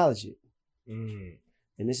you acknowledge it.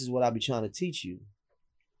 And this is what I be trying to teach you.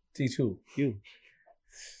 Teach who? You.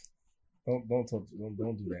 Don't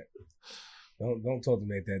do that. Don't talk to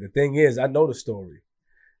me like that. The thing is, I know the story.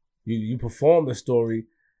 You performed the story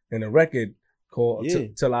in a record called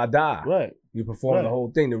Till I Die. Right. You performed the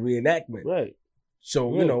whole thing, the reenactment. Right.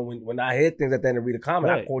 So, you know, when I hear things like that and read a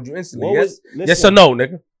comment, I called you instantly. Listen, yes or no,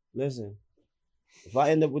 nigga? Listen, if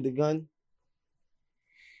I end up with the gun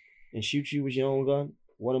and shoot you with your own gun,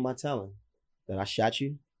 what am I telling? That I shot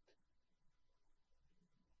you?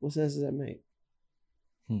 What sense does that make?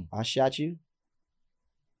 I shot you?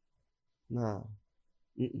 Nah.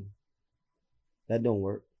 That don't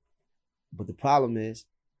work. But the problem is,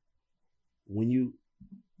 when you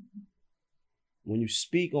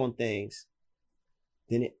speak on things,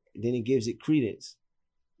 then it gives it credence.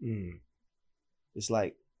 It's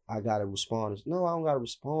like, I gotta respond. No, I don't gotta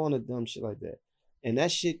respond to dumb shit like that. And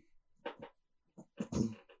that shit.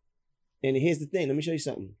 And here's the thing. Let me show you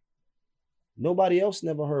something. Nobody else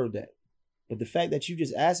never heard that. But the fact that you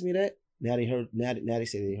just asked me that, now they heard. Now they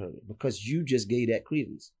say they heard it because you just gave that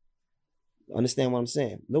credence. Understand what I'm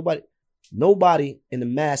saying? Nobody in the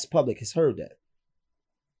mass public has heard that.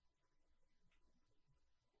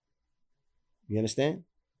 You understand?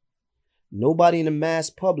 Nobody in the mass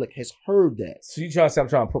public has heard that. So you trying to say I'm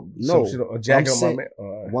trying to put some shit on a jacket on my man?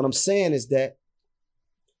 Right. What I'm saying is that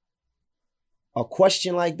a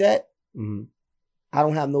question like that, I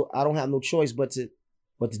don't have no choice but to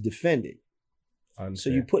defend it. So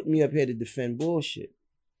you put me up here to defend bullshit.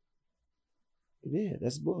 Yeah,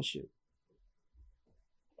 that's bullshit.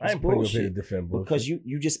 I ain't putting you up here to defend bullshit. Because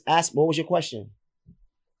you just asked, what was your question?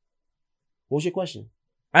 What was your question?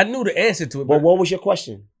 I knew the answer to it. But what was your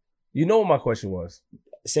question? You know what my question was.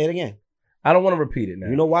 Say it again. I don't want to repeat it now.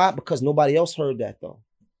 You know why? Because nobody else heard that though.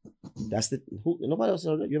 Nobody else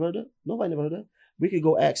heard that. You ever heard that? Nobody never heard that. We could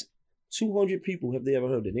go ask 200 people have they ever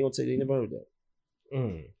heard that. They gonna say they never heard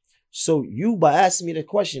that. So you, by asking me the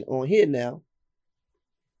question on here now,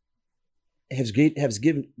 has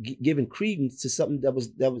given credence to something that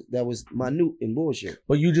was minute and bullshit.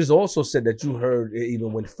 But you just also said that you heard it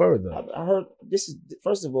even went further. I heard this is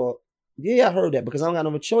first of all, yeah, I heard that because I don't got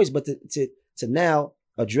no choice but to now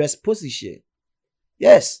address pussy shit.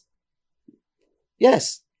 Yes.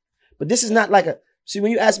 Yes. But this is not like a, see,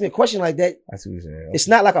 when you ask me a question like that, I see what you're saying. it's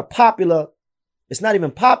not like a popular, it's not even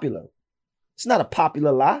popular. It's not a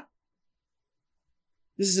popular lie.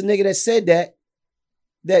 This is a nigga that said that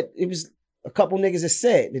it was a couple niggas that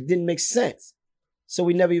said it didn't make sense. So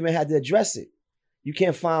we never even had to address it. You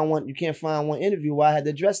can't find one interview where I had to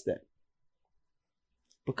address that.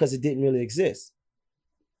 Because it didn't really exist.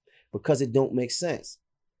 Because it don't make sense.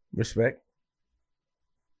 Respect.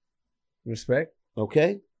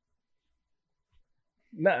 Okay?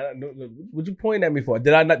 Nah, what you pointing at me for?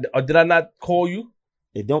 Did I not call you?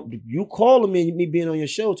 It don't. You calling me and me being on your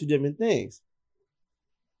show, two different things.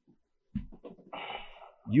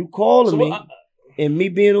 You calling me and me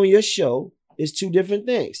being on your show is two different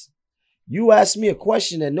things. You asked me a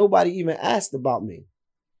question that nobody even asked about me.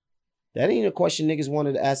 That ain't a question niggas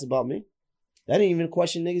wanted to ask about me. That ain't even a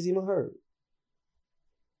question niggas even heard.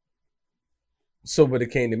 So, but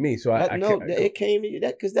it came to me. So it came to you.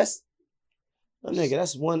 Because that's, nigga,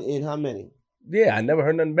 that's one in how many? Yeah, I never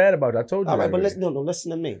heard nothing bad about it. I told you. All right, but listen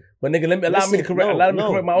to me. But nigga, allow me to correct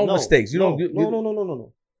my own mistakes.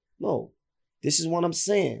 No. This is what I'm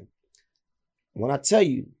saying. When I tell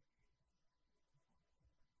you,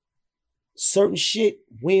 certain shit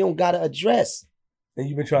we don't gotta address. And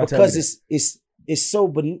you've been trying to tell me because it's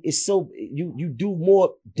so you do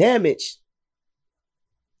more damage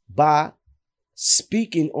by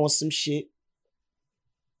speaking on some shit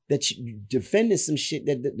that you defending some shit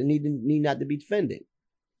that need not to be defended.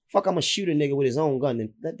 Fuck, I'm gonna shoot a nigga with his own gun,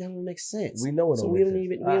 and that don't make sense. We know it. So we don't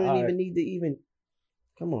even need to even.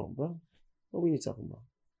 Come on, bro. What we need talking about?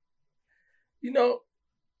 You know,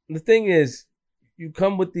 the thing is, you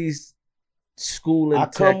come with these schooling. I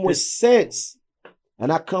come with sense,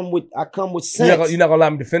 and I come with sense. You're not gonna allow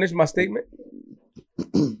me to finish my statement.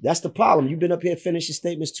 That's the problem. You've been up here finishing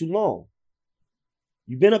statements too long.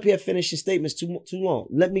 You've been up here finishing statements too long.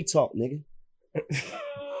 Let me talk, nigga.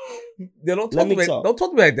 Don't talk to me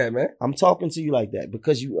like that, man. I'm talking to you like that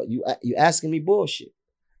because you asking me bullshit.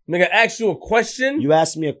 Nigga, ask you a question. You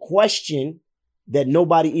asked me a question that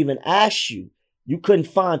nobody even asked you. You couldn't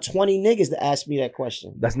find 20 niggas to ask me that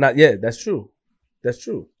question. That's true. That's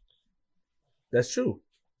true.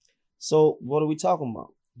 So what are we talking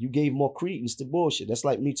about? You gave more credence to bullshit. That's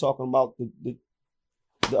like me talking about the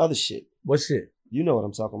other shit. What shit? You know what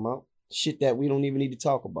I'm talking about. Shit that we don't even need to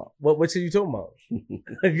talk about. What shit you talking about?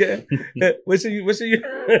 What shit you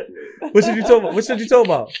talking about? What shit you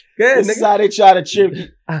talking about? This is how they try to trip you.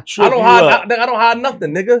 I don't hide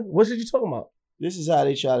nothing, nigga. What shit you talking about? This is how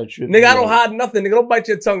they try to trip nigga, you. I don't hide nothing, nigga. Don't bite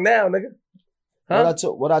your tongue now, nigga. Huh?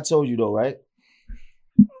 What I told you though, right?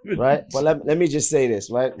 Right? But let me just say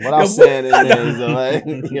this, right? What I'm saying is, right?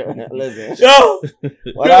 Listen. Yo!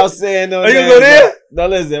 What I'm saying though. Are you go there? No,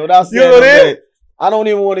 listen. What I'm saying. You go there? I don't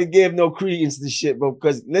even want to give no credence to shit, bro.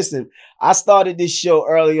 Because listen, I started this show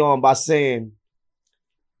early on by saying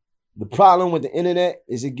the problem with the internet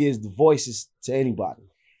is it gives the voices to anybody.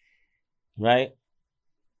 Right?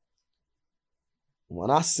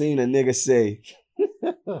 When I seen a nigga say,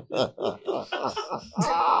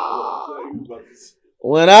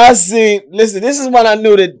 listen, this is when I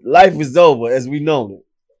knew that life was over as we know it.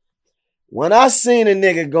 When I seen a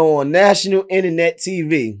nigga go on national internet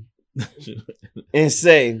TV and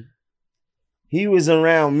say he was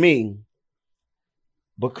around me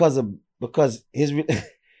because of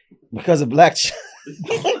black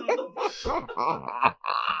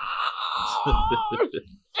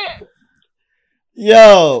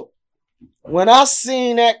Yo, when I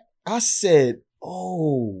seen that, I said,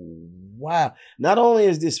 oh wow. Not only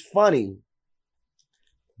is this funny,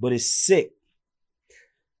 but it's sick.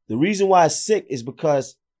 The reason why it's sick is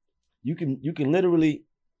because you can literally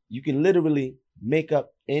make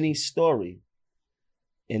up any story.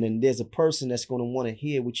 And then there's a person that's going to want to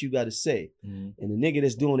hear what you got to say. Mm-hmm. And the nigga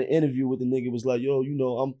that's doing the interview with the nigga was like, yo,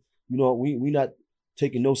 we not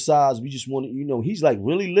taking no sides. We just want to, he's like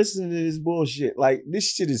really listening to this bullshit. Like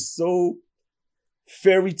this shit is so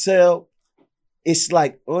fairy tale. It's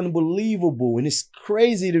like unbelievable. And it's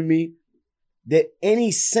crazy to me that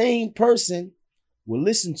any sane person will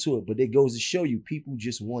listen to it. But it goes to show you people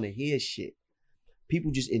just want to hear shit.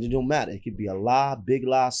 People just, it don't matter. It could be a lie, big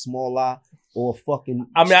lie, small lie, or a fucking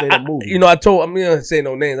straight up movie. I'm gonna say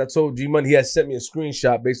no names. I told G Money he had sent me a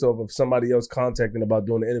screenshot based off of somebody else contacting about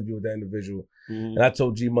doing an interview with that individual. Mm-hmm. And I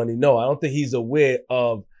told G Money, no, I don't think he's aware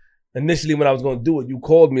of, initially when I was gonna do it, you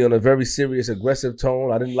called me on a very serious, aggressive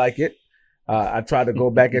tone. I didn't like it. I tried to go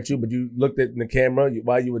back at you, but you looked at the camera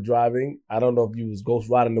while you were driving. I don't know if you was ghost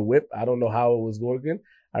riding the whip. I don't know how it was working.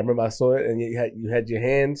 I remember I saw it, and you had your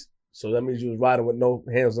hands. So that means you was riding with no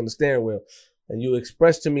hands on the steering wheel. and you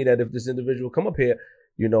expressed to me that if this individual come up here,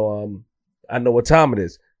 I know what time it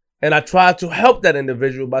is. And I tried to help that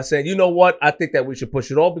individual by saying, you know what, I think that we should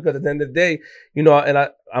push it off because at the end of the day,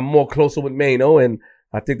 I'm more closer with Mano, and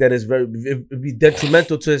I think that it'd be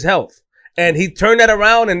detrimental to his health. And he turned that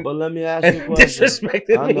around and but let me ask you a question.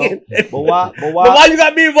 Disrespected me. But why you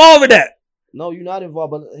got me involved with that? No, you're not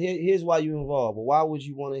involved. But here's why you're involved. But why would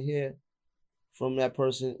you want to hear from that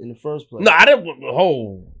person in the first place? No, I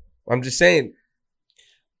didn't. I'm just saying.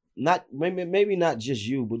 Not maybe not just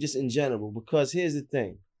you, but just in general. Because here's the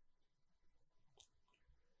thing.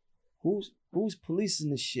 Who's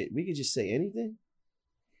policing this shit? We could just say anything.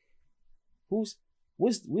 Where's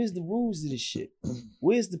the rules of this shit?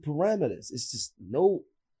 Where's the parameters? It's just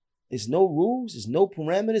it's no rules, it's no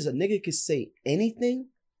parameters. A nigga could say anything,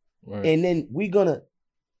 right. And then we're gonna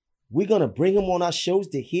bring him on our shows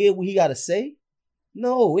to hear what he gotta say.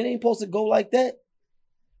 No, it ain't supposed to go like that.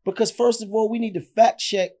 Because first of all, we need to fact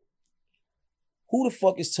check who the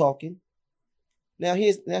fuck is talking. Now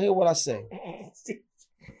hear what I say.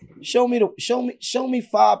 Show me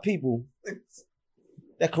 5 people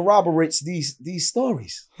that corroborates these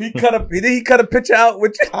stories. Did he cut a picture out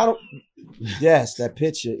with you? Yes, that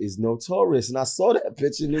picture is notorious, and I saw that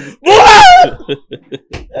picture. And that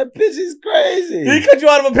picture is crazy. Did he cut you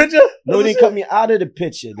out of a picture? No, he didn't cut me out of the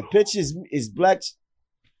picture. The picture is black.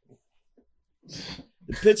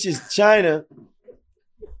 The picture is China.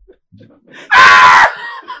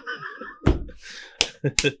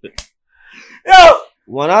 Yo!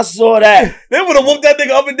 When I saw that, they would have whooped that nigga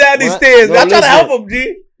up and down these stairs. I try to help him,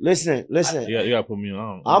 G. Listen. Yeah, you gotta put me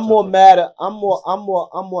on. I'm more mad. I'm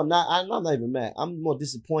not even mad. I'm more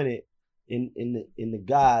disappointed in the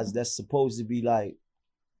guys that's supposed to be like,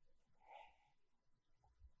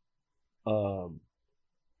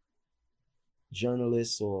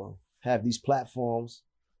 journalists or have these platforms,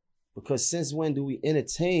 because since when do we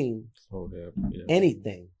entertain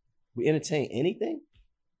anything? We entertain anything?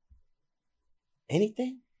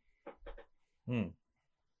 Anything?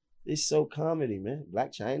 It's so comedy, man.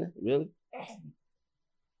 Black China, really?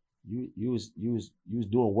 You was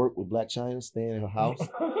doing work with Black China, staying in her house.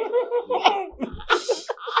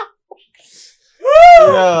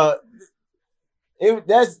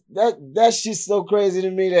 That shit's so crazy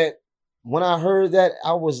to me that when I heard that,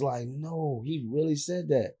 I was like, no, he really said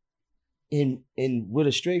that, in with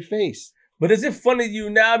a straight face. But is it funny to you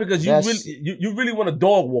now because you really want to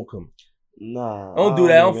dog walk him? Nah, don't do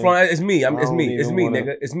that. I'm front. It's me. It's me,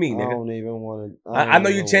 nigga. It's me, nigga. I don't even want to. I know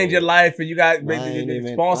you changed your life and you got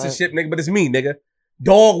sponsorship, nigga. But it's me, nigga.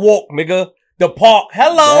 Dog walk, nigga. The park.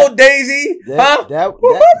 Hello, Daisy. I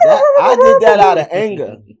did that out of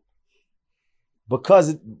anger,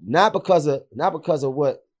 not because of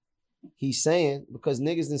what he's saying. Because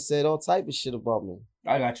niggas done said all type of shit about me.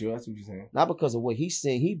 I got you. That's what you're saying. Not because of what he's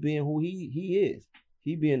saying. He being who he is.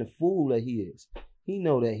 He being the fool that he is. He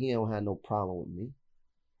know that he don't have no problem with me.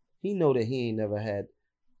 He know that he ain't never had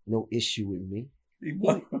no issue with me.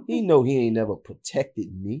 He know he ain't never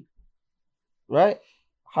protected me. Right?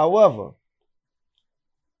 However,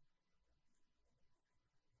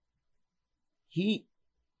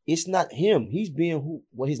 it's not him. He's being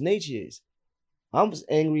what his nature is. I'm just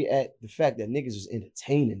angry at the fact that niggas was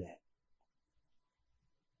entertaining that.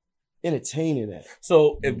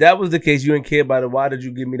 So if that was the case, you didn't care about it, why did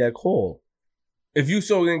you give me that call? If you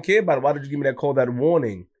so didn't care about it, why did you give me that call, that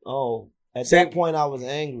warning? Oh, at that point I was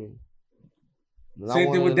angry.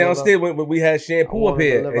 Same thing with downstairs when we had shampoo up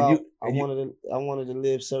here. I wanted to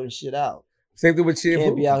live certain shit out. Same thing with shampoo. You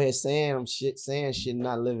can't be out here saying shit and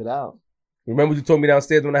not live it out. Remember you told me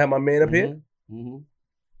downstairs when I had my man up here?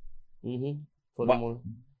 Put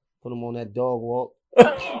him on that dog walk.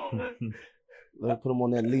 Put him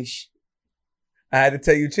on that leash. I had to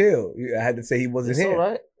tell you chill. I had to say he wasn't here. All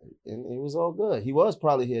right. And it was all good. He was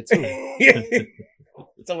probably here too.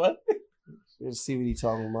 So what? Let's see what he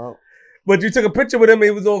talking about. But you took a picture with him.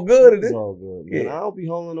 It was all good. It was all good. Man. Yeah. I don't be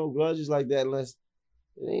holding no grudges like that unless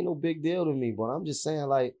it ain't no big deal to me. But I'm just saying,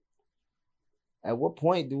 like, at what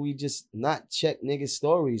point do we just not check niggas'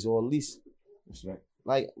 stories, or at least,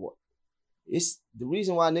 like, it's the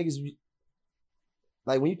reason why niggas,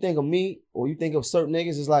 like, when you think of me or you think of certain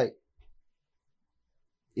niggas, it's like,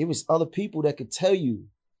 it was other people that could tell you,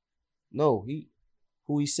 no,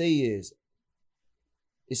 who he say he is.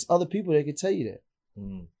 It's other people that could tell you that.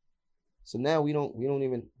 So now we don't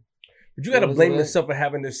even. But you gotta blame yourself for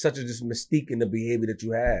having such a mystique in the behavior that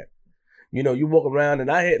you had. You know, you walk around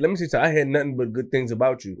and I heard nothing but good things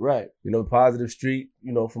about you. Right. You know, positive street,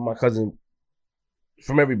 you know, from my cousin,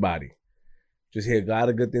 from everybody. Just hear a lot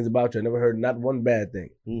of good things about you. I never heard not one bad thing.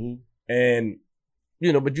 And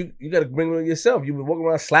you know, but you got to bring it on yourself. You've been walking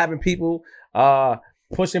around slapping people,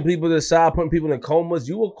 pushing people to the side, putting people in comas.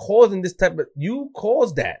 You were causing this type of. You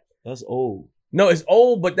caused that. That's old. No, it's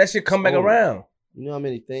old, but that shit come back around. You know how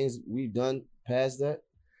many things we've done past that?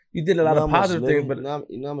 You did a lot of positive things, but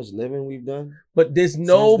you know how much living we've done. But there's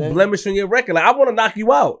no blemish on your record. Like I want to knock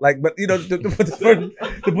you out, like, but you know, to put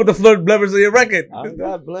the flirt blemish on your record. I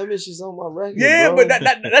got blemishes on my record. Yeah, bro. but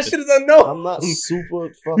that shit is unknown. I'm not super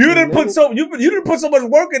fucking. You didn't put so much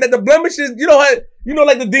work in that the blemishes. You know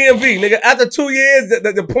like the DMV, nigga. After 2 years,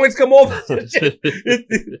 the points come off.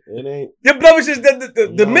 It ain't. Your blemishes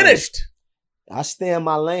diminished. I stay in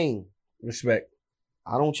my lane. Respect.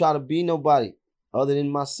 I don't try to be nobody other than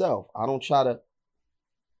myself. I don't try to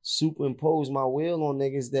superimpose my will on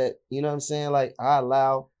niggas that, you know what I'm saying? Like, I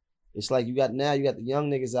allow, it's like you got the young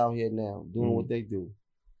niggas out here now doing what they do.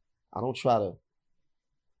 I don't try to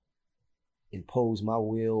impose my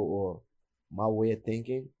will or my way of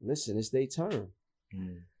thinking. Listen, it's their turn.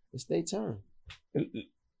 It's their turn.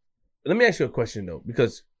 Let me ask you a question, though,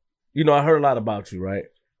 because, you know, I heard a lot about you, right?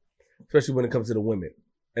 Especially when it comes to the women.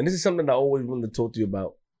 And this is something I always wanted to talk to you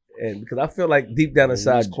about. And because I feel like deep down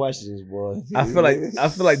inside questions, boy. I feel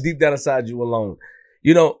like deep down inside you alone.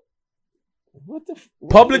 You know, what the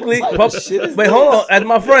publicly wait, hold on, as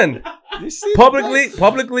my friend. Publicly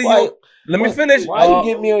let me finish. Why you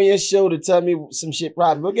get me on your show to tell me some shit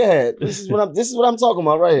private? But go ahead. This is what I'm talking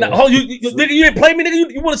about right here. Now, nigga, you didn't play me,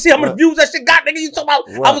 nigga. You want to see how many views that shit got, nigga? You talking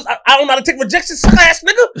about I don't know how to take rejection class,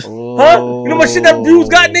 nigga. Huh? You know what shit that views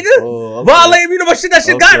got, nigga? Violate me, you know what shit that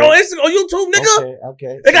shit got on Instagram, on YouTube, nigga?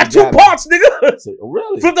 Okay. It got two parts, nigga.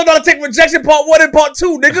 Really? Flip don't know how to take rejection part 1 and part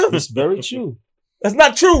 2, nigga. It's very true. That's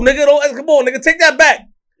not true, nigga. Come on, nigga. Take that back.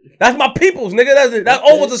 That's my people's, nigga. That's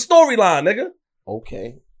always a storyline, nigga.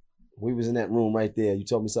 Okay. We was in that room right there. You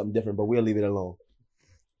told me something different, but we'll leave it alone.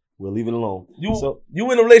 We'll leave it alone.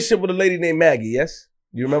 You in a relationship with a lady named Maggie, yes?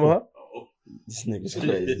 You remember her? This nigga's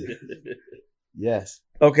crazy. Yes.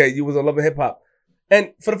 Okay, you was on Love and Hip Hop.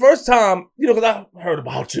 And for the first time, you know, because I heard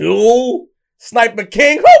about you, Sniper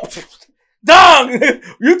King. Dog,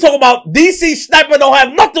 you talk about DC Sniper don't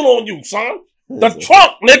have nothing on you, son. The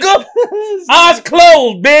trunk, nigga. Eyes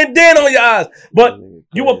closed, bandana on your eyes. But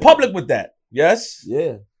you were public with that, yes?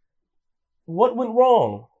 Yeah. What went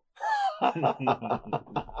wrong? This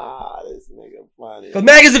nigga funny. Because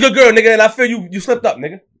Maggie's a good girl, nigga, and I feel you slipped up,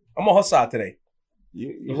 nigga. I'm on her side today.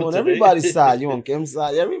 You on everybody's side. You on Kim's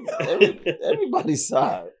side. Everybody's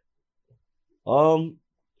side.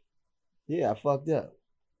 Yeah, I fucked up.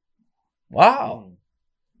 Wow.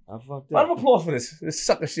 I fucked up. Round of applause for this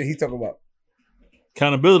sucker shit he talking about.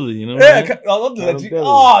 Accountability, you know? Yeah, don't do that, G.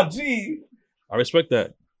 Oh, G. I respect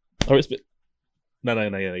that. No.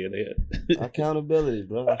 Accountability,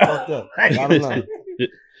 bro. I fucked up. Bottom line.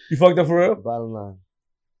 You fucked up for real? Bottom line.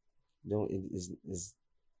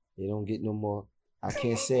 It don't get no more. I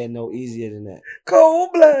can't say it no easier than that.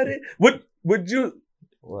 Cold-blooded. Would you?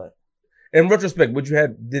 What? In retrospect, would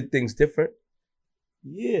you did things different?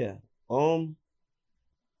 Yeah.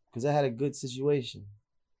 Because I had a good situation.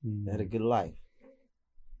 I had a good life.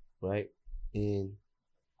 Right? And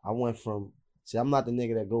I went from, I'm not the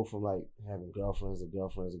nigga that go from like having girlfriends.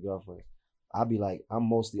 I be like, I'm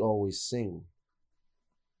mostly always single.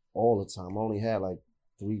 All the time. I only had like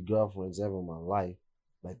 3 girlfriends ever in my life.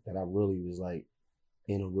 Like that I really was like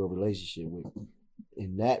in a real relationship with.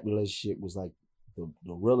 And that relationship was like the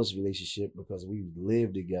realest relationship because we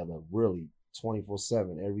lived together really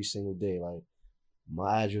 24/7 every single day. Like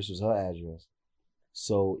my address was her address.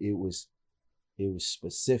 So it was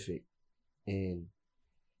specific. And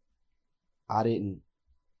I didn't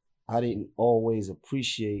always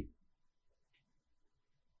appreciate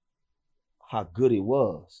how good it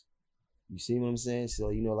was. You see what I'm saying? So,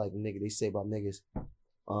 you know, like they say about niggas,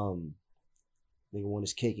 nigga want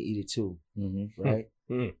his cake and eat it too. Mm-hmm. Right?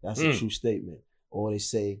 That's a true statement. Or they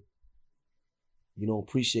say, you don't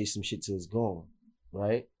appreciate some shit till it's gone.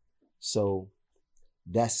 Right? So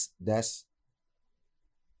that's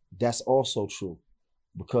also true.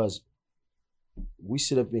 Because we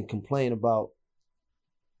sit up and complain about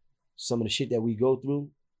some of the shit that we go through,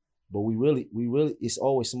 but we really, it's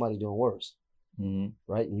always somebody doing worse.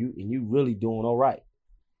 Right? And you really doing all right.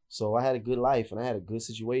 So I had a good life and I had a good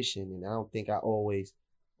situation, and I don't think I always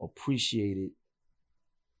appreciated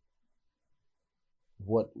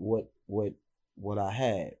what I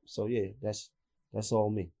had. So yeah, that's all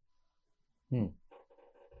me.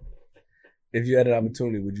 If you had an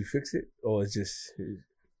opportunity, would you fix it, or it's just?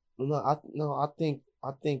 I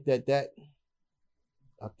think that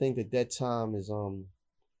time is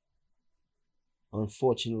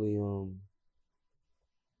unfortunately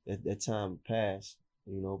that time passed.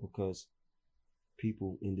 because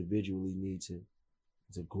people individually need to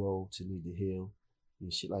grow, to need to heal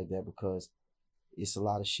and shit like that, because it's a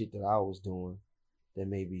lot of shit that I was doing that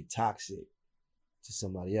may be toxic to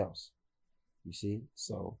somebody else. You see?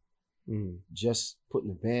 So just putting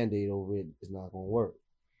a Band-Aid over it is not gonna work.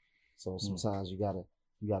 So sometimes you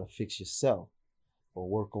gotta fix yourself or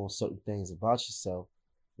work on certain things about yourself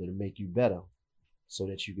that'll make you better so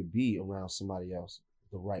that you could be around somebody else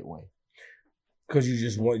the right way. Cause you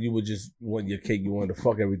would just want your cake, you wanted to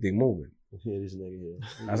fuck everything moving. Yeah, this nigga here.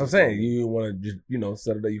 That's what I'm saying. You want to just,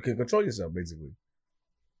 set it up. You can control yourself, basically.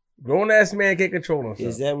 Grown ass man can't control himself.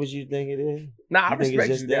 Is that what you think it is? Nah, I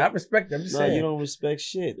respect you. I respect it. I'm just saying. You don't respect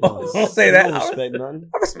shit. Don't say that. I don't respect nothing.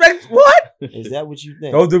 I respect what? Is that what you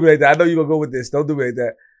think? Don't do me like that. I know you're gonna go with this. Don't do me like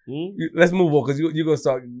that. Let's move on, because you're gonna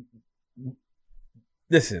start.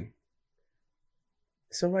 Listen,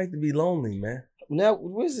 it's all right to be lonely, man. Now,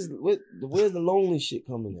 where's the lonely shit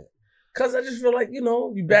coming at? Cause I just feel like, you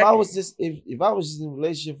back. If I was just in a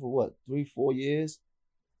relationship for what, 3-4 years,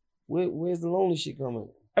 where's the lonely shit coming?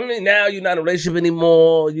 I mean, now you're not in a relationship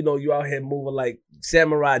anymore. You out here moving like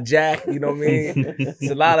Samurai Jack. You know what I mean?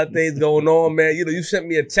 There's a lot of things going on, man. You sent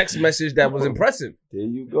me a text message that was impressive. There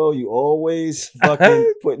you go. You always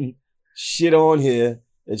fucking putting shit on here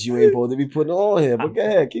that you ain't supposed to be putting on here. But go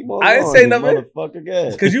ahead, keep on. I didn't say nothing, motherfucker. Go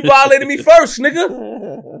ahead. Cause you violated me first,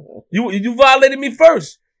 nigga. You violated me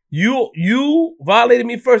first. You violated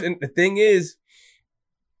me first. And the thing is,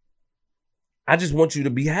 I just want you to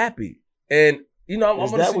be happy. And, is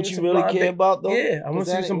that what you really care about, though? Yeah, I want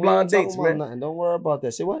to see some blind dates, man. Nothing. Don't worry about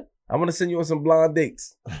that. Say what? I want to send you on some blind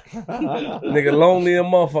dates. Nigga, lonely a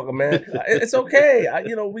motherfucker, man. It's okay.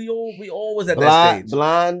 We always at that stage.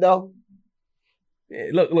 Blind, though? Yeah,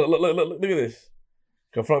 look at this.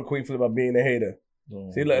 Confront Queen Flip about being a hater.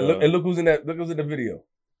 Oh, see, look who's in that. Look who's in the video.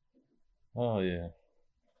 Oh, yeah.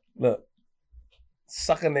 Look,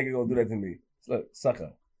 sucker nigga gonna do that to me. Look,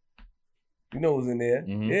 sucker. You know who's in there.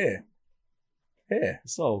 Mm-hmm. Yeah.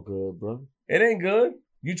 It's all good, bro. It ain't good.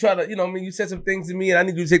 You try to, you said some things to me and I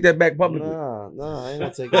need you to take that back publicly. Nah, I ain't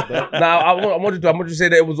gonna take it back. Nah, I want you to say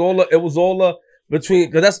that it was all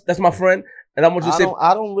between, cause that's my friend. And I want you to say,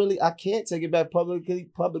 I can't take it back publicly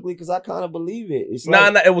because I kind of believe it. It's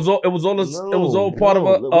it was all part of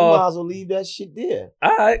a. We might as well leave that shit there.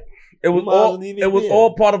 All right. It was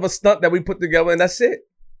all part of a stunt that we put together, and that's it.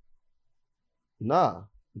 Nah.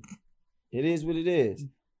 It is what it is.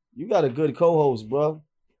 You got a good co-host, bro.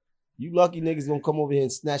 You lucky niggas gonna come over here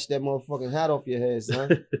and snatch that motherfucking hat off your head,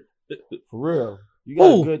 son. For real.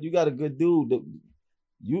 You got a good dude.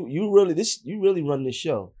 You really run this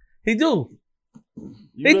show. He do.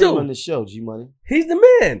 You really run the show, G Money. He's the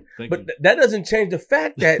man. But that doesn't change the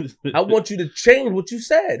fact that I want you to change what you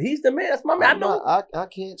said. He's the man. That's my man. I know. I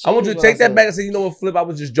can't change. I want you to take that back and say, you know what, Flip, I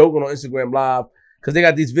was just joking on Instagram Live. Because they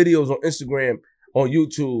got these videos on Instagram, on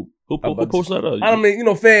YouTube. Who posted that up? I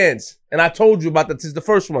mean, fans. And I told you about that. This is the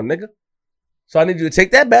first one, nigga. So I need you to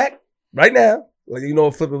take that back right now. Like,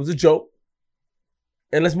 Flip, it was a joke.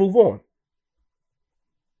 And let's move on.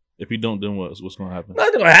 If you don't, then what's going to happen?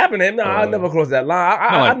 Nothing's going to happen. No, I never cross that line.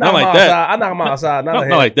 I knock him outside. I knock him outside. Not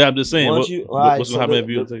like that. I'm just saying. What's going to happen if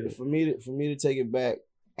you take it? For me to take it back,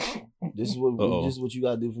 this is what you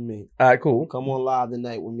got to do for me. All right, cool. Come on live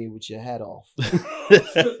tonight with me with your hat off.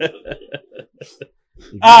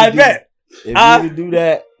 I bet. If you can do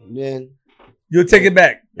that, then you'll take it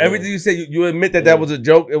back. Yeah. Everything you said, you admit that was a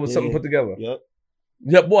joke. It was something put together.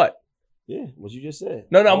 Yep. What? Yeah, what you just said.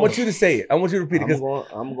 No, I want you to say it. I want you to repeat it.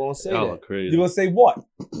 I'm going to say that. Crazy. You're going to say what?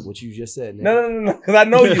 What you just said. Nigga. No. Because I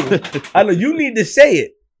know you. I know you need to say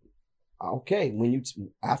it. Okay,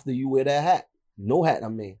 after you wear that hat. No hat, I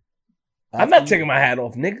mean. I'm not taking my hat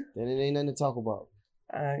off, nigga. Then it ain't nothing to talk about.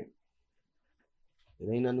 All right. It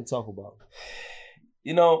ain't nothing to talk about.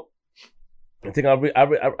 I think I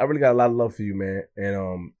really got a lot of love for you, man.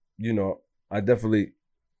 And, I definitely,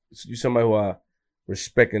 you're somebody who I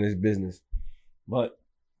respect in this business. But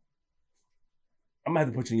I'm going to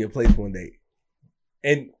have to put you in your place one day.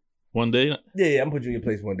 And one day? Yeah, I'm going to put you in your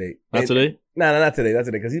place one day. Not today? Nah, not today. Not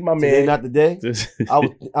today. Because he's my man. Today, not today?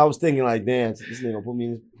 I was thinking like, damn, this nigga put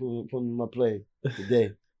me in my place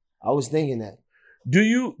today. I was thinking that. Do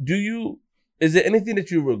you, is there anything that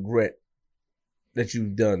you regret that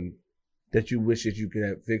you've done that you wish that you could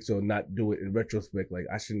have fixed or not do it in retrospect? Like,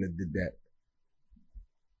 I shouldn't have did that.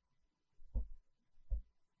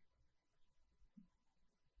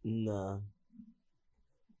 Nah.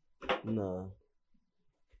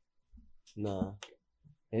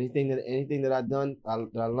 Anything that I done, that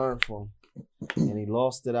I learned from. Any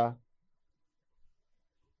loss that I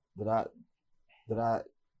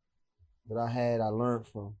that I had, I learned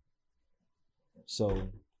from. So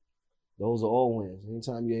those are all wins.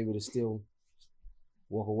 Anytime you're able to still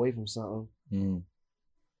walk away from something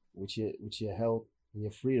with your health and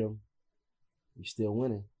your freedom, you're still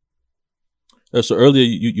winning. So earlier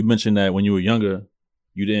you mentioned that when you were younger,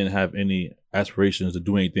 you didn't have any aspirations to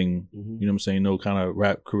do anything. You know what I'm saying? No kind of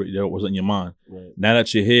rap career that wasn't in your mind. Right. Now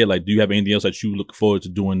that you're here, like, do you have anything else that you look forward to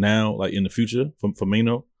doing now, like in the future for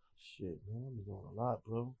Maino? Shit, man, I'm doing a lot,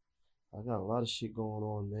 bro. I got a lot of shit going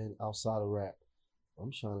on, man, outside of rap.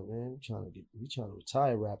 We trying to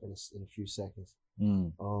retire rap in a few seconds.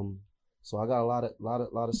 So I got a lot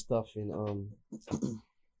of stuff in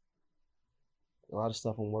a lot of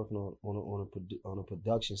stuff I'm working on a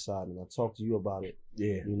production side, and I talked to you about it.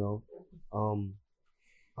 Yeah. You know,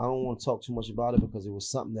 I don't want to talk too much about it because it was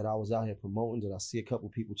something that I was out here promoting that I see a couple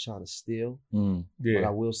people trying to steal. Yeah. But I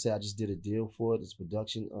will say I just did a deal for it. It's a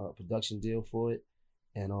production deal for it,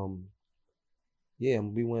 and yeah, I'm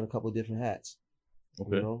gonna be wearing a couple of different hats.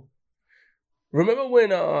 Okay. You know? Remember when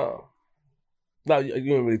no, you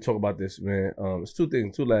didn't really talk about this, man. It's two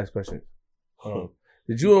last questions.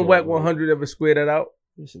 Did you and Wack 100 ever square that out?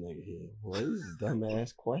 This nigga here, boy, these is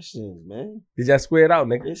dumbass questions, man. Did y'all square it out,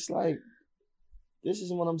 nigga? It's like, this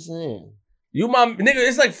is what I'm saying. You my nigga,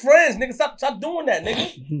 it's like friends, nigga. Stop doing that,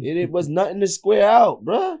 nigga. It was nothing to square out,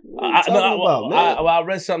 bro. What are you talking about, man? I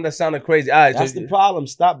read something that sounded crazy. All right, that's the problem.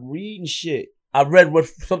 Stop reading shit. I read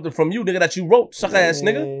something from you, nigga, that you wrote, sucker ass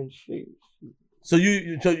nigga. So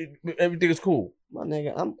you everything is cool. My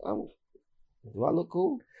nigga, I'm. Do I look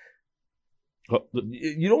cool?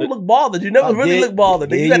 You don't look bothered. You never really look bothered.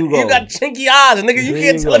 You got chinky eyes, nigga. You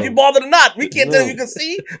can't tell if you bothered or not. We can't tell if you can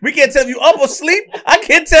see. We can't tell if you up or sleep. I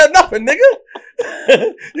can't tell nothing,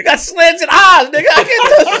 nigga. You got slanted eyes, nigga. I can't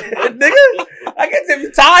tell shit, nigga. I can't tell if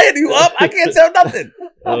you tired, you up. I can't tell nothing.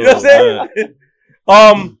 You know what I'm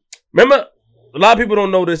saying? Remember, a lot of people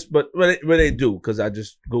don't know this, but where they do, because I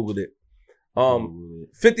just Googled it.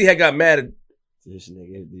 50 had got mad at this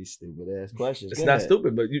nigga, these stupid ass questions. It's not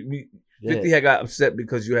stupid, but 50 had got upset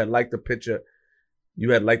because you had liked the picture,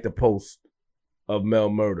 you had liked the post of Mel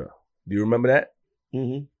Murder. Do you remember that?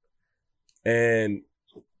 Mm-hmm. And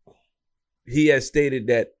he had stated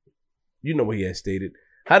that, you know what he had stated.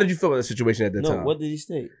 How did you feel about the situation at that time? No, what did he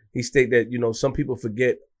state? He stated that, some people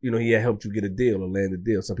forget, he had helped you get a deal or land a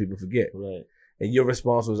deal. Some people forget. Right. And your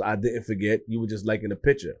response was, I didn't forget. You were just liking the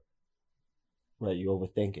picture. Right, you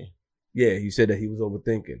overthinking. Yeah, you said that he was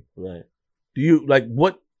overthinking. Right.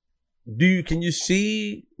 Can you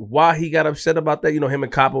see why he got upset about that? Him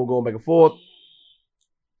and Capo going back and forth.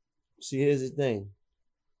 See, here's the thing.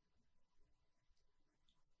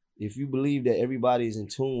 If you believe that everybody is in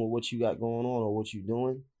tune with what you got going on or what you're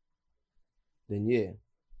doing, then yeah.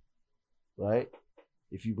 Right?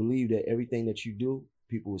 If you believe that everything that you do,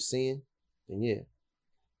 people are seeing, then yeah.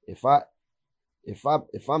 If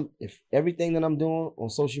everything that I'm doing on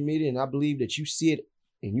social media and I believe that you see it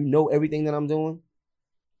and you know everything that I'm doing,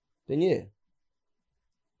 then yeah.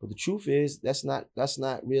 But the truth is that's not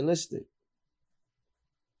realistic.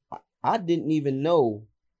 I didn't even know,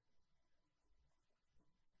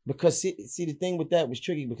 because see the thing with that was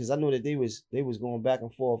tricky because I know that they was going back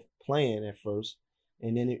and forth playing at first,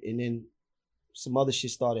 and then some other shit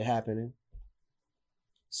started happening.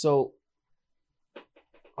 So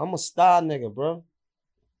I'm a star nigga, bro.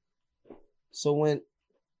 So when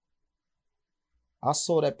I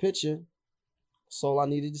saw that picture, that's all I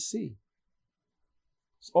needed to see.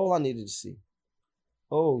 That's all I needed to see.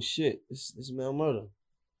 Oh shit, this is Mel Murder.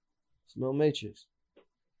 It's Mel Matrix.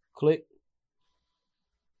 Click.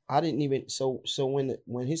 I didn't even so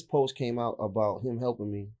when his post came out about him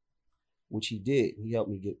helping me, which he did, he helped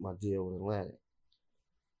me get my deal with Atlantic.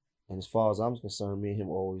 And as far as I'm concerned, me and him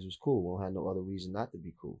always was cool. We don't have no other reason not to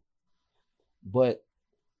be cool. But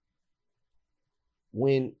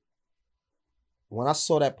when I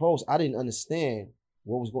saw that post, I didn't understand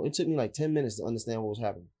what was going on. It took me like 10 minutes to understand what was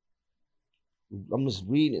happening. I'm just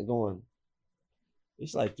reading it going,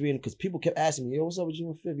 it's like 3, because people kept asking me, yo, what's up with you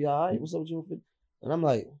and Fib? You all right? What's up with you and Fib? And I'm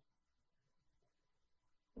like,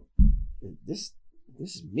 this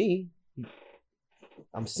is me.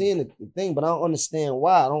 I'm seeing the thing, but I don't understand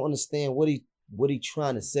why. I don't understand what he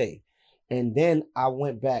trying to say. And then I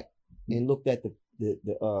went back and looked at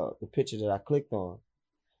the picture that I clicked on,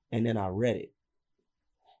 and then I read it.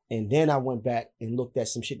 And then I went back and looked at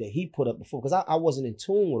some shit that he put up before, because I wasn't in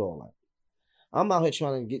tune with all that. I'm out here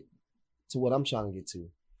trying to get to what I'm trying to get to.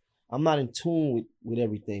 I'm not in tune with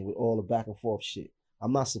everything, with all the back and forth shit.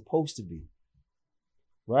 I'm not supposed to be.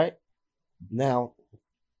 Right? Now,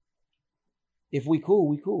 if we cool,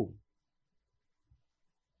 we cool.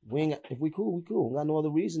 If we cool, we cool. We got no other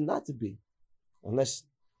reason not to be. Unless,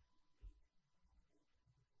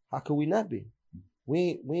 how could we not be? We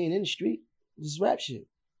ain't in the street. This is rap shit.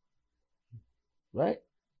 Right?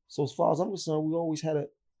 So as far as I'm concerned, we always had a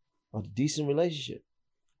decent relationship.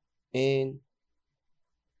 And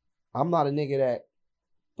I'm not a nigga that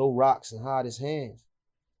throw rocks and hide his hands.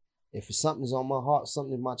 If something's on my heart,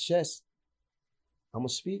 something in my chest, I'm going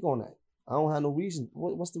to speak on that. I don't have no reason.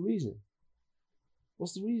 What's the reason?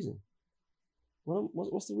 What's the reason?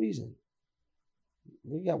 What's the reason?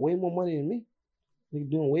 Nigga got way more money than me. Nigga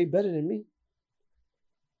doing way better than me.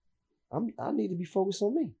 I need to be focused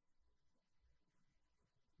on me.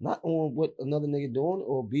 Not on what another nigga doing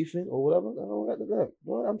or beefing or whatever. I don't got to look.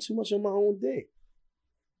 Bro, I'm too much on my own dick.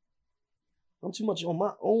 I'm too much on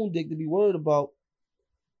my own dick to be worried about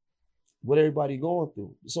what everybody going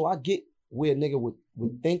through. So I get where a nigga would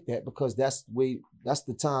think that, because that's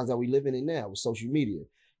the times that we living in now with social media.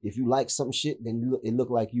 If you like some shit, then it look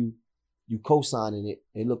like you co-signing it.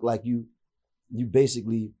 It look like you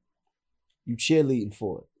basically you cheerleading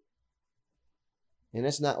for it. And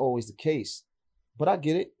that's not always the case. But I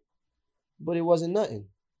get it. But it wasn't nothing.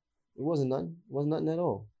 It wasn't nothing. It wasn't nothing at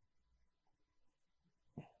all.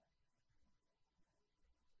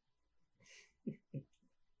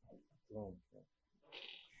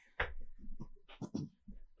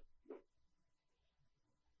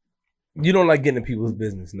 You don't like getting in people's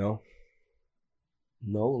business, no?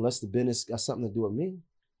 No, unless the business got something to do with me.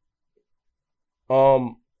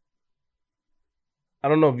 I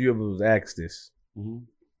don't know if you ever was asked this. Mm-hmm.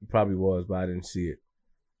 You probably was, but I didn't see it.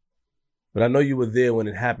 But I know you were there when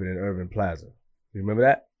it happened in Irving Plaza. You remember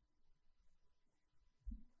that?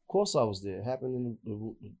 Of course I was there. It happened in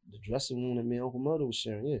the dressing room that me and Uncle Murder was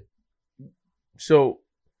sharing, yeah. So,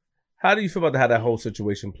 how do you feel about how that whole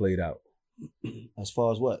situation played out? As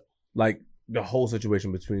far as what? Like, the whole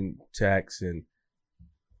situation between Tax and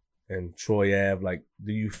Troy Ave. Like,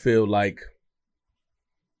 do you feel like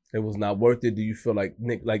it was not worth it? Do you feel like,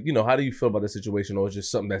 Nick, like, you know, how do you feel about the situation, or is it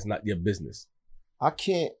just something that's not your business? I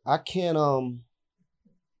can't, it's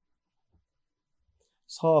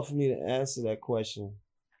hard for me to answer that question.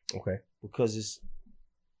 Okay. Because it's,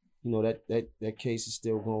 you know, that case is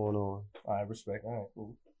still going on. All right, respect. All right,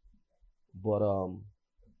 cool. But,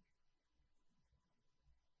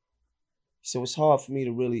 so it's hard for me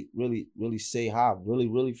to really say how I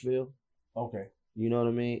really feel. Okay. You know what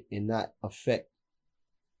I mean? And not affect,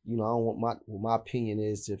 you know, I don't want what my opinion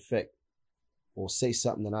is to affect or say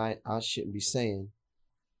something that I shouldn't be saying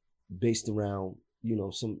based around, you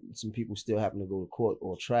know, some people still happen to go to court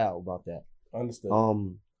or trial about that. Understood.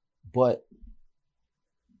 But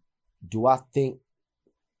do I think,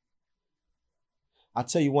 I'll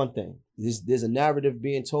tell you one thing. There's a narrative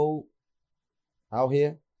being told out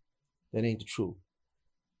here that ain't the truth.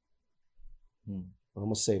 I'm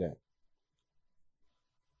gonna say that.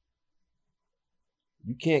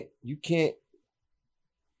 You can't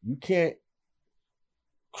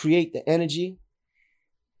create the energy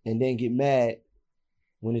and then get mad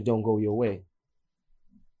when it don't go your way.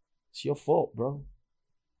 It's your fault, bro.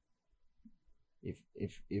 If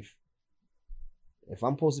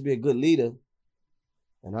I'm supposed to be a good leader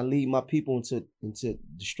and I lead my people into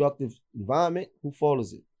destructive environment, who fault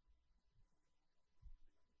is it?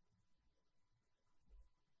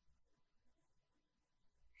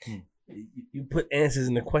 You put answers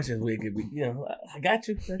in the questions where it could be, you know, I got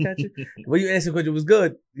you. Well, you answered because it was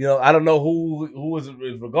good. You know, I don't know who was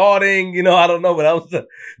regarding, you know, I don't know, but I was,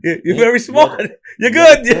 you're very smart. You're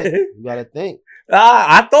good. You gotta think.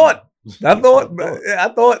 I thought. It's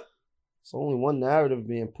only one narrative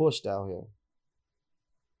being pushed out here.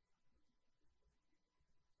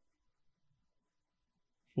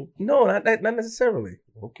 No, not necessarily.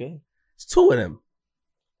 Okay. It's two of them.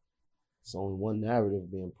 It's only one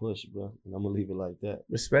narrative being pushed, bro. And I'm going to leave it like that.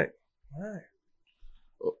 Respect. All right.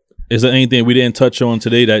 Is there anything we didn't touch on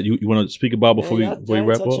today that you want to speak about before we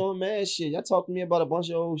wrap up? Touch on mad shit. Y'all talk to me about a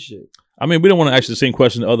bunch of old shit. I mean, we don't want to ask the same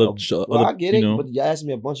question to other. Well, I get it, but y'all asked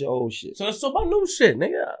me a bunch of old shit. So let's talk about new shit,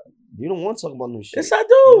 nigga. You don't want to talk about new shit. Yes, I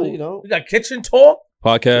do. No, you don't. We got Kitchen Talk.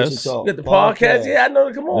 Podcast. You got the podcast. Yeah, I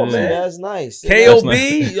know. Come on, man. That's nice. KOB.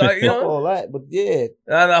 You know? All that, but yeah.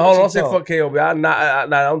 Hold on. Don't say fuck KOB. I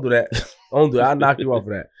don't do that. Don't do that. I'll knock you off of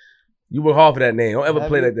that. You work hard for that name. Don't ever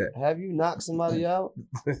play like that. Have you knocked somebody out?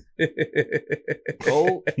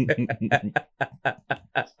 Oh.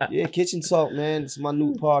 Yeah, Kitchen Talk, man. It's my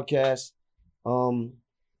new podcast.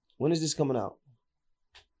 When is this coming out?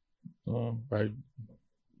 Right.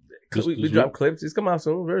 We drop clips. It's coming out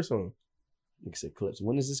soon, very soon. Nigga said clips.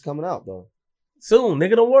 When is this coming out, though? Soon,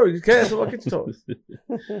 nigga. Don't worry. You can't talk about Kitchen Talk.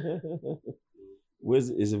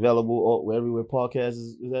 Is available everywhere podcast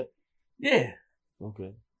is that? Yeah.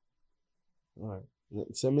 Okay. All right.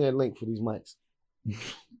 Send me that link for these mics.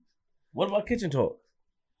 What about Kitchen Talk?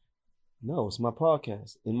 No, it's my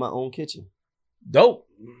podcast in my own kitchen. Dope.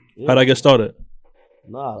 Yeah. How'd I get started?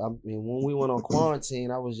 Nah, I mean when we went on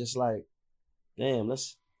quarantine, I was just like, damn,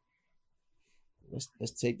 let's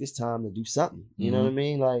take this time to do something. You know what I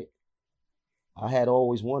mean? Like, I had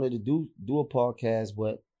always wanted to do a podcast,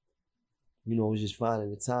 but it was just finding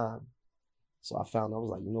the time. So I was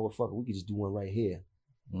like, you know what, fuck it, we could just do one right here.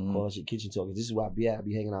 Call it Kitchen Talk. This is where I be at. I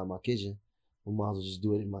be hanging out in my kitchen. We might as well just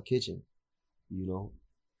do it in my kitchen,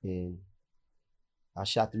 And I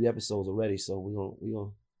shot 3 episodes already, so we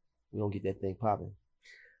gonna get that thing popping.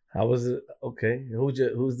 How was it? Okay, who's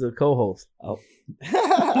the co-host? Oh,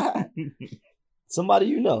 somebody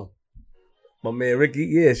you know. My man Ricky.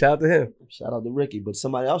 Yeah, shout out to him. Shout out to Ricky, but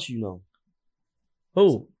somebody else you know.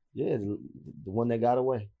 Who? Yeah, the one that got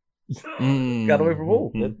away. Got away from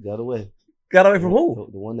who? Got away. Got away from who?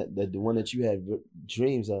 The one that you had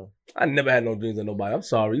dreams of. I never had no dreams of nobody. I'm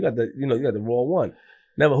sorry. You got the wrong one.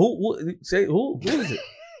 Never. Who say who? Who is it?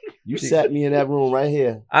 You sat me in that room right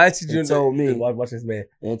here. I actually and told me. Watch this man.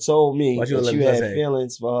 And told me that you had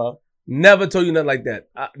feelings for her. Never told you nothing like that.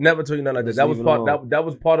 I never told you nothing like that. That was part. That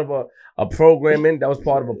was part of a programming. That was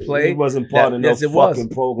part of a play. It wasn't part of no fucking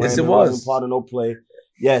program. Yes, it was. It wasn't part of no play.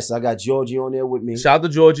 Yes, I got Georgie on there with me. Shout out to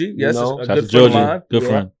Georgie. Yes, shout out to Georgie. Good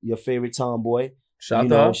friend. Your favorite tomboy. Shout out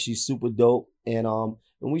to her. She's super dope. And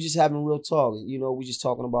we just having real talk. We just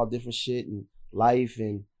talking about different shit and life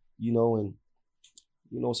and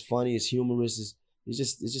it's funny, it's humorous, it's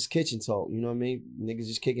just kitchen talk. You know what I mean? Niggas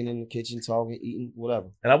just kicking in the kitchen, talking, eating, whatever.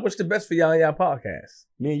 And I wish the best for y'all and y'all podcast.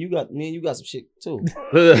 Me and you got some shit too.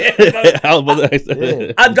 I was about to ask that.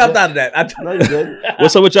 Yeah. I dropped out of that. No, you didn't.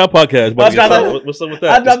 What's up with y'all podcast? What's up with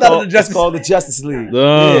that? I dropped out of the Justice. It's called the Justice League.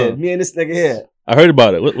 Yeah, me and this nigga here. I heard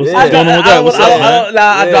about it. What's going on with that? What's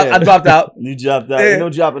up, I dropped out. You dropped out. Yeah. Ain't no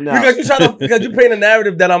dropping out. Because you paint a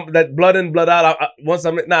narrative that blood in, blood out. Once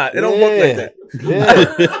I'm it don't work like that.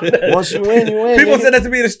 Yeah. Once you win, you win. People said that to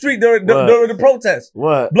me in the street during the protest.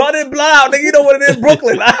 What? Blood in, blood out. Nigga, you know what it is,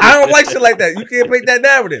 Brooklyn. I don't like shit like that. You can't paint that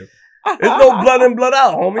narrative. There's no blood in, blood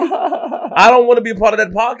out, homie. I don't want to be a part of that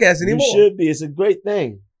podcast anymore. You should be. It's a great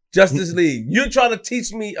thing. Justice League. You're trying to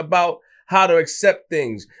teach me about how to accept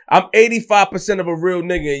things. I'm 85% of a real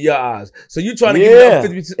nigga in your eyes. So you trying to give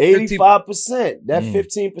me 85%. That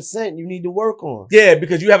 15% you need to work on. Yeah,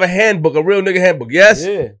 because you have a handbook, a real nigga handbook. Yes?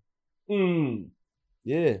 Yeah.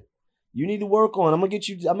 Yeah. You need to work on. I'm gonna get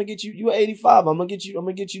you. You're 85. I'm gonna get you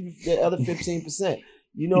the other 15%.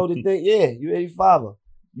 You know the thing. Yeah, you're 85er.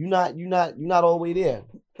 You're not all the way there.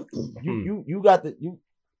 You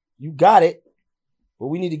got it. But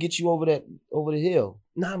we need to get you over the hill.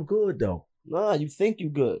 Nah, I'm good though. Nah, you think you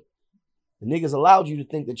good. The niggas allowed you to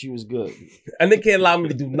think that you was good. And they can't allow me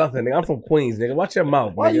to do nothing, nigga. I'm from Queens, nigga. Watch your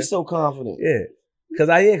mouth, Why nigga. You so confident? Yeah. Cause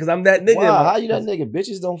I'm that nigga. Wow, how you that nigga?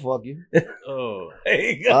 Bitches don't fuck you. Oh. There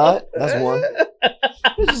you go. All right, that's one.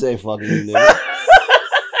 Bitches ain't fucking you, nigga.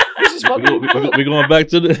 We going back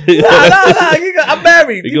to the. Nah, I'm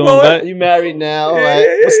married. You going back? You married now, all right?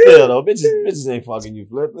 But still, though, bitches ain't fucking you,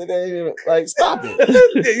 Flip. They ain't even, like, stop it.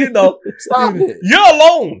 Stop it. You're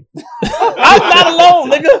alone. I'm not alone,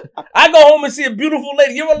 nigga. I go home and see a beautiful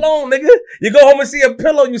lady. You're alone, nigga. You go home and see a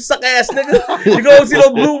pillow. You suck ass, nigga. You go and see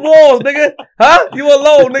those blue walls, nigga. Huh? You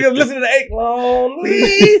alone, nigga. Listen to the Ache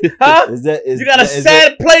Lonely. Huh? You got a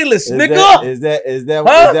sad playlist, nigga. Is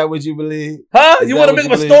that what you believe? Huh? You want to make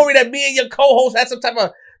up a story that me and your co-host had some type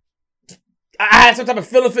of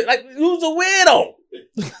feeling fit? Like, who's a weirdo?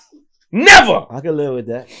 Never. I can live with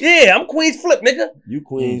that. Yeah, I'm Queens Flip, nigga. You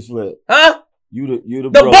Queens Flip. Huh? You the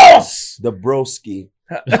boss. The broski.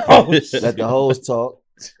 Let the hoes talk.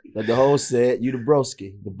 Let the hoes say it. You the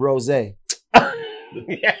broski. The brose. You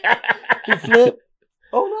Flip.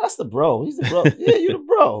 Oh no, that's the bro. He's the bro. Yeah, you the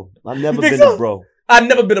bro. I've never been a bro. I've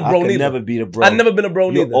never been a bro neither. Never be the bro. I've never been a bro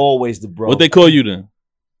neither. You're always the bro. What they call you then?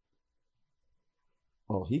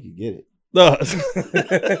 Oh, he could get it. No.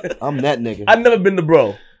 I'm that nigga. I've never been the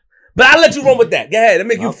bro. But I'll let you run with that. Go ahead. That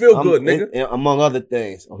make you feel good, nigga. Among other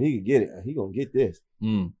things. Oh, he could get it. He gonna get this.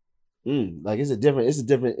 Like it's a different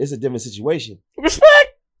situation. Respect.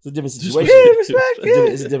 It's a different situation. Yeah, respect.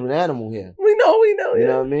 It's a different animal here. We know. You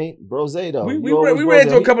know what I mean? Brose though. We ran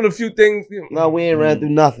through a few things. No, we ain't ran through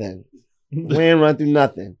nothing. We ain't run through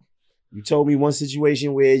nothing. You told me one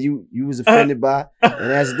situation where you was offended by, and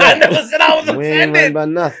that's that. I never said I was offended. We ain't run by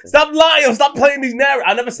nothing. Stop lying. Stop playing these narratives.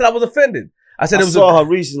 I never said I was offended. I saw her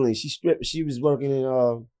recently. She was working in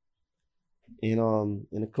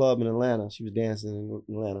a club in Atlanta. She was dancing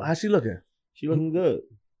in Atlanta. How's she looking? She looking good.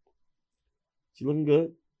 She looking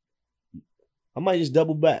good. I might just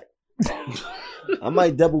double back. I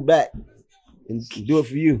might double back and do it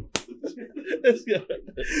for you. Do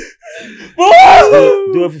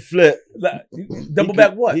it for Flip. Double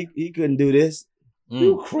back what? He couldn't do this.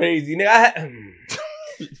 You crazy nigga.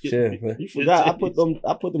 You forgot. I put them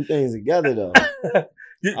things together though.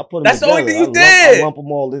 That's the only thing you did. I lump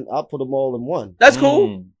them all in. I put them all in one. That's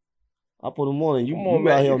cool. I put them all in. You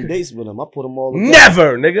out here on dates with them. I put them all in.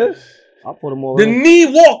 Never, nigga. I put them all the in. Knee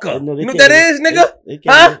Walker. You know what that is, nigga?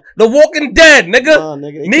 Huh? The Walking Dead, nigga.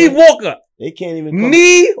 Nigga Knee Walker. They can't even come.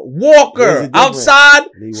 Knee Walker. Outside,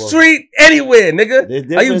 street, anywhere,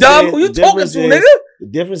 nigga. Are you dumb? Who you talking to, nigga? The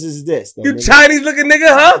difference is this, though, you nigga. Chinese looking nigga,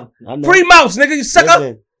 huh? Free mouse, nigga, you sucker.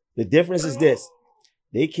 Listen, the difference is this.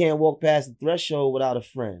 They can't walk past the threshold without a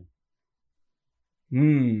friend.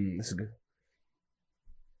 That's good.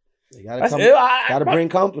 They gotta bring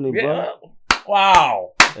company, bro. Yeah.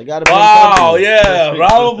 Wow. They gotta bring company. Yeah.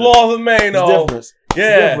 Round of applause for Maine, though. It's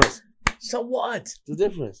difference. Yeah. So what? It's the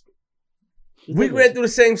difference. We ran through the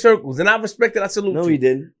same circles, and I respected. I salute you. No, he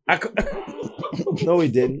didn't. No, he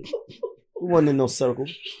didn't. We wasn't in no circle.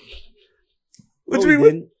 What you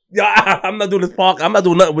mean? Yeah, I'm not doing this park. I'm not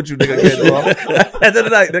doing nothing with you, nigga. At the end of the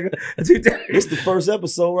night, nigga. It's the first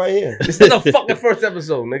episode right here. It's not the fucking first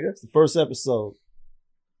episode, nigga. It's the first episode.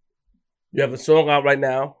 You have a song out right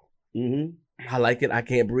now. Mm-hmm. I like it. I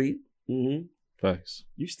Can't Breathe. Mm-hmm. Thanks.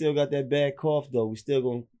 You still got that bad cough though. We still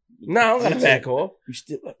gonna. No, I don't got a bad cough. You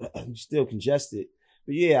still congested.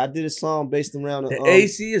 But yeah, I did a song based around the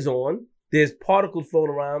AC is on. There's particles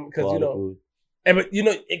floating around because you know. And but you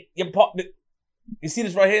know, you see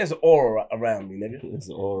this right here? It's an aura around me, nigga. It's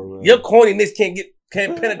an aura around. Your corniness can't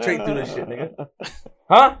penetrate through this shit, nigga.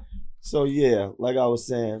 Huh? So yeah, like I was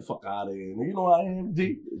saying, fuck out of here. You know who I am,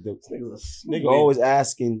 G? Nigga always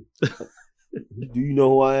asking, do you know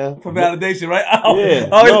who I am? For validation, right?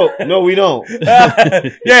 No, we don't.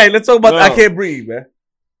 Yeah, let's talk about I Can't Breathe, man.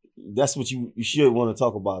 That's what you should want to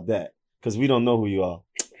talk about that. Because we don't know who you are.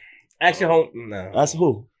 Ask your home. No. That's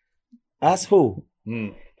who. That's who.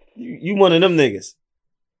 You one of them niggas.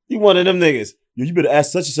 You one of them niggas. You better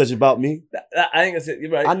ask such and such about me. I ain't gonna say you're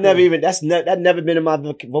right. I never even that never been in my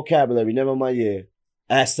vocabulary, never in my year.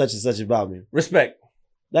 Ask such and such about me. Respect.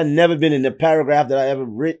 That never been in the paragraph that I ever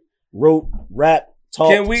wrote, rap,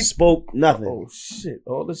 talked, spoke, nothing. Oh shit!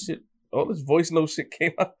 All this voice note shit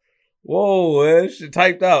came out. Whoa, man, shit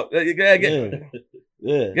typed out. Yeah.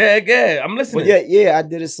 I'm listening. But yeah, I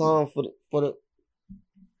did a song for the.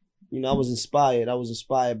 You know, I was inspired.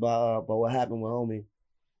 by what happened with homie.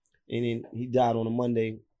 And then he died on a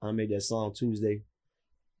Monday. I made that song Tuesday.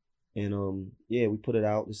 And yeah, we put it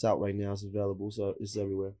out. It's out right now. It's available. So it's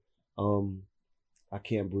everywhere. I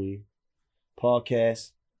Can't Breathe.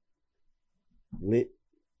 Podcast. Lit.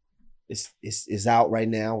 It's out right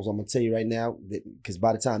now. So I'm gonna tell you right now, because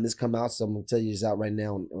by the time this come out, so I'm gonna tell you it's out right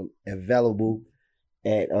now available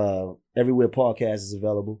at everywhere podcast is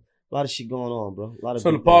available. A lot of shit going on, bro.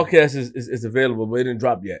 So the podcast is available, but it didn't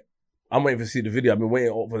drop yet. I'm waiting to see the video. I've been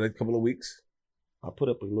waiting for a couple of weeks. I put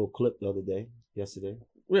up a little clip the other day, yesterday.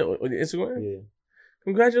 Yeah, on your Instagram? Yeah.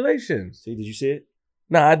 Congratulations. See, did you see it?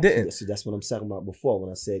 No, I didn't. See, that's what I'm talking about before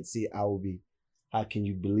when I said, how can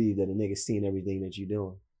you believe that a nigga seen everything that you're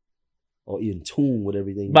doing? Or in tune with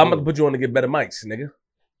everything. But I'm about to put you on to get better mics, nigga.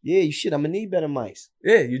 Yeah, you should. I'm gonna need better mics.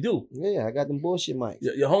 Yeah, you do. Yeah, I got them bullshit mics.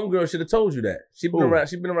 Your homegirl should have told you that. She been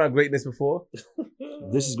around greatness before.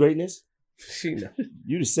 This is greatness? She know.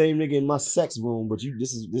 You the same nigga in my sex room, but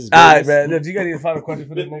this is greatness. All right, man. You got any final question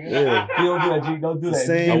for this nigga? Yeah. You don't do that, G. Don't do that.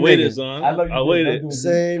 Same I waited, son. I waited.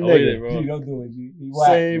 Same nigga. G, don't do it, G.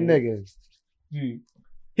 Same nigga. G.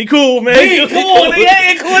 He cool, man. He cool,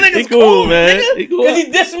 he cool, nigga. He cool, man. Nigga. He cool. Cause he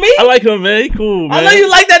diss me? I like him, man. He cool, man. I know you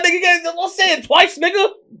like that nigga. Don't say it twice,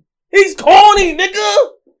 nigga. He's corny,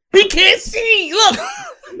 nigga. He can't see. Look.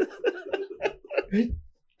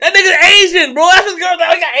 That nigga's Asian, bro. That's his girl. He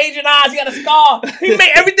got Asian eyes. He got a scar. He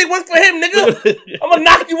made everything work for him, nigga. I'm gonna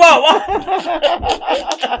knock you out.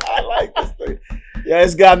 I like this thing. Yeah,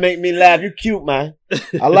 this guy make me laugh. You cute, man.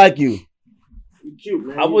 I like you. You cute,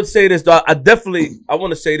 man. I would say this, dog. I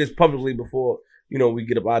want to say this publicly before, we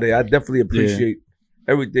get up out of here. I definitely appreciate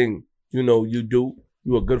everything, you do.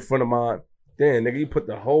 You a good friend of mine. Damn, nigga, you put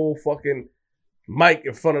the whole fucking mic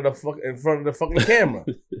in front of the fucking camera.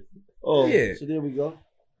 Oh, yeah. So there we go.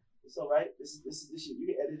 It's all right. This shit. You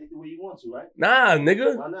can edit it the way you want to, right? Nah,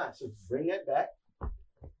 nigga. Why not? So bring that back.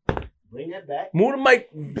 Bring that back. Move the mic.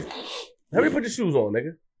 Hurry, put your shoes on,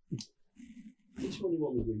 nigga. Which one you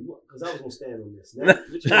want me to do? Because I was gonna stand on this.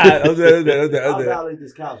 I'll violate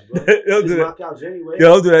this couch, bro. This is my couch anyway.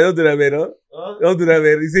 Yo, don't do that, man. Don't do that,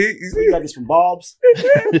 man. You see? You got this from Bob's.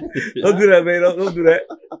 Don't do that, man. Don't do that.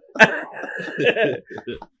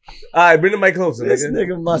 All right, bring the mic closer. This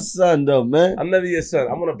nigga my son, though, man. I'm never your son.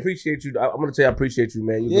 I'm gonna appreciate you. I'm gonna tell you I appreciate you,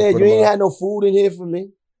 man. You ain't had no food in here for me.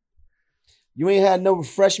 You ain't had no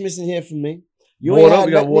refreshments in here for me. You ain't had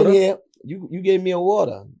nothing in here. You gave me a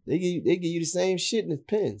water. They give you the same shit in the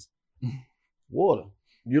pens. Water.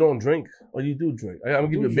 You don't drink, or you do drink? I'm gonna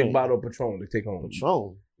give you a big bottle of Patron to take home.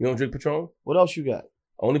 Patron. You don't drink Patron? What else you got?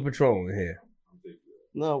 Only Patron in here.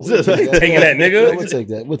 No, we'll take taking that, nigga. No, we'll take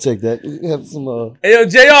that. We'll take that. We have some. Hey yo,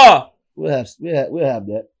 JR. We'll have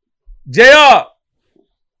that. JR.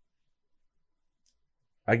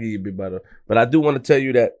 I give you a big bottle, but I do want to tell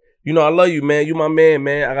you that I love you, man. You my man,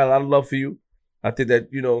 man. I got a lot of love for you. I think that,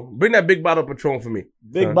 bring that big bottle of Patron for me.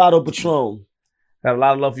 Big bottle of Patron. I have a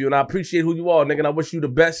lot of love for you, and I appreciate who you are, nigga, and I wish you the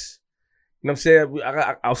best. You know what I'm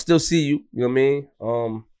saying? I'll still see you. You know what I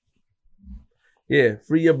mean? Yeah,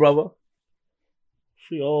 free your brother.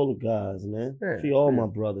 Free all the guys, man. Yeah, free all my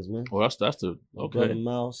brothers, man. Oh, that's the, okay. Brother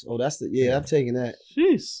Mouse. Oh, that's the, I'm taking that.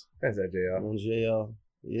 Jeez. That's that, JR. On JR.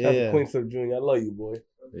 Yeah. That's Queen Flip Jr. I love you, boy.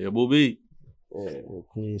 Yeah, Booby. Oh,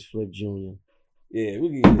 Queens Flip Jr. Yeah, we'll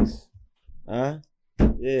give you this. Huh?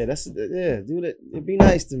 Yeah, do that. It'd be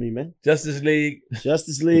nice to me, man. Justice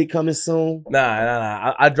League coming soon.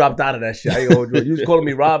 Nah. I dropped out of that shit. I ain't gonna do it. You was calling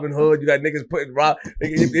me Robin Hood. You got niggas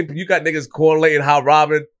you got niggas correlating how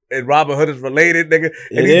Robin and Robin Hood is related, nigga.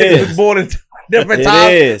 And these niggas was born in different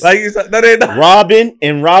times. It is. Like, no, they not. Robin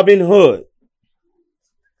and Robin Hood.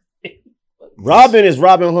 Robin is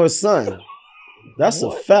Robin Hood's son. That's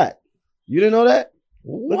a fact. You didn't know that?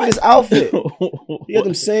 Look at his outfit. He got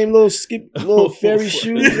them same little fairy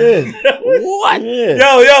shoes. Yeah. What? Yeah.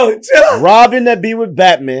 Yo, chill out. Robin that be with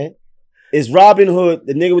Batman is Robin Hood,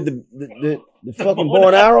 the nigga with the fucking bow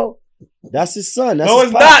and arrow. That's his son. That's no,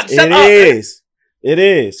 his it's not. Shut up. It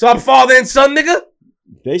is. So I'm father and son, nigga?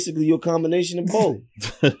 Basically, your combination of both.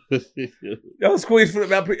 Yo, squeeze for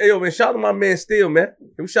the yo, man. Shout out to my man Steel, man.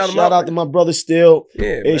 Shout out to my brother Steel. Yeah,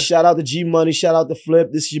 hey, man. Shout out to G Money. Shout out to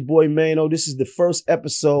Flip. This is your boy Mano. This is the first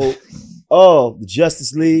episode of the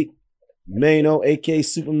Justice League. Mano, aka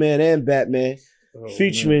Superman and Batman,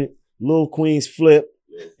 featuring Lil Queens Flip,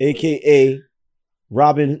 aka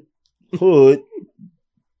Robin Hood.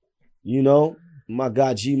 My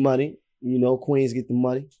guy G Money. Queens get the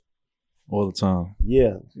money. All the time.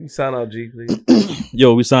 Yeah. You sign out, G, please.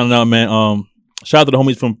 Yo, we signing out, man. Shout out to the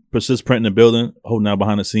homies from Persist Print in the building, holding out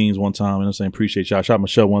behind the scenes one time. You know what I'm saying? Appreciate y'all. Shout out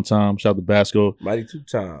Michelle one time. Shout out to Basco. Mighty 2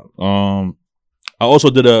 times. I also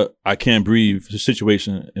did a I Can't Breathe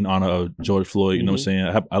situation in honor of George Floyd. You know what I'm saying?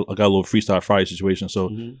 I got a little Freestyle Friday situation.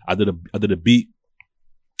 So I did a beat.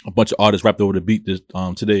 A bunch of artists rapped over the beat this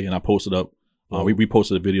today, and I posted up. We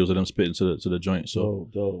reposted the videos of them spitting to the joint. So,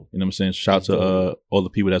 you know what I'm saying? Shout out to all the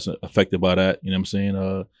people that's affected by that. You know what I'm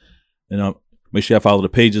saying? And make sure I follow the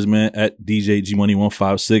pages, man, at DJ G Money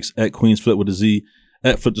 156, at Queens Flip with a Z,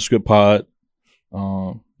 at Flip the Script Pod.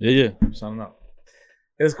 Yeah. Signing out.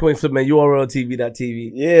 It's Queens Flip, man.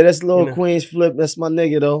 URLTV.tv. Yeah, that's Lil Queens Flip. That's my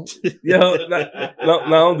nigga, though. Yo, no,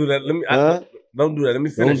 don't do that. Let me. Don't do that. Let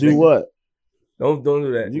me finish. Don't do what? Don't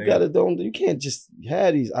do that. You nigga. You can't just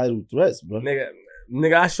have these idle threats, bro.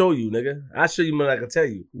 Nigga, I show you, nigga. I show you more than I can tell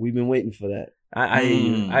you. We've been waiting for that. I hear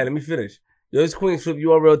you. All right, let me finish. Yo, it's Queens Flip,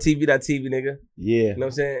 URLTV.tv, nigga. Yeah. You know what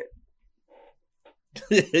I'm saying?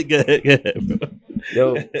 Good.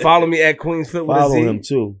 Yo, follow me at Queens Flip with a Z. Follow him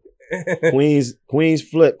too. Queens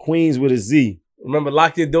Flip, Queens with a Z. Remember,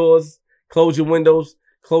 lock your doors, close your windows,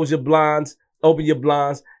 close your blinds, open your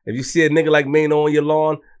blinds. If you see a nigga like Mano on your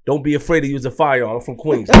lawn, don't be afraid to use a firearm. I'm from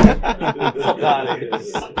Queens. Fuck out of here.